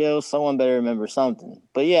remember it, yo, someone better remember something.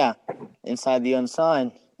 But yeah, Inside the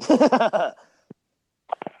Unsigned. Hell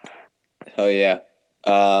yeah.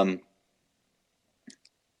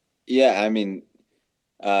 Yeah, I mean,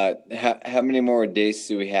 how many more dates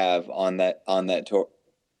do we have on that tour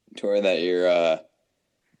that you're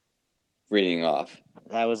reading off?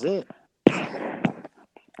 That was it. That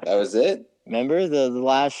was it? Remember the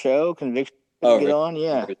last show, Conviction Oh, to get on?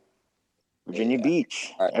 Yeah. Virginia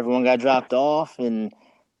Beach. All right. Everyone got dropped off, and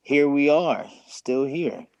here we are, still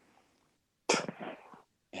here.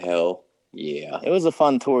 Hell yeah. It was a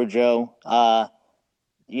fun tour, Joe.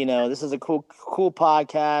 You know, this is a cool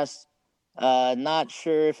podcast. Not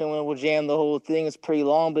sure if anyone will jam the whole thing. It's pretty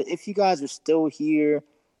long, but if you guys are still here,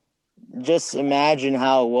 just imagine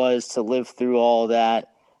how it was to live through all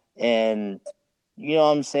that. And you know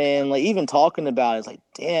what I'm saying? Like, even talking about it, it's like,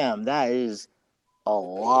 damn, that is a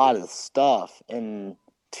lot of stuff in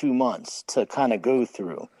 2 months to kind of go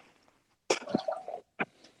through.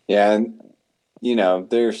 Yeah, and you know,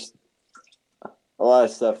 there's a lot of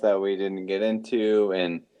stuff that we didn't get into,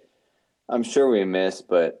 and I'm sure we missed,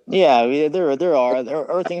 but yeah, there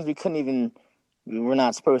are things we were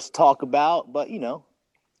not supposed to talk about, but you know,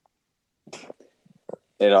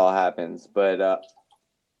 it all happens. But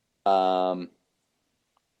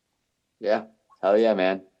yeah, hell yeah,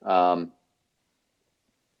 man.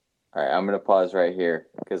 All right, I'm gonna pause right here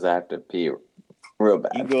because I have to pee real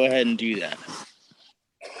bad. You go ahead and do that.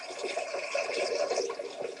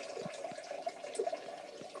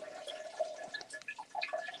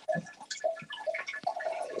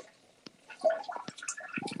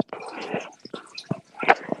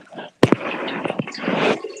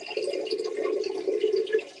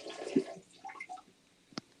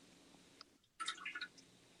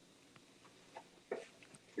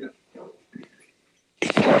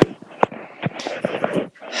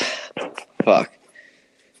 Fuck.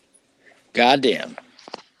 Goddamn.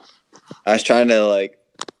 I was trying to like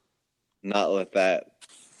not let that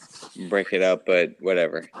break it up, but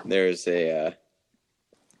whatever. There's a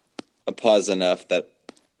pause enough that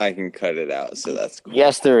I can cut it out, so that's cool.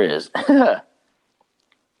 Yes, there is. All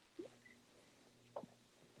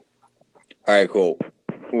right, cool.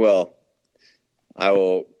 Well, I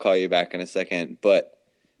will call you back in a second, but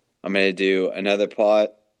I'm gonna do another pause,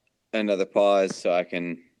 so I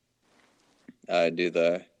can do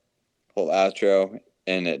the whole outro,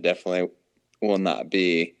 and it definitely will not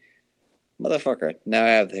be motherfucker. Now I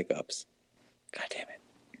have the hiccups. God damn it.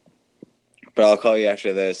 But I'll call you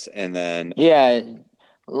after this, and then Yeah.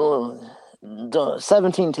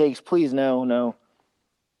 17 takes, please. No.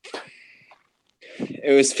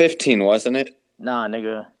 it was 15, wasn't it? Nah,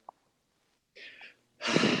 nigga.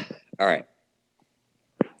 All right.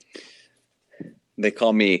 They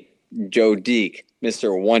call me Joe Deek,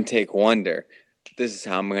 Mr. One Take Wonder. This is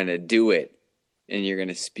how I'm going to do it. And you're going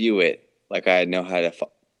to spew it like I know how to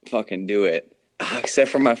fucking do it.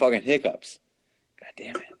 Except for my fucking hiccups. God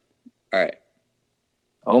damn it. All right.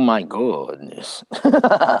 Oh, my goodness.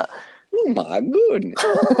 Oh, my goodness.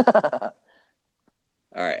 All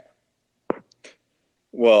right.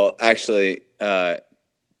 Well, actually,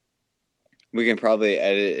 we can probably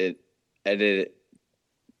edit it.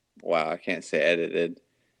 Wow, I can't say edited.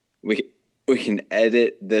 We can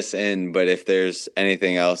edit this in, but if there's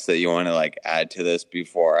anything else that you want to like add to this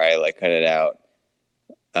before I like cut it out,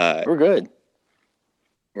 we're good.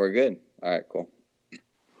 We're good. All right, cool.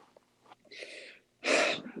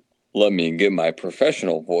 Let me get my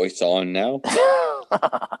professional voice on now.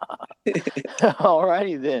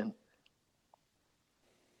 Alrighty then.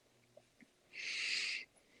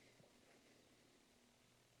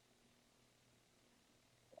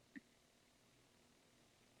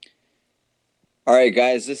 All right,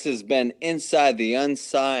 guys, this has been Inside the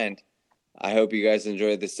Unsigned. I hope you guys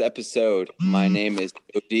enjoyed this episode. My name is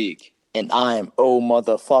Joe Deek. And I'm O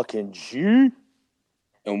motherfucking G.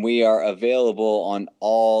 And we are available on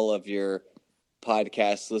all of your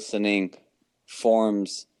podcast listening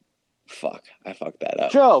forms. Fuck, I fucked that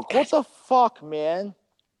up. Joke, what the fuck, man?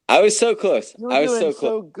 I was so close. You were doing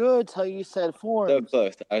so good till you said forms. So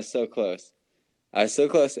close. I was so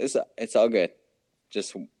close. It's all good.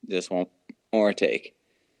 Just one more take.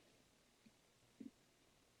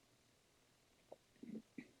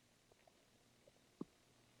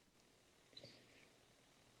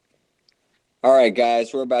 All right,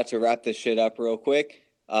 guys, we're about to wrap this shit up real quick.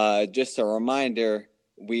 Just a reminder,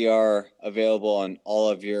 we are available on all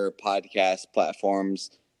of your podcast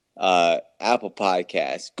platforms. Apple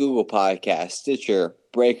Podcasts, Google Podcasts, Stitcher,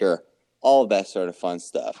 Breaker, all of that sort of fun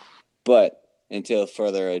stuff. But until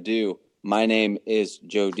further ado, my name is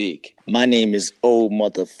Joe Deek. My name is O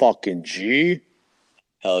motherfucking G.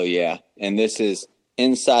 Hell yeah. And this is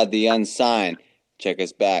Inside the Unsigned. Check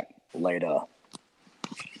us back Later.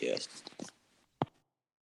 Yes.